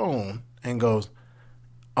the phone and goes,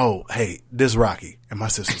 oh, hey, this Rocky. And my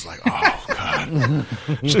sister's like, oh, God. And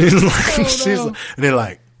they're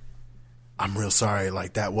like, I'm real sorry.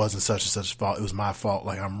 Like, that wasn't such and such fault. It was my fault.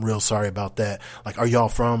 Like, I'm real sorry about that. Like, are y'all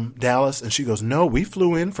from Dallas? And she goes, no, we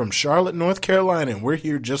flew in from Charlotte, North Carolina, and we're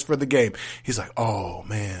here just for the game. He's like, oh,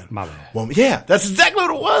 man. My bad. Well, yeah, that's exactly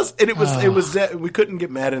what it was. And it was that we couldn't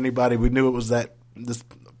get mad at anybody. We knew it was this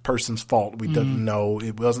person's fault. We didn't know.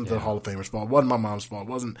 It wasn't the Hall of Famer's fault. It wasn't my mom's fault. It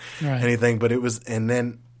wasn't anything. But it was,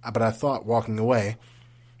 but I thought walking away,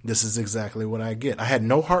 this is exactly what I get. I had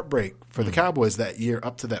no heartbreak for the Cowboys that year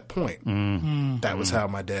up to that point. That was how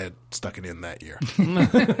my dad stuck it in that year.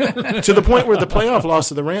 To the point where the playoff loss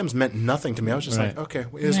to the Rams meant nothing to me. I was just like, okay,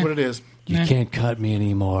 it is what it is. You can't cut me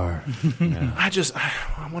anymore.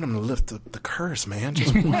 I want him to lift the curse, man.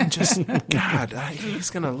 God, he's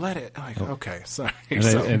going to let it. Like, okay, sorry.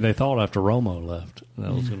 And they thought after Romo left,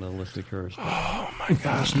 that was going to lift the curse. Oh, my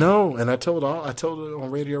gosh, no. And I told it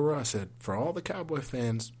on Radio Row, I said, for all the Cowboy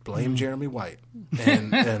fans, blame Jeremy White.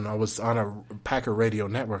 And I was on a Packer radio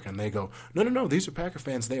network, and they go, no, these are Packer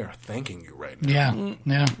fans. They are thanking you right now.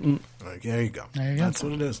 Yeah. Like, there you go. That's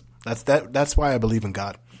what it is. That's why I believe in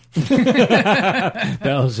God. That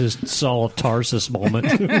was his Saul of Tarsus moment.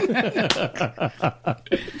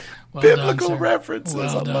 Biblical references. Well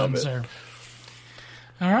I love done, it. sir.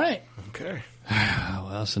 All right. Okay. Well,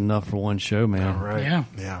 that's enough for one show, man. All right.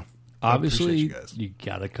 Yeah. Obviously, you guys. you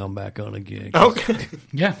got to come back on a gig. Okay.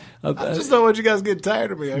 Yeah. I just don't want you guys to get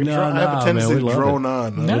tired of me. I have a tendency to drone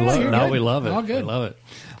on. No, you're good. We love it. All good. We love it.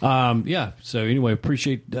 So anyway,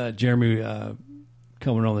 appreciate Jeremy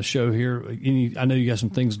coming on the show here. I know you got some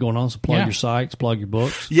things going on, so plug your sites, plug your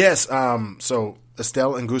books. Yes. So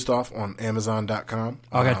Estelle and Gustav on Amazon.com.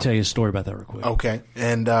 I got to tell you a story about that real quick. Okay.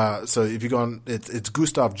 And so if you go on, it's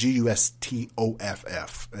Gustav,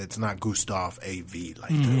 Gustoff. It's not Gustav, AV. Like,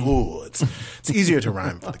 it's easier to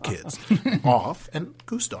rhyme for the kids. Off and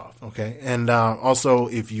Gustav. Okay. And also,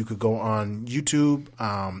 if you could go on YouTube,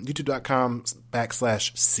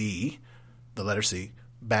 youtube.com/C, the letter C,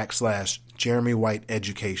 /Jeremy White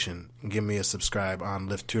Education. Give me a subscribe on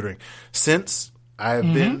Lyft Tutoring. Since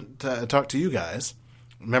I've been talked to you guys,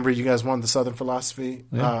 remember you guys won the Southern Philosophy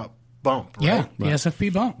bump, right? Yeah, the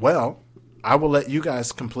SFP bump. Well, I will let you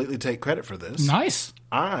guys completely take credit for this. Nice.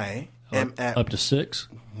 I am at up to 6.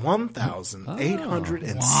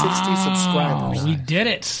 1,860 subscribers. We did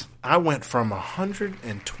it. I went from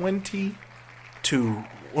 120 to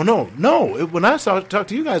Well, no. When I talked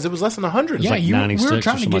to you guys, it was less than 100. Yeah, like we 96 were or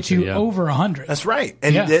trying to something get like you that, yeah. over 100. That's right.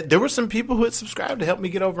 And there were some people who had subscribed to help me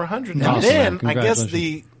get over 100. And Awesome, then man. I guess Congratulations.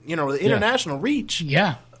 the international reach,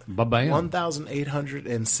 Yeah. Bye-bye.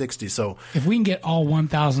 1,860. So If we can get all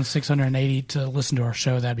 1,680 to listen to our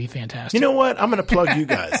show, that'd be fantastic. you know what? I'm going to plug you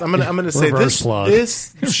guys. I'm going to say Reverse plug.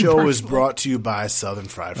 this show is brought to you by Southern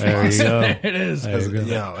Fried There you Philosophy. go. It is. There you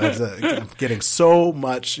go. I'm getting so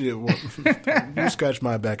much. You scratch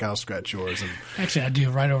my back, I'll scratch yours. And Actually, I'd do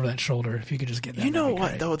it right over that shoulder if you could just get that. you know that'd be what,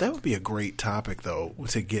 great. though? That would be a great topic, though,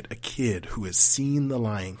 to get a kid who has seen The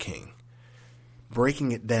Lion King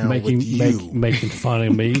breaking it down with you. Making fun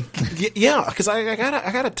of me. Yeah, because I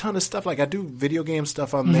got a ton of stuff. Like I do video game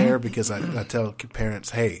stuff on there because I tell parents,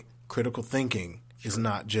 hey, critical thinking is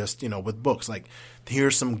not just with books. Like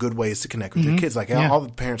here's some good ways to connect with your kids. Like all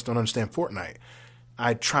the parents don't understand Fortnite.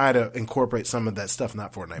 I try to incorporate some of that stuff,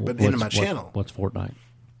 not Fortnite, but into my channel. What's Fortnite?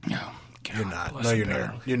 No, God, You're not. bless No, the you're bear.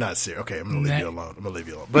 not. You're not serious. Okay, I'm gonna leave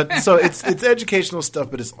you alone. But so it's educational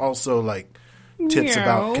stuff, but it's also like tips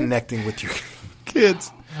about connecting with your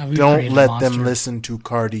kids. we've Don't created a let monster. them listen to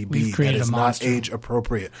Cardi B. We've created That is a not monster. age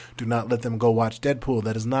appropriate. Do not let them go watch Deadpool.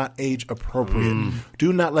 That is not age appropriate.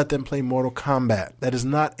 Do not let them play Mortal Kombat. That is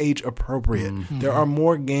not age appropriate. There are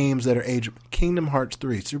more games that are age. Kingdom Hearts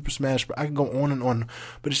 3, Super Smash Bros. I can go on and on,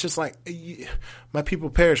 but it's just like my people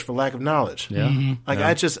perish for lack of knowledge. Yeah.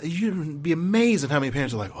 Like you'd be amazed at how many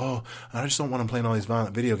parents are like, oh, I just don't want them playing all these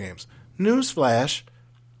violent video games. Newsflash.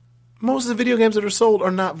 Most of the video games that are sold are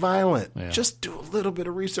not violent. Yeah. Just do a little bit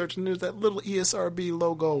of research and there's that little ESRB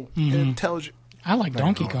logo and it tells you. I like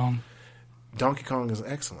Donkey Kong. Donkey Kong is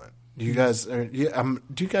excellent. Do you guys are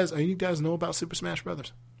you guys know about Super Smash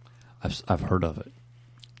Brothers? I've heard of it.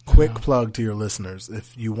 Quick plug to your listeners.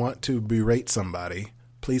 If you want to berate somebody,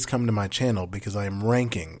 please come to my channel because I am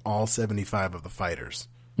ranking all 75 of the fighters,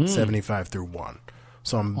 75 through 1.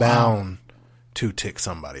 So I'm bound to tick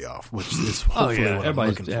somebody off, which is hopefully what I'm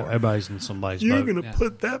looking for. Everybody's in somebody's You're boat. going to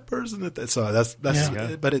put that person at that. So that's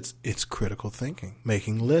but it's critical thinking,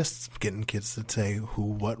 making lists, getting kids to say who,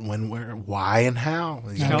 what, when, where, why, and how.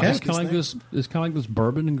 It's kind of like this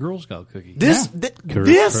bourbon and Girl Scout cookie. This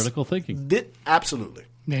Critical thinking. Absolutely,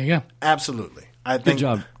 There you go. absolutely. I think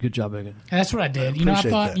Good job, Egan. And that's what I did. I Appreciate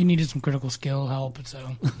thought that. you needed some critical skill help, so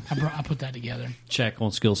I put that together. Check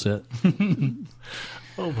on skill set.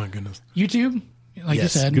 Oh my goodness. YouTube, like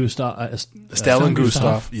Yes. you said. Gustav. Estelle and Gustav.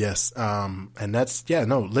 Gustav, yes. And that's,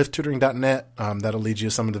 lifttutoring.net. That'll lead you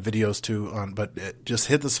to some of the videos too. But just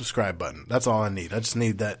hit the subscribe button. That's all I need. I just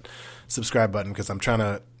need that subscribe button because I'm trying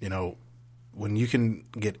to, when you can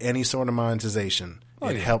get any sort of monetization,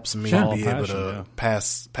 it helps me be able to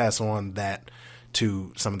pass on that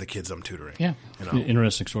to some of the kids I'm tutoring. Yeah.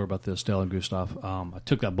 Interesting story about this, Estelle and Gustav. I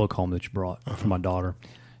took that book home that you brought for my daughter,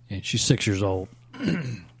 and she's 6 years old.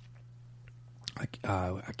 I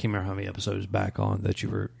can't remember how many episodes back on that you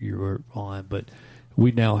were on, but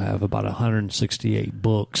we now have about 168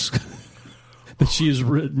 books that she has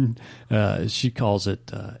written. She calls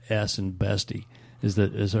it S and Bestie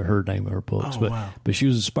is her name of her books. But she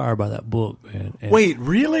was inspired by that book. And Wait,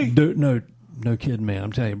 really? No kidding, man.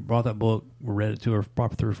 I'm telling you, brought that book, read it to her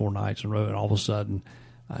probably 3 or 4 nights in a row, and all of a sudden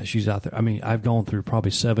she's out there. I mean, I've gone through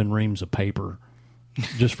probably 7 reams of paper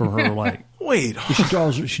just for her, like. Wait. She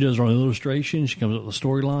does her own illustration. She comes up with a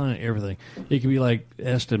storyline and everything. It could be like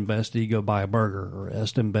Est and Bestie go buy a burger, or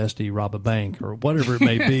Est and Bestie rob a bank, or whatever it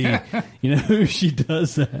may be. She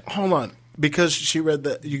does that. Hold on. Because she read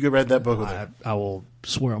that, you read that book with her. I will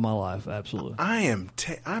swear on my life, absolutely.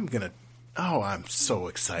 I'm so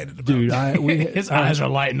excited about Dude, that. His eyes are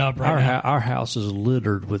lighting up right now. Our house is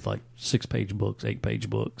littered with like 6-page books, 8-page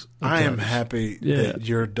books. I am happy that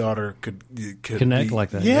your daughter could connect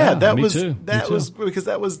like that. Yeah, Me too. Because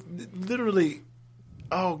that was literally,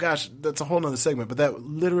 oh gosh, that's a whole nother segment. But that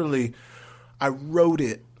literally, I wrote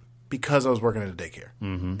it because I was working at a daycare,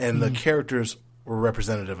 and the characters were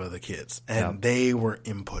representative of the kids, and they were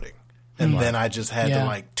inputting, and then I just had to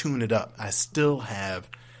like tune it up. I still have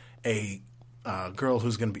a girl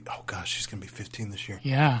who's going to be, she's going to be 15 this year.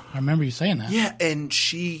 Yeah, I remember you saying that. Yeah, and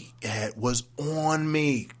she was on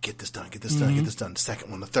me. Get this done, get this done, get this done. The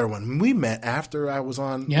second one, the third one. We met after I was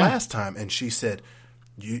on last time, and she said,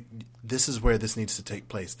 this is where this needs to take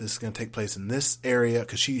place. This is going to take place in this area,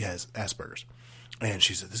 because she has Asperger's. And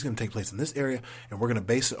she said, this is going to take place in this area, and we're going to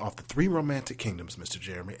base it off the 3 romantic kingdoms, Mr.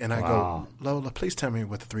 Jeremy. And I go, Lola, please tell me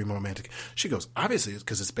what the 3 romantic. She goes, obviously, it's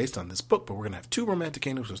because it's based on this book, but we're going to have 2 romantic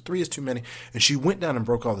kingdoms because 3 is too many. And she went down and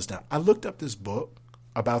broke all this down. I looked up this book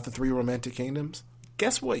about the 3 romantic kingdoms.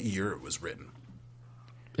 Guess what year it was written?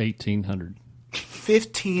 1800.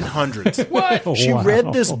 1500s. What? She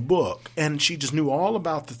read this book, and she just knew all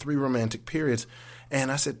about the 3 romantic periods.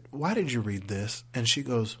 And I said, why did you read this? And she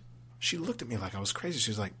goes, she looked at me like I was crazy. She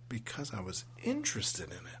was like, because I was interested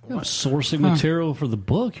in it. What? Sourcing material for the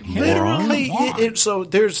book. Literally. So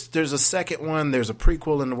there's a second one. There's a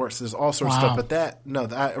prequel in the works. There's all sorts of stuff. But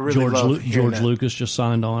I really love George that. Lucas just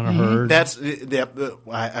signed on, I heard. That's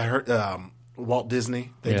I heard Walt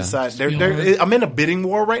Disney. They decided. I'm in a bidding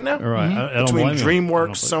war right now. Right. Between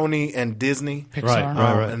DreamWorks, Sony, and Disney. Pixar.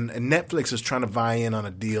 Right. And Netflix is trying to vie in on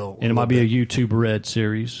a deal. And it might be a YouTube Red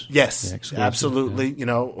series. Yes, absolutely. Yeah.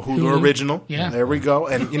 Hulu original. Yeah. There we go.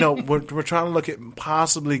 And, we're trying to look at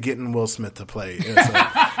possibly getting Will Smith to play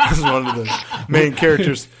as one of the main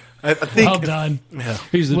characters. I think, well done. Yeah.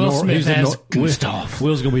 He's the Will Smith as Gustav.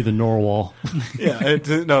 Will's going to be the Narwhal. Yeah. It's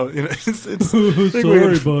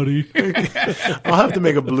Sorry, buddy. I'll have to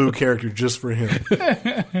make a blue character just for him.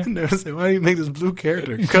 And they'll say, why do you make this blue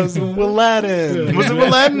character? Because Aladdin. Yeah. Was it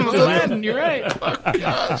Aladdin? Aladdin, you're right. Oh,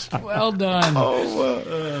 gosh. Well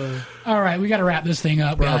done. All right, we got to wrap this thing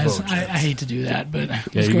up, guys. I hate to do that, but let's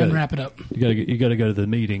go ahead and wrap it up. You got to go to the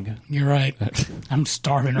meeting. You're right. I'm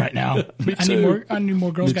starving right now. I need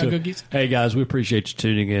more Girl Scout cookies. Hey guys, we appreciate you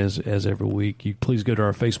tuning in as every week. You please go to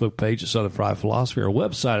our Facebook page at Southern Fried Philosophy, our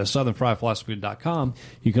website at southernfriedphilosophy.com.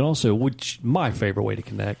 You can also, which my favorite way to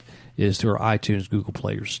connect is to our iTunes, Google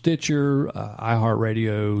Play, or Stitcher,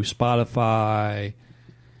 iHeartRadio, Spotify,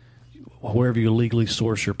 wherever you legally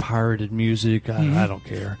source your pirated music. I don't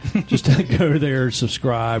care. Just go there,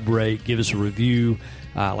 subscribe, rate, give us a review.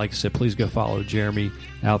 Like I said, please go follow Jeremy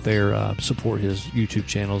out there. Support his YouTube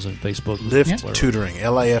channels and Facebook. Lift Tutoring,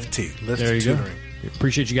 L-I-F-T. Lift there you Tutoring. Go.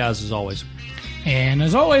 Appreciate you guys as always. And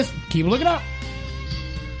as always, keep looking up.